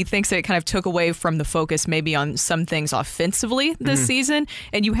 is that he thinks that it kind of took away from the focus maybe on some things offensively this season,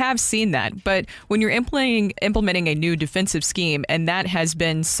 and you have seen that. But when you're implementing a new defensive scheme, and that has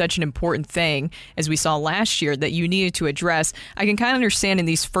been such an important thing, as we saw last year, that you needed to address, I can kind of understand in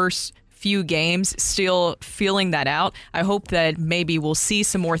these first few games still feeling that out. I hope that maybe we'll see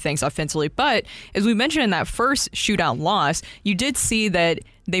some more things offensively. But as we mentioned in that first shootout loss, you did see that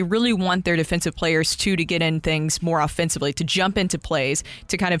they really want their defensive players to get in things more offensively, to jump into plays,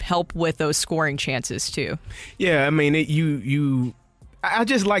 to kind of help with those scoring chances too. Yeah, I mean, I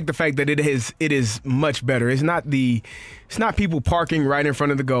just like the fact that it is much better. It's not people parking right in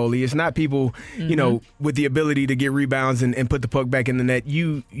front of the goalie. It's not people, with the ability to get rebounds and put the puck back in the net.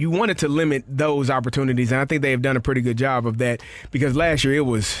 You wanted to limit those opportunities, and I think they have done a pretty good job of that, because last year it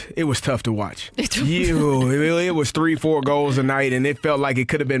was tough to watch. It was 3-4 goals a night, and it felt like it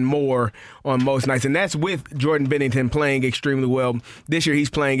could have been more on most nights. And that's with Jordan Binnington playing extremely well. This year he's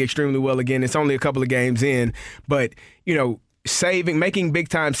playing extremely well again. It's only a couple of games in, but making big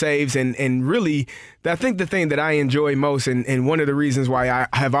time saves, and really, I think the thing that I enjoy most, and one of the reasons why I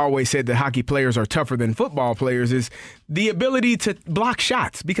have always said that hockey players are tougher than football players, is the ability to block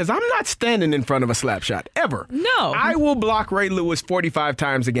shots, because I'm not standing in front of a slap shot ever. No. I will block Ray Lewis 45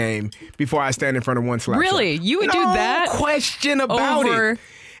 times a game before I stand in front of one slap shot. Really? You would do that? No question about it.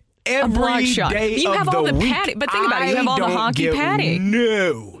 Every day you have of all the the week, padding, but think about it. You have all the hockey padding.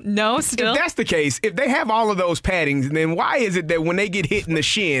 No, still. If that's the case, if they have all of those paddings, then why is it that when they get hit in the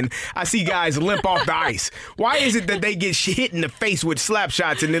shin, I see guys limp off the ice? Why is it that they get hit in the face with slap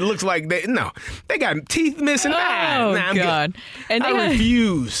shots and it looks like they got teeth missing? I'm God! Good. And I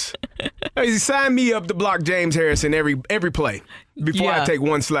refuse. Sign me up to block James Harrison every play before I take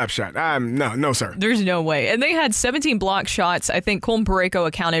one slap shot. No, sir. There's no way. And they had 17 block shots. I think Colton Parayko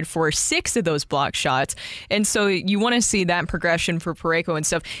accounted for 6 of those block shots. And so you want to see that progression for Parayko and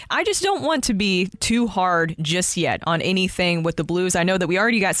stuff. I just don't want to be too hard just yet on anything with the Blues. I know that we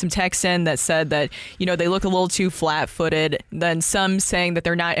already got some texts in that said that, they look a little too flat-footed. Then some saying that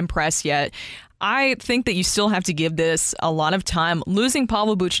they're not impressed yet. I think that you still have to give this a lot of time. Losing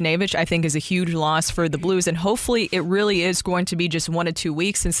Pavel Buchnevich, I think, is a huge loss for the Blues, and hopefully it really is going to be just 1 to 2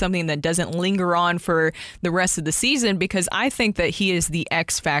 weeks and something that doesn't linger on for the rest of the season, because I think that he is the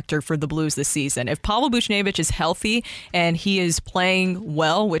X factor for the Blues this season. If Pavel Buchnevich is healthy and he is playing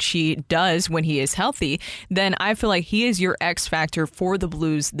well, which he does when he is healthy, then I feel like he is your X factor for the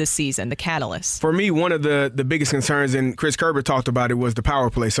Blues this season, the catalyst. For me, one of the biggest concerns, and Chris Kerber talked about it, was the power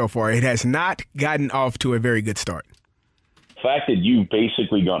play so far. It has not gotten off to a very good start. The fact that you've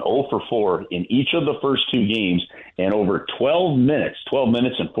basically gone 0 for 4 in each of the first 2 games, and over 12 minutes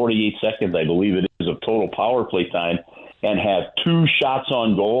and 48 seconds, I believe it is, of total power play time, and have 2 shots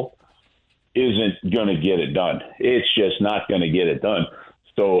on goal, isn't going to get it done. It's just not going to get it done.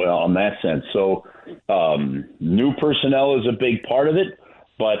 So on that sense, new personnel is a big part of it,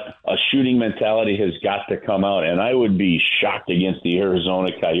 but a shooting mentality has got to come out, and I would be shocked against the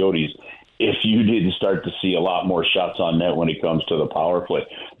Arizona Coyotes if you didn't start to see a lot more shots on net when it comes to the power play.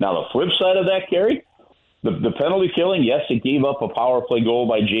 Now, the flip side of that, Gary, the penalty killing, yes, it gave up a power play goal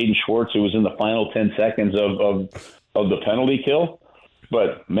by Jaden Schwartz. It was in the final 10 seconds of the penalty kill.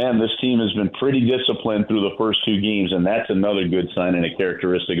 But, man, this team has been pretty disciplined through the first 2 games, and that's another good sign and a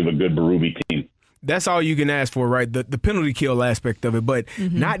characteristic of a good Berube team. That's all you can ask for, right? The penalty kill aspect of it, but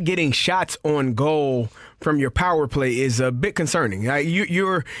not getting shots on goal from your power play is a bit concerning.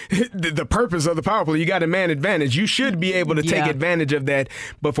 You're the purpose of the power play. You got a man advantage. You should be able to take advantage of that,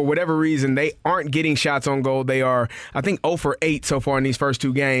 but for whatever reason, they aren't getting shots on goal. They are, I think, 0 for 8 so far in these first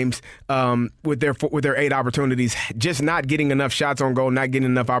 2 games with their 8 opportunities. Just not getting enough shots on goal, not getting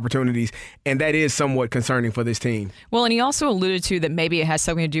enough opportunities, and that is somewhat concerning for this team. Well, and he also alluded to that maybe it has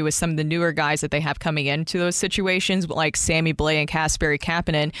something to do with some of the newer guys that they have coming into those situations, like Sammy Blais and Kasperi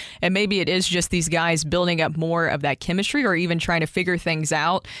Kapanen, and maybe it is just these guys building up more of that chemistry or even trying to figure things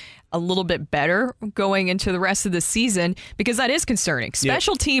out. a little bit better going into the rest of the season, because that is concerning.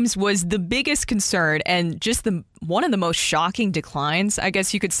 Special teams was the biggest concern and just one of the most shocking declines, I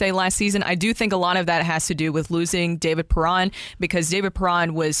guess you could say, last season. I do think a lot of that has to do with losing David Perron, because David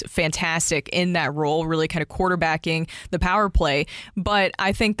Perron was fantastic in that role, really kind of quarterbacking the power play. But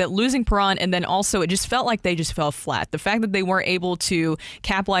I think that losing Perron, and then also it just felt like they just fell flat. The fact that they weren't able to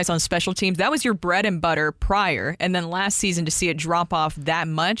capitalize on special teams, that was your bread and butter prior. And then last season to see it drop off that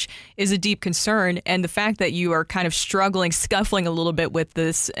much is a deep concern. And the fact that you are kind of struggling, scuffling a little bit with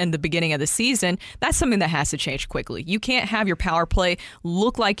this in the beginning of the season, that's something that has to change quickly. You can't have your power play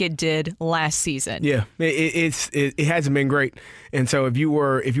look like it did last season. Yeah, it hasn't been great. And so if you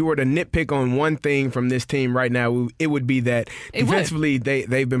were to nitpick on one thing from this team right now, it would be that defensively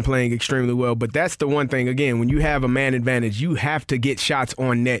they've been playing extremely well. But that's the one thing, again, when you have a man advantage, you have to get shots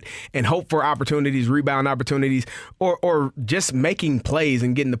on net and hope for opportunities, rebound opportunities, or just making plays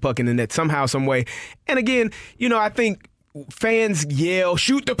and getting the puck in the net somehow, some way. And again, I think fans yell,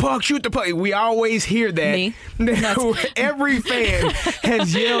 shoot the puck, shoot the puck. We always hear that. Me? Every fan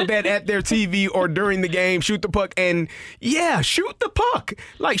has yelled that at their TV or during the game, shoot the puck. And shoot the puck.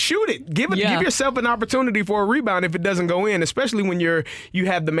 Like, shoot it. Give yourself an opportunity for a rebound if it doesn't go in, especially when you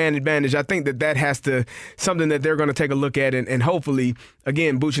have the man advantage. I think that has to something that they're going to take a look at, and hopefully,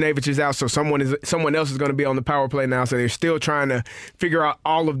 again, Buchnevich is out, so someone else is going to be on the power play now. So they're still trying to figure out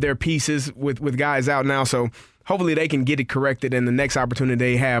all of their pieces with guys out now. So hopefully they can get it corrected, and the next opportunity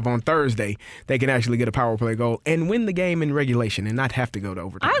they have on Thursday, they can actually get a power play goal and win the game in regulation and not have to go to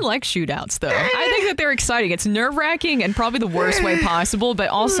overtime. I like shootouts, though. I think that they're exciting. It's nerve-wracking and probably the worst way possible, but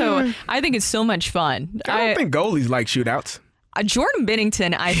also I think it's so much fun. I don't think goalies like shootouts. Jordan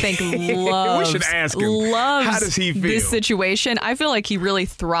Binnington, I think, loves, we should ask him. How does he feel? This situation. I feel like he really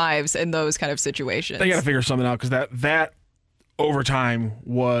thrives in those kind of situations. They got to figure something out, because that overtime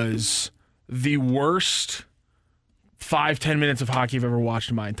was the worst 5-10 minutes of hockey I've ever watched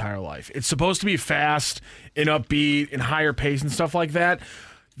in my entire life. It's supposed to be fast and upbeat and higher pace and stuff like that.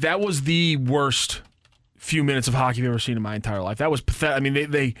 That was the worst few minutes of hockey I've ever seen in my entire life. That was pathetic. I mean,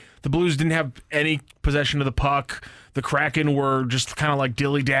 the Blues didn't have any possession of the puck. The Kraken were just kind of like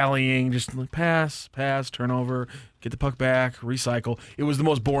dilly-dallying, just like pass, turnover, get the puck back, recycle. It was the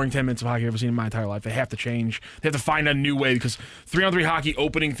most boring 10 minutes of hockey I've ever seen in my entire life. They have to change. They have to find a new way, because 3-on-3 hockey,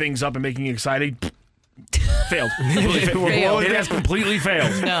 opening things up and making it exciting, failed. It has completely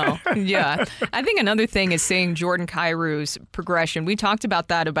failed. No. Yeah. I think another thing is seeing Jordan Kyrou's progression. We talked about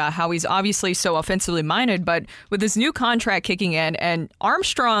that, about how he's obviously so offensively minded, but with his new contract kicking in, and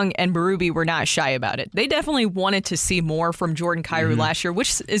Armstrong and Berube were not shy about it. They definitely wanted to see more from Jordan Kyrou last year,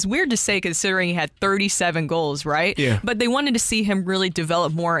 which is weird to say considering he had 37 goals, right? Yeah. But they wanted to see him really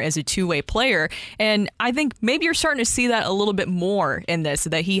develop more as a two-way player. And I think maybe you're starting to see that a little bit more in this,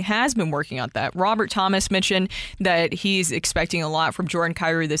 that he has been working on that. Robert Thomas mentioned that he's expecting a lot from Jordan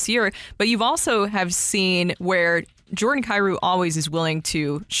Kyrou this year, but you've also have seen where Jordan Kyrou always is willing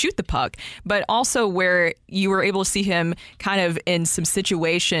to shoot the puck, but also where you were able to see him kind of in some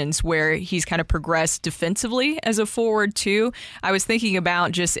situations where he's kind of progressed defensively as a forward too. I was thinking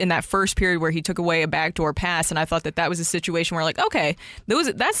about just in that first period where he took away a backdoor pass, and I thought that was a situation where, like, okay,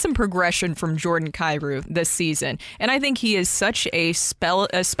 that's some progression from Jordan Kyrou this season. And I think he is such a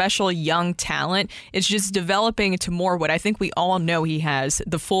special young talent. It's just developing into more what I think we all know he has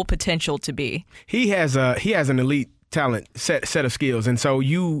the full potential to be. He has an elite talent set of skills, and so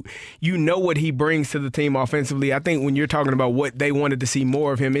you know what he brings to the team offensively. I think when you're talking about what they wanted to see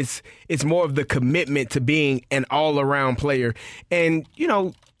more of him, it's more of the commitment to being an all-around player. And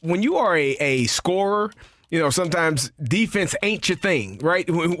when you are a scorer, sometimes defense ain't your thing, right?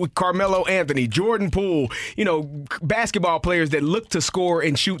 With Carmelo Anthony, Jordan Poole, basketball players that look to score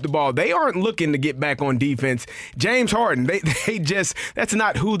and shoot the ball, they aren't looking to get back on defense. James Harden, they just, that's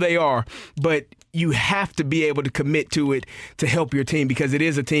not who they are. But you have to be able to commit to it to help your team, because it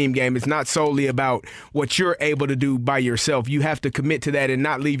is a team game. It's not solely about what you're able to do by yourself. You have to commit to that and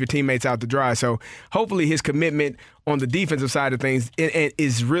not leave your teammates out to dry. So hopefully his commitment on the defensive side of things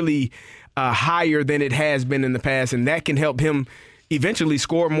is really higher than it has been in the past, and that can help him eventually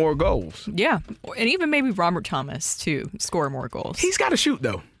score more goals. Yeah, and even maybe Robert Thomas, too, score more goals. He's got to shoot,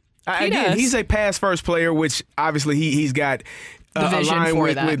 though. He's a pass-first player, which obviously he's got a line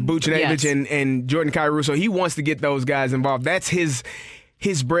with Buchnevich and Jordan Kyrou, so he wants to get those guys involved. That's his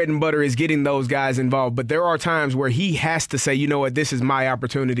bread and butter, is getting those guys involved. But there are times where he has to say, you know what, this is my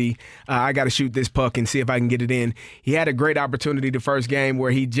opportunity. I got to shoot this puck and see if I can get it in. He had a great opportunity the first game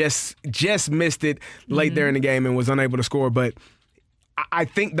where he just missed it late there in the game and was unable to score. But I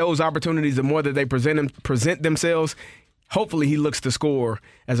think those opportunities, the more that they present themselves, hopefully he looks to score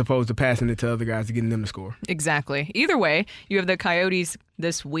as opposed to passing it to other guys to getting them to score. Exactly. Either way, you have the Coyotes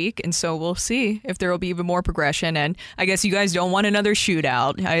this week, and so we'll see if there will be even more progression. And I guess you guys don't want another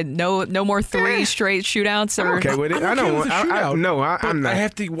shootout. No more 3 straight shootouts. I'm okay with it. I don't want a shootout. I'm not. I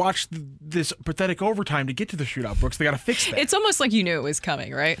have to watch this pathetic overtime to get to the shootout, Brooks. They got to fix that. It's almost like you knew it was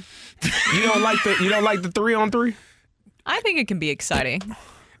coming, right? You don't like the 3-on-3? I think it can be exciting.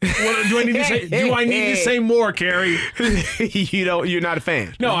 What, do I need to say? Do I need to say more, Carrie? You're not a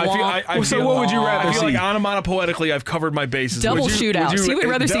fan. No, I feel. So what would you rather I feel see? like onomatopoetically, I've covered my bases. Double shootouts. He would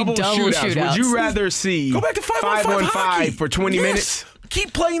rather see double shootouts. Would you rather see go back to 5-on-5 for 20 minutes?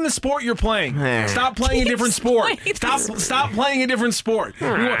 Keep playing the sport you're playing. Stop playing a different sport. Stop playing a different sport. All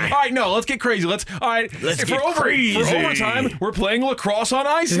right, no, let's get crazy. Let's get crazy. For overtime, we're playing lacrosse on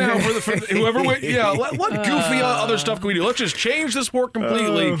ice now for whoever. What goofy other stuff can we do? Let's just change the sport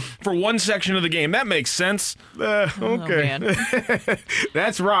completely for one section of the game. That makes sense. Okay.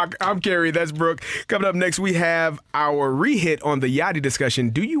 That's Rock. I'm Kerry. That's Brooke. Coming up next, we have our re-hit on the Yachty discussion.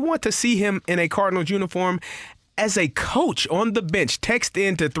 Do you want to see him in a Cardinals uniform as a coach on the bench? Text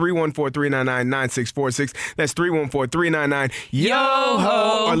in to 314-399-9646. That's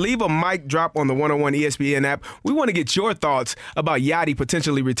 314-399-YO-HO. Or leave a mic drop on the 101 ESPN app. We want to get your thoughts about Yachty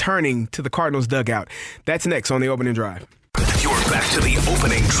potentially returning to the Cardinals dugout. That's next on The Opening Drive. You're back to The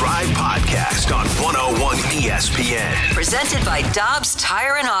Opening Drive podcast on 101 ESPN. Presented by Dobbs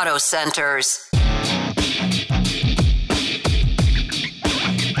Tire and Auto Centers.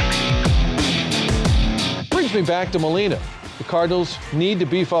 Brings me back to Molina. The Cardinals need to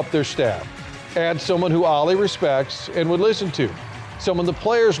beef up their staff. Add someone who Ollie respects and would listen to. Someone the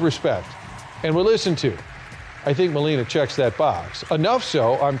players respect and would listen to. I think Molina checks that box. Enough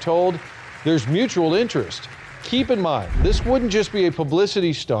so, I'm told, there's mutual interest. Keep in mind, this wouldn't just be a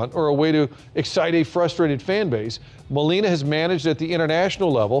publicity stunt or a way to excite a frustrated fan base. Molina has managed at the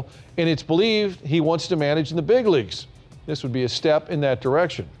international level, and it's believed he wants to manage in the big leagues. This would be a step in that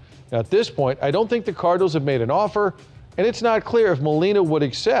direction. Now, at this point, I don't think the Cardinals have made an offer, and it's not clear if Molina would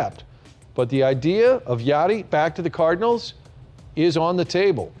accept. But the idea of Yachty back to the Cardinals is on the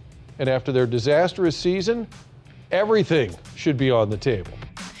table. And after their disastrous season, everything should be on the table.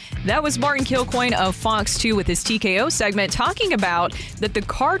 That was Martin Kilcoyne of Fox 2 with his TKO segment talking about that the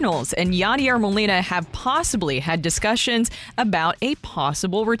Cardinals and Yadier Molina have possibly had discussions about a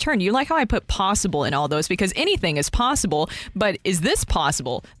possible return. You like how I put possible in all those because anything is possible, but is this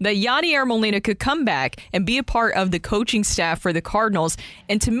possible that Yadier Molina could come back and be a part of the coaching staff for the Cardinals?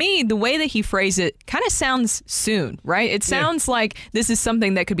 And to me, the way that he phrased it kind of sounds soon, right? It sounds like this is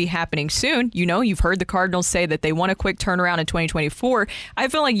something that could be happening soon. You know, you've heard the Cardinals say that they want a quick turnaround in 2024. I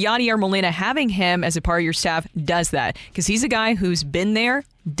feel like Yadier Molina, having him as a part of your staff does that because he's a guy who's been there,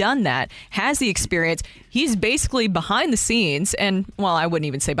 done that, has the experience. He's basically behind the scenes, and, well, I wouldn't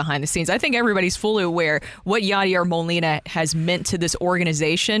even say behind the scenes. I think everybody's fully aware what Yadier Molina has meant to this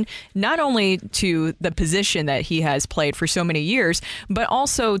organization, not only to the position that he has played for so many years, but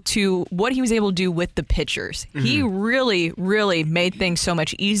also to what he was able to do with the pitchers. Mm-hmm. He really, really made things so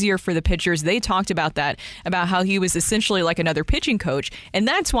much easier for the pitchers. They talked about that, about how he was essentially like another pitching coach, and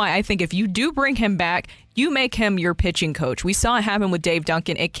that's why I think if you do bring him back, you make him your pitching coach. We saw it happen with Dave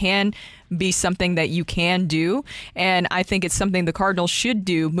Duncan. It can be something that you can do, and I think it's something the Cardinals should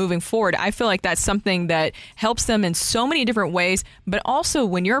do moving forward. I feel like that's something that helps them in so many different ways, but also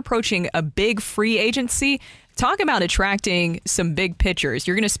when you're approaching a big free agency, talk about attracting some big pitchers.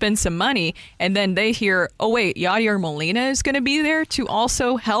 You're going to spend some money, and then they hear, oh, wait, Yadier Molina is going to be there to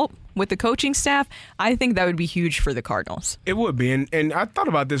also help with the coaching staff. I think that would be huge for the Cardinals. It would be, and I thought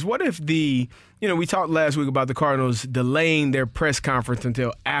about this. What if we talked last week about the Cardinals delaying their press conference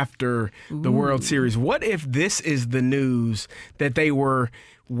until after the World Series. What if this is the news that they were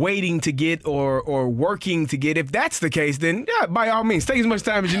waiting to get or working to get? If that's the case, then by all means, take as much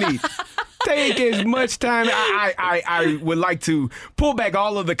time as you need. Take as much time. I would like to pull back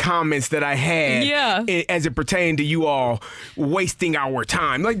all of the comments that I had as it pertained to you all wasting our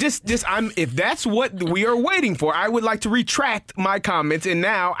time. Like if that's what we are waiting for, I would like to retract my comments, and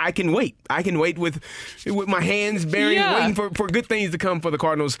now I can wait. I can wait with my hands buried, waiting for good things to come for the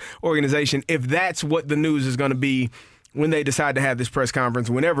Cardinals organization. If that's what the news is going to be when they decide to have this press conference,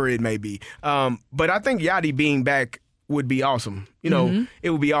 whenever it may be. But I think Yachty being back would be awesome. It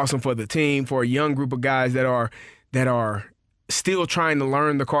would be awesome for the team, for a young group of guys that are still trying to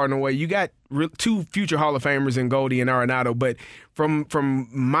learn the Cardinal way. You got two future Hall of Famers in Goldie and Arenado, but from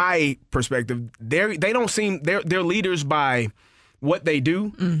my perspective, they're leaders by what they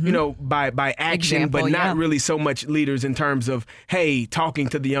do, by action, but not really so much leaders in terms of, hey, talking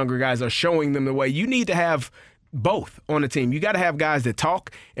to the younger guys or showing them the way. You need to have both on the team. You got to have guys that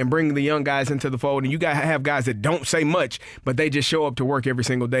talk and bring the young guys into the fold, and you got to have guys that don't say much, but they just show up to work every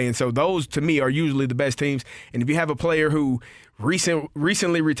single day. And so those, to me, are usually the best teams. And if you have a player who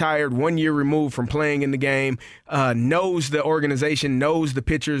recently retired, 1 year removed from playing in the game, knows the organization, knows the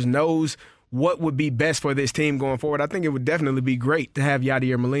pitchers, knows what would be best for this team going forward, I think it would definitely be great to have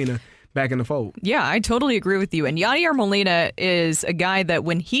Yadier Molina back in the fold. Yeah, I totally agree with you. And Yadier Molina is a guy that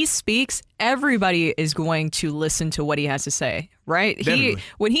when he speaks, everybody is going to listen to what he has to say, right?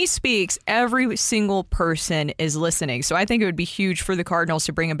 When he speaks, every single person is listening. So I think it would be huge for the Cardinals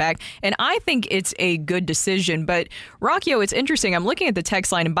to bring him back. And I think it's a good decision. But Rockio, it's interesting. I'm looking at the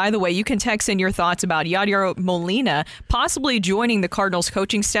text line. And by the way, you can text in your thoughts about Yadier Molina possibly joining the Cardinals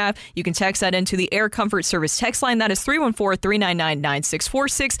coaching staff. You can text that into the Air Comfort Service text line. That is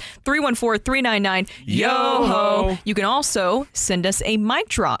 314-399-9646, 314-399-YOHO. You can also send us a mic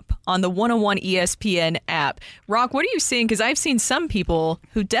drop on the 101 ESPN app. Rock, what are you seeing? Because I've seen some people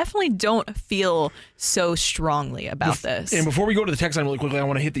who definitely don't feel so strongly about this. And before we go to the text line really quickly, I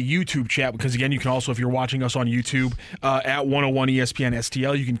want to hit the YouTube chat because, again, you can also, if you're watching us on YouTube at 101 ESPN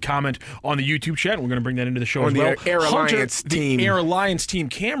STL, you can comment on the YouTube chat. We're going to bring that into the show as well. The Air Alliance team. The Air Alliance team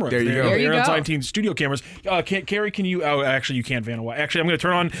cameras. There you go. There you Air go. Alliance team studio cameras. Carrie, can you? Oh, actually, you can't Vanna White. Actually, I'm going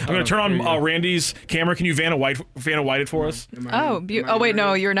to turn on Randy's camera. Can you Vanna White it for us? Wait,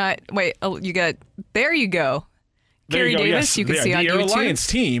 no, you're not. Wait, you got. There you go. Carrie Davis, you can see on the Air YouTube. Alliance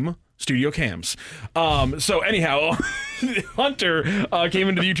team studio cams. So anyhow, Hunter came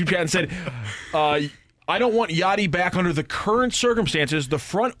into the YouTube chat and said, I don't want Yadi back under the current circumstances. The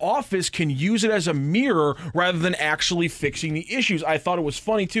front office can use it as a mirror rather than actually fixing the issues. I thought it was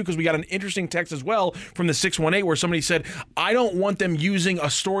funny, too, because we got an interesting text as well from the 618 where somebody said, I don't want them using a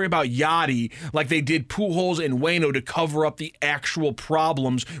story about Yadi like they did Pujols and Waino to cover up the actual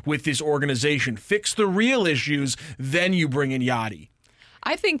problems with this organization. Fix the real issues, then you bring in Yadi.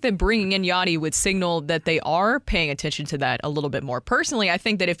 I think that bringing in Yadi would signal that they are paying attention to that a little bit more. Personally, I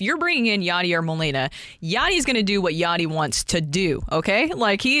think that if you're bringing in Yadier Molina, Yadi's going to do what Yadi wants to do, okay?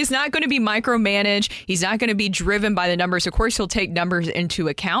 Like, he is not going to be micromanaged. He's not going to be driven by the numbers. Of course, he'll take numbers into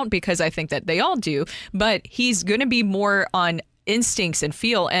account because I think that they all do, but he's going to be more on instincts and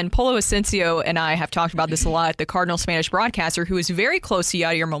feel. And Polo Asensio and I have talked about this a lot, the Cardinal Spanish broadcaster who is very close to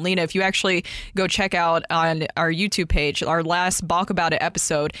Yadier Molina. If you actually go check out on our YouTube page, our last Balk About It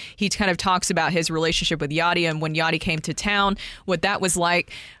episode, he kind of talks about his relationship with Yadi and when Yadi came to town, what that was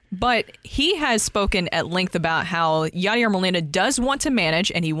like. But he has spoken at length about how Yadier Molina does want to manage,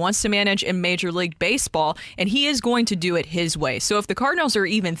 and he wants to manage in Major League Baseball, and he is going to do it his way. So if the Cardinals are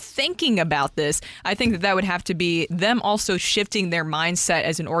even thinking about this, I think that would have to be them also shifting their mindset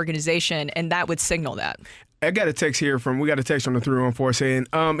as an organization, and that would signal that. We got a text on the 314 saying,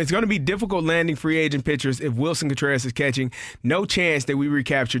 it's going to be difficult landing free agent pitchers if Wilson Contreras is catching. No chance that we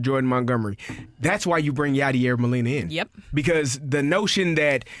recapture Jordan Montgomery. That's why you bring Yadier Molina in. Yep. Because the notion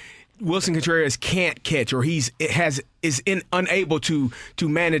that Wilson Contreras can't catch or is unable to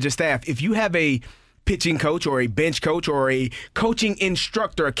manage a staff. If you have a pitching coach or a bench coach or a coaching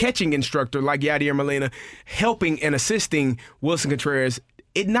instructor, a catching instructor like Yadier Molina helping and assisting Wilson Contreras,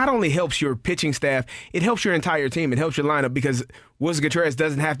 it not only helps your pitching staff, it helps your entire team. It helps your lineup because Wilson Contreras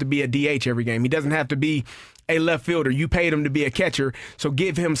doesn't have to be a DH every game. He doesn't have to be a left fielder. You paid him to be a catcher, so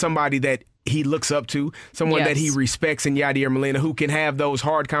give him somebody that he looks up to, someone that he respects in Yadier Molina who can have those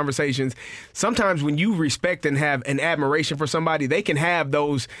hard conversations. Sometimes when you respect and have an admiration for somebody, they can have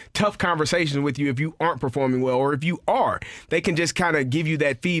those tough conversations with you if you aren't performing well, or if you are. They can just kind of give you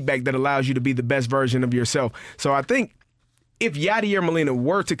that feedback that allows you to be the best version of yourself. So I think if Yadier Molina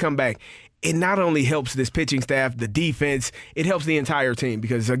were to come back, it not only helps this pitching staff, the defense, it helps the entire team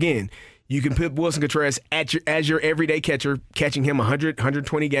because, again, you can put Wilson Contreras as your everyday catcher, catching him 100,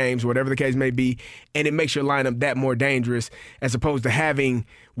 120 games, whatever the case may be, and it makes your lineup that more dangerous as opposed to having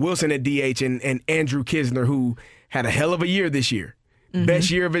Wilson at DH and Andrew Kisner, who had a hell of a year this year. Mm-hmm.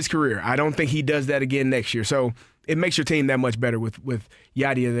 Best year of his career. I don't think he does that again next year. So it makes your team that much better with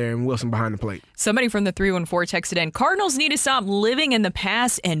Yadier there and Wilson behind the plate. Somebody from the 314 texted in, Cardinals need to stop living in the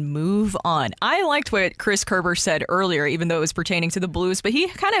past and move on. I liked what Chris Kerber said earlier, even though it was pertaining to the Blues, but he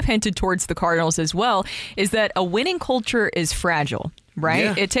kind of hinted towards the Cardinals as well, is that a winning culture is fragile. Right?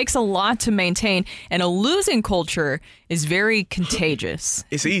 Yeah. It takes a lot to maintain, and a losing culture is very contagious.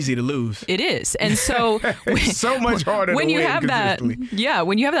 It's easy to lose. It is. And so it's so much harder when to you win have that,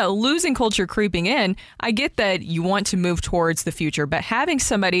 when you have that losing culture creeping in, I get that you want to move towards the future, but having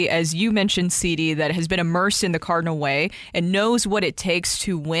somebody, as you mentioned, CD, that has been immersed in the Cardinal way and knows what it takes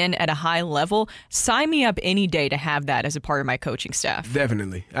to win at a high level, sign me up any day to have that as a part of my coaching staff.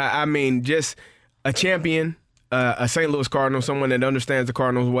 Definitely. I mean, just a champion, a St. Louis Cardinal, someone that understands the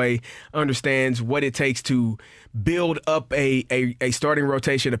Cardinals way, understands what it takes to build up a starting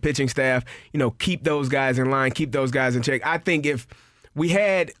rotation, a pitching staff, keep those guys in line, keep those guys in check. I think if we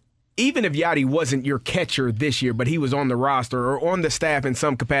had, even if Yadi wasn't your catcher this year, but he was on the roster or on the staff in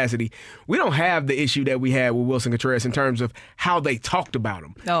some capacity, we don't have the issue that we had with Wilson Contreras in terms of how they talked about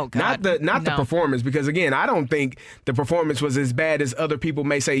him. Oh, God. Not the performance, because, again, I don't think the performance was as bad as other people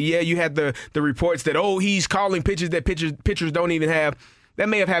may say. Yeah, you had the reports that, he's calling pitches that pitchers don't even have. That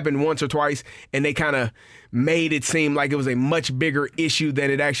may have happened once or twice, and they kind of made it seem like it was a much bigger issue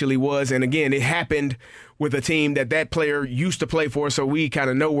than it actually was. And, again, it happened with a team that player used to play for, so we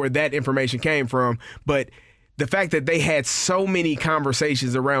kind of know where that information came from. But the fact that they had so many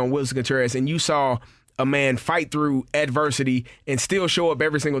conversations around Wilson Contreras, and you saw a man fight through adversity and still show up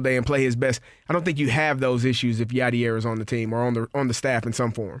every single day and play his best, I don't think you have those issues if Yadier is on the team or on the staff in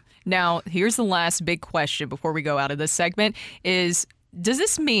some form. Now, here's the last big question before we go out of this segment is, does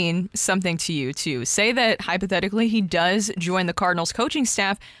this mean something to you, too? Say that, hypothetically, he does join the Cardinals coaching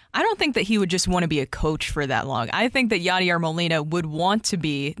staff. I don't think that he would just want to be a coach for that long. I think that Yadier Molina would want to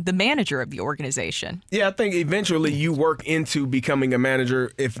be the manager of the organization. Yeah, I think eventually you work into becoming a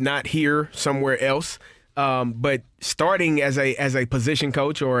manager, if not here, somewhere else. But starting as a position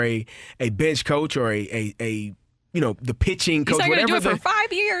coach or a bench coach or a the pitching coach, he's not going to do it for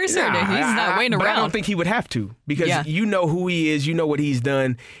 5 years. He's not waiting around. I don't think he would have to, because you know who he is, you know what he's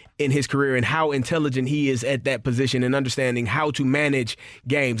done in his career and how intelligent he is at that position and understanding how to manage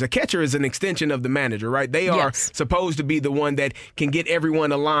games. A catcher is an extension of the manager, right? They are supposed to be the one that can get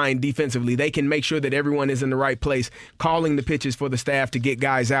everyone aligned defensively. They can make sure that everyone is in the right place, calling the pitches for the staff to get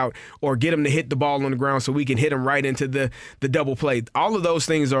guys out or get them to hit the ball on the ground so we can hit them right into the double play. All of those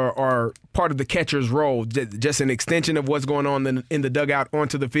things are part of the catcher's role, just an extension of what's going on in the dugout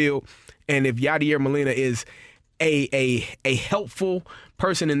onto the field. And if Yadier Molina is a helpful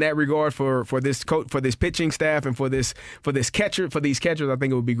person in that regard for this coach, for this pitching staff, and for these catchers, I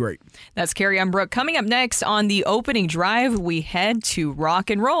think it would be great. That's Kerry Brooke. Coming up next on the opening drive, we head to rock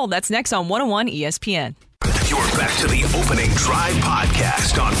and roll. That's next on 101 ESPN. You're back to the Opening Drive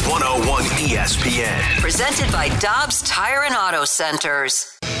podcast on 101 ESPN. Presented by Dobbs Tire and Auto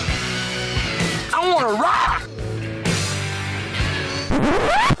Centers. I want to rock.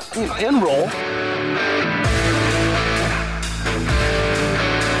 And roll.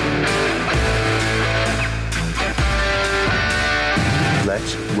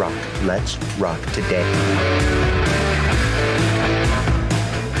 Let's rock. Let's rock today.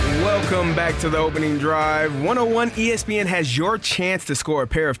 Welcome back to the Opening Drive. 101 ESPN has your chance to score a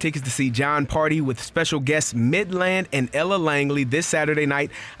pair of tickets to see Jon Pardi with special guests Midland and Ella Langley this Saturday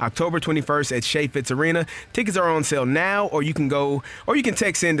night, October 21st at Shea Fitz Arena. Tickets are on sale now, or you can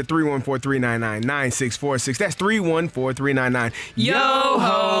text in to 314-399-9646. That's 314-399.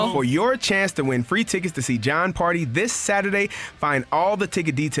 Yo-ho! For your chance to win free tickets to see Jon Pardi this Saturday. Find all the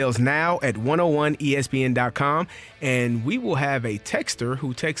ticket details now at 101ESPN.com. And we will have a texter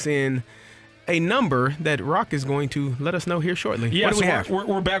who texts in a number that Rock is going to let us know here shortly. Yeah, what do we have?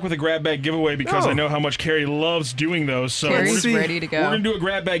 We're back with a grab bag giveaway because I know how much Carrie loves doing those. So Carrie's ready to go. We're going to do a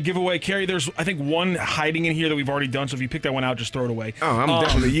grab bag giveaway. Carrie, there's, I think, one hiding in here that we've already done. So if you pick that one out, just throw it away. Oh, I'm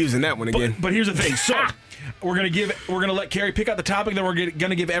definitely using that one again. But here's the thing. So we're gonna let Carrie pick out the topic. Then we're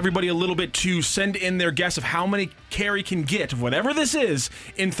gonna give everybody a little bit to send in their guess of how many Carrie can get, whatever this is,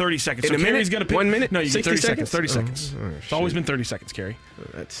 in 30 seconds. In a minute? Carrie's gonna pick 1 minute? No, you get 30 seconds. 30 Oh, seconds. It's always been 30 seconds, Carrie.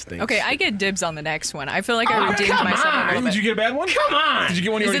 That stinks. Okay, I get dibs on the next one. I feel like I redeemed myself a little bit. Did you get a bad one? Come on. Did you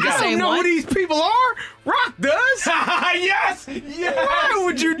get one? Is You it already the got? same I don't know one? who these people are. Rock does. Yes. Why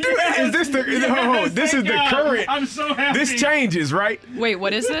would you do that? Is this the? This is the current. I'm so happy. This changes, right? Wait,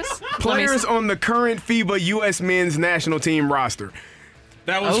 what is this? Players on the current FIBA U.S. men's national team roster.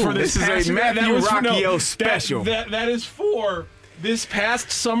 That was for this. This is a Matthew Rocchio special. That is for this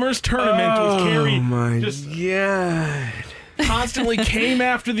past summer's tournament with Carrie. Oh my just God. constantly came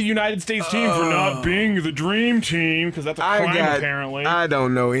after the United States team for not being the dream team because that's a crime apparently. I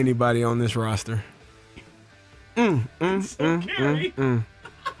don't know anybody on this roster. Carrie.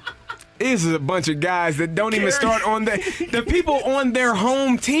 This is a bunch of guys that don't even start on the people on their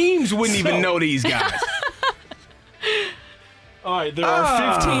home teams wouldn't even know these guys. All right, there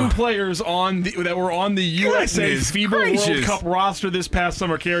are 15 players that were on the USA FIBA World Cup roster this past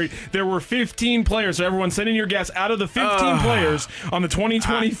summer, Carrie. There were 15 players, so everyone send in your guess. Out of the 15 players on the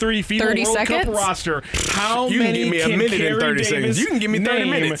 2023 FIBA World Cup roster, how many can Carrie Davis You can give me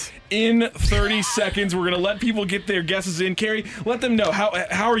 30 minutes. In 30 seconds, we're going to let people get their guesses in. Carrie, let them know.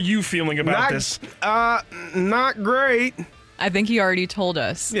 How are you feeling about this? Not great. I think he already told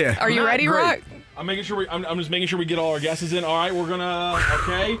us. Yeah. Are you not ready, great. Rock? I'm just making sure we get all our guesses in. All right, we're gonna.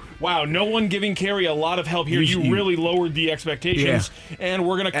 Okay. Wow, no one giving Carrie a lot of help here. You really lowered the expectations, and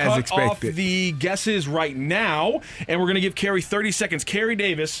we're gonna cut off the guesses right now, and we're gonna give Carrie 30 seconds. Carrie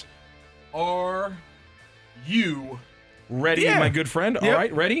Davis, are you ready, my good friend? All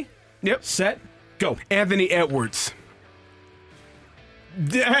right, ready? Yep. Set. Go. Anthony Edwards.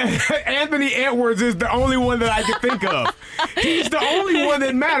 Anthony Edwards is the only one that I can think of. He's the only one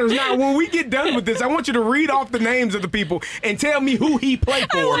that matters. Now, when we get done with this, I want you to read off the names of the people and tell me who he played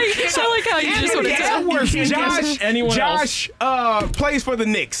for. I like how you just want to tell Edwards, Josh plays for the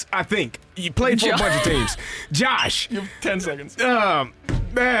Knicks, I think. He played for a bunch of teams. Josh. You have 10 seconds.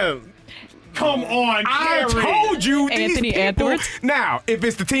 Man. Come on, I Carrie. told you Anthony these people. Edwards? Now, if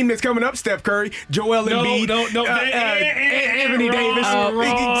it's the team that's coming up, Steph Curry, Joel Embiid, Anthony Davis.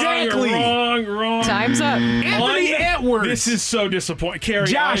 Exactly. Wrong. Time's up. Anthony Edwards. This is so disappointing. Carrie.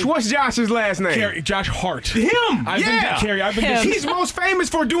 Josh, what's Josh's last name? Carrie, Josh Hart. Him. I've been He's most famous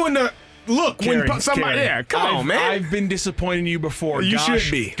for doing the look Carrie, when somebody. Carrie, Yeah, come on, man. I've been disappointing you before. You should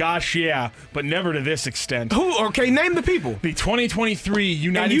be. Gosh, yeah, but never to this extent. Who? Okay, name the people. The 2023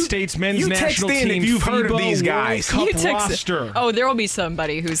 United States Men's National Team. If you've heard of these guys. World Cup roster. Oh, there will be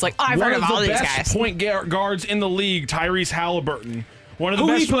somebody who's like, I've heard of all these guys. One of the best point guards in the league, Tyrese Halliburton. One of the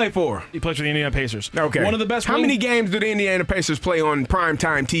Who best. he play for? He plays for the Indiana Pacers. Okay. One of the best. How many games do the Indiana Pacers play on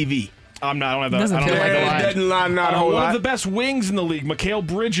primetime TV? I don't have that. Doesn't feel like a lot. Doesn't not a whole lot. One of the best wings in the league, Mikal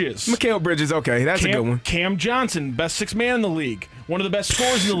Bridges. Mikal Bridges, okay, that's a good one. Cam Johnson, best sixth man in the league. One of the best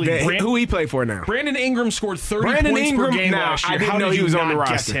scorers in the league. Who he play for now? Brandon Ingram scored 30 points per game last year. I didn't know he was on the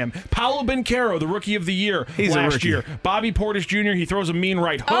roster. Guess him? Paolo Banchero, the rookie of the year last year. Bobby Portis Jr., he throws a mean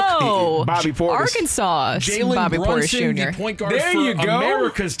right hook. Oh, Bobby Portis. Arkansas. Jalen Bobby Brunson, Portis Jr. the point guard There for you go.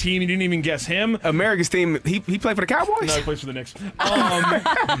 America's team. You didn't even guess him. America's team, he played for the Cowboys? No, he plays for the Knicks.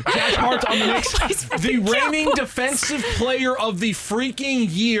 Josh Hart on the Knicks. The reigning defensive player of the freaking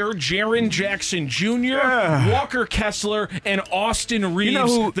year, Jaren Jackson Jr., Walker Kessler, and Austin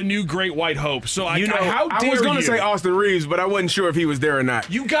Reeves, the new Great White Hope. So how dare I was going you? to say Austin Reeves, but I wasn't sure if he was there or not.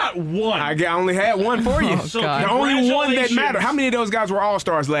 You got one. I only had one for you. So the only one that congratulations. mattered. How many of those guys were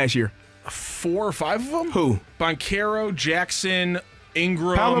All-Stars last year? 4 or 5 of them? Who? Banchero, Jackson,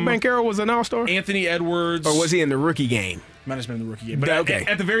 Ingram. Paolo Banchero was an All-Star? Anthony Edwards. Or was he in the rookie game? Might have been in the rookie game. But okay.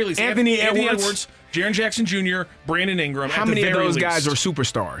 At the very least, Anthony Edwards, Jaren Jackson Jr., Brandon Ingram. How many of those guys are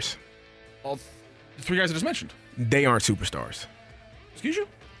superstars? All the 3 guys I just mentioned. They aren't superstars. Excuse you?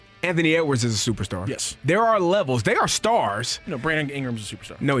 Anthony Edwards is a superstar. Yes. There are levels. They are stars. No, Brandon Ingram's a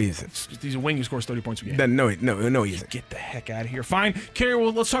superstar. No, he isn't. He's a wing who scores 30 points a game. No, he isn't. Get the heck out of here. Fine. Carrie,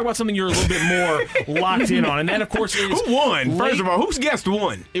 well, let's talk about something you're a little bit more locked in on. And that, of course, is... Who won? First of all, who's guessed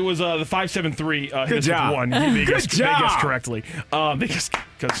one? It was the 573. Good job. One. They guessed correctly. Because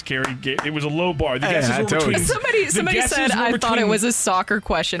Carrie, it was a low bar. The guesses were between... Somebody said, I thought it was a soccer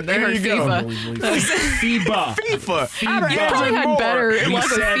question. They heard FIFA. FIBA. FIFA. You probably had better. It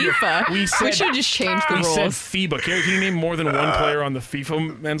wasn't FIFA. We should have just changed the rules. We said FIBA. Carrie, can you name more than one player on the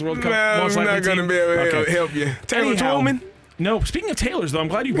FIFA Men's World Cup? I'm not going to be able to help you. Taylor Twellman? No, speaking of Taylors, though, I'm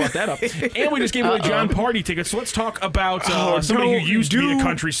glad you brought that up. And we just gave away John Party tickets, so let's talk about somebody who used to be a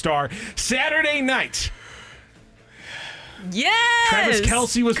country star. Saturday night. Yes! Travis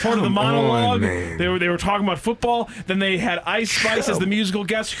Kelce was part of the monologue. They were talking about football. Then they had Ice Spice as the musical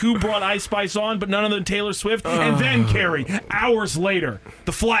guest. Who brought Ice Spice on? But none of them Taylor Swift. And then, Carrie, hours later,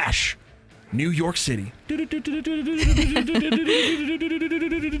 The Flash, New York City. They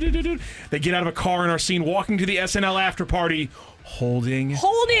get out of a car and are seen walking to the SNL after party. Holding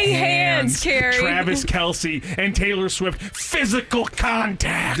hands, Carrie. Travis Kelce and Taylor Swift. Physical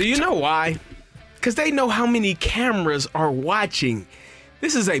contact. Do you know why? Because they know how many cameras are watching.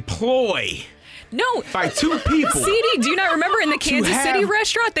 This is a ploy. No. By 2 people. CD, do you not remember in the Kansas City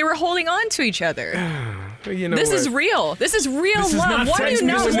restaurant? They were holding on to each other. You know this is real. This is real this love. Why do you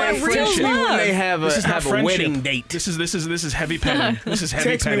not want real love? When they have a wedding date. This is heavy petting. This is heavy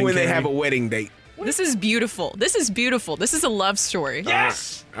Text petting. me when Carrie. they have a wedding date. This is beautiful. This is beautiful. This is a love story.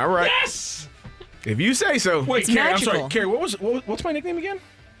 Yes. All right. Yes. If you say so. Wait, It's Carrie, magical. I'm sorry. Carrie, what's my nickname again?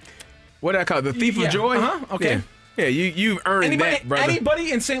 What I call it? The Thief of Joy? Okay. Yeah, you've earned that, brother.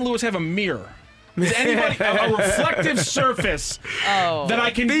 Anybody in St. Louis have a mirror? Does anybody a reflective surface that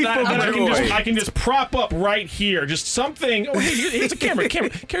I can just prop up right here? Just something. Oh, here's a camera.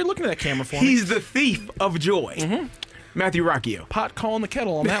 Carrie, look into that camera for me. He's the thief of joy. Mm-hmm. Matthew Rocchio. Pot calling the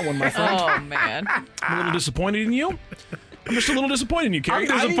kettle on that one, my friend. Oh, man. I'm a little disappointed in you. I'm just a little disappointed in you, Carrie.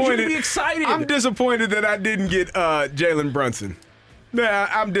 I'm disappointed. I need you to be excited. I'm disappointed that I didn't get Jalen Brunson.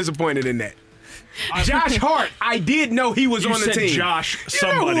 I'm disappointed in that. Josh Hart, I did know he was You on the said team. Josh You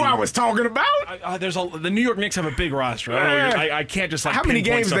somebody. know who I was talking about? The New York Knicks have a big roster. I can't just like. How many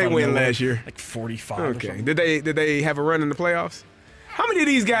pinpoint games stuff they out of win nowhere. last year? Like 45. Okay. Or something. Did they have a run in the playoffs? How many of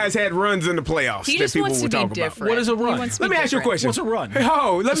these guys had runs in the playoffs He that just people wants will to be talk different. about? What is a run? He wants to Let be me ask you a different. question. What's a run?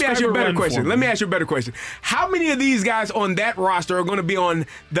 Oh, let me Describe ask you a a better run question. for Let me me. ask you a better question. How many of these guys on that roster are going to be on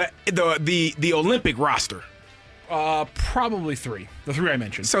the Olympic roster? Probably 3. The 3 I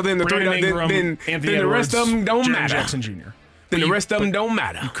mentioned. So then the Brandon three, Ingram, then Anthony the rest of Edwards, them don't Jaren matter. Jackson Jr. Then the rest of them don't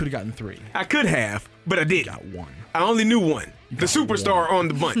matter. You could have gotten 3. I could have, but I didn't. Got 1. I only knew one. The superstar on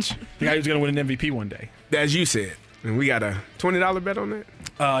the bunch. The guy who's going to win an MVP one day. As you said. And we got a $20 bet on that?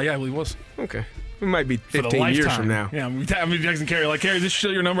 Yeah, I believe it was. Okay. It might be For the 15 years lifetime. from now. Yeah, I'm texting Carrie like, Carrie, this is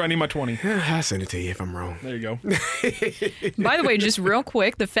still your number. I need my 20. I'll send it to you if I'm wrong. There you go. By the way, just real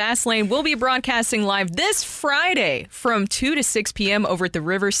quick, the Fast Lane will be broadcasting live this Friday from 2 to 6 p.m. over at the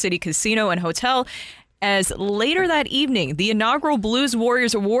River City Casino and Hotel. As later that evening, the inaugural Blues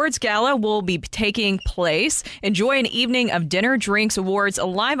Warriors Awards Gala will be taking place. Enjoy an evening of dinner, drinks, awards, a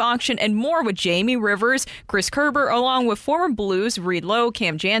live auction, and more with Jamie Rivers, Chris Kerber, along with former Blues Reed Lowe,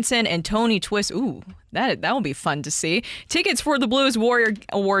 Cam Jansen, and Tony Twist. Ooh, that will be fun to see. Tickets for the Blues Warrior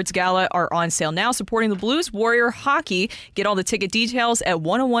Awards Gala are on sale now, supporting the Blues Warrior Hockey. Get all the ticket details at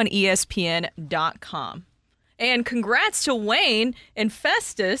 101ESPN.com. And congrats to Wayne and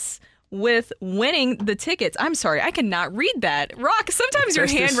Festus with winning the tickets. I'm sorry, I cannot read that. Rock, sometimes your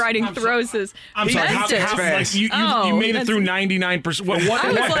handwriting throws this. I'm sorry. How like you made it through 99%. What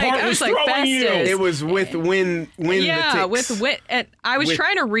part was throwing you? It was with win the ticks. Yeah, with win. And I was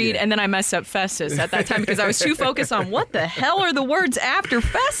trying to read, and then I messed up Festus at that time because I was too focused on what the hell are the words after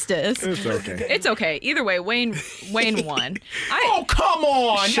Festus. It's okay. It's okay. Either way, Wayne won. Oh, come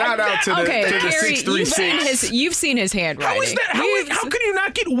on. Shout out to the 636. You've seen his handwriting. How is that? How can you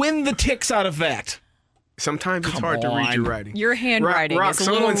not get win the ticks out of that? Sometimes it's hard to read your writing. Your handwriting Rock, is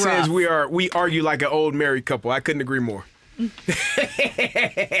a little someone rough. says we argue like an old married couple. I couldn't agree more.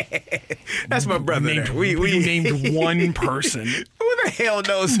 That's my brother. We named one person. Who the hell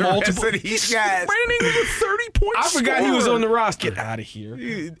knows the rest of these guys? Brandon Ingram with 30 points. I forgot he was on the roster. Get out of here.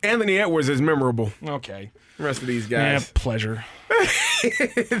 Anthony Edwards is memorable. Okay. The rest of these guys. Yeah, pleasure.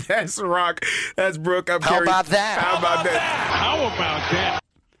 That's Rock. That's Brooke. I'm How Kerry. about that? How about that? How about that?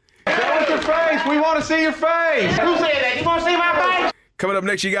 Show us your face. We want to see your face. Who said that? You want to see my face? Coming up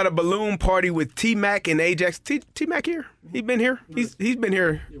next, you got a balloon party with T-Mac and Ajax. T-Mac here? He been here? He's been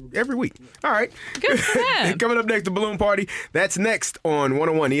here every week. All right. Good for him. Coming up next, the balloon party. That's next on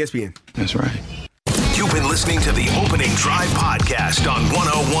 101 ESPN. That's right. You've been listening to the Opening Drive podcast on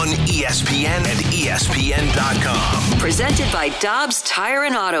 101 ESPN and ESPN.com. Presented by Dobbs Tire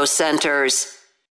and Auto Centers.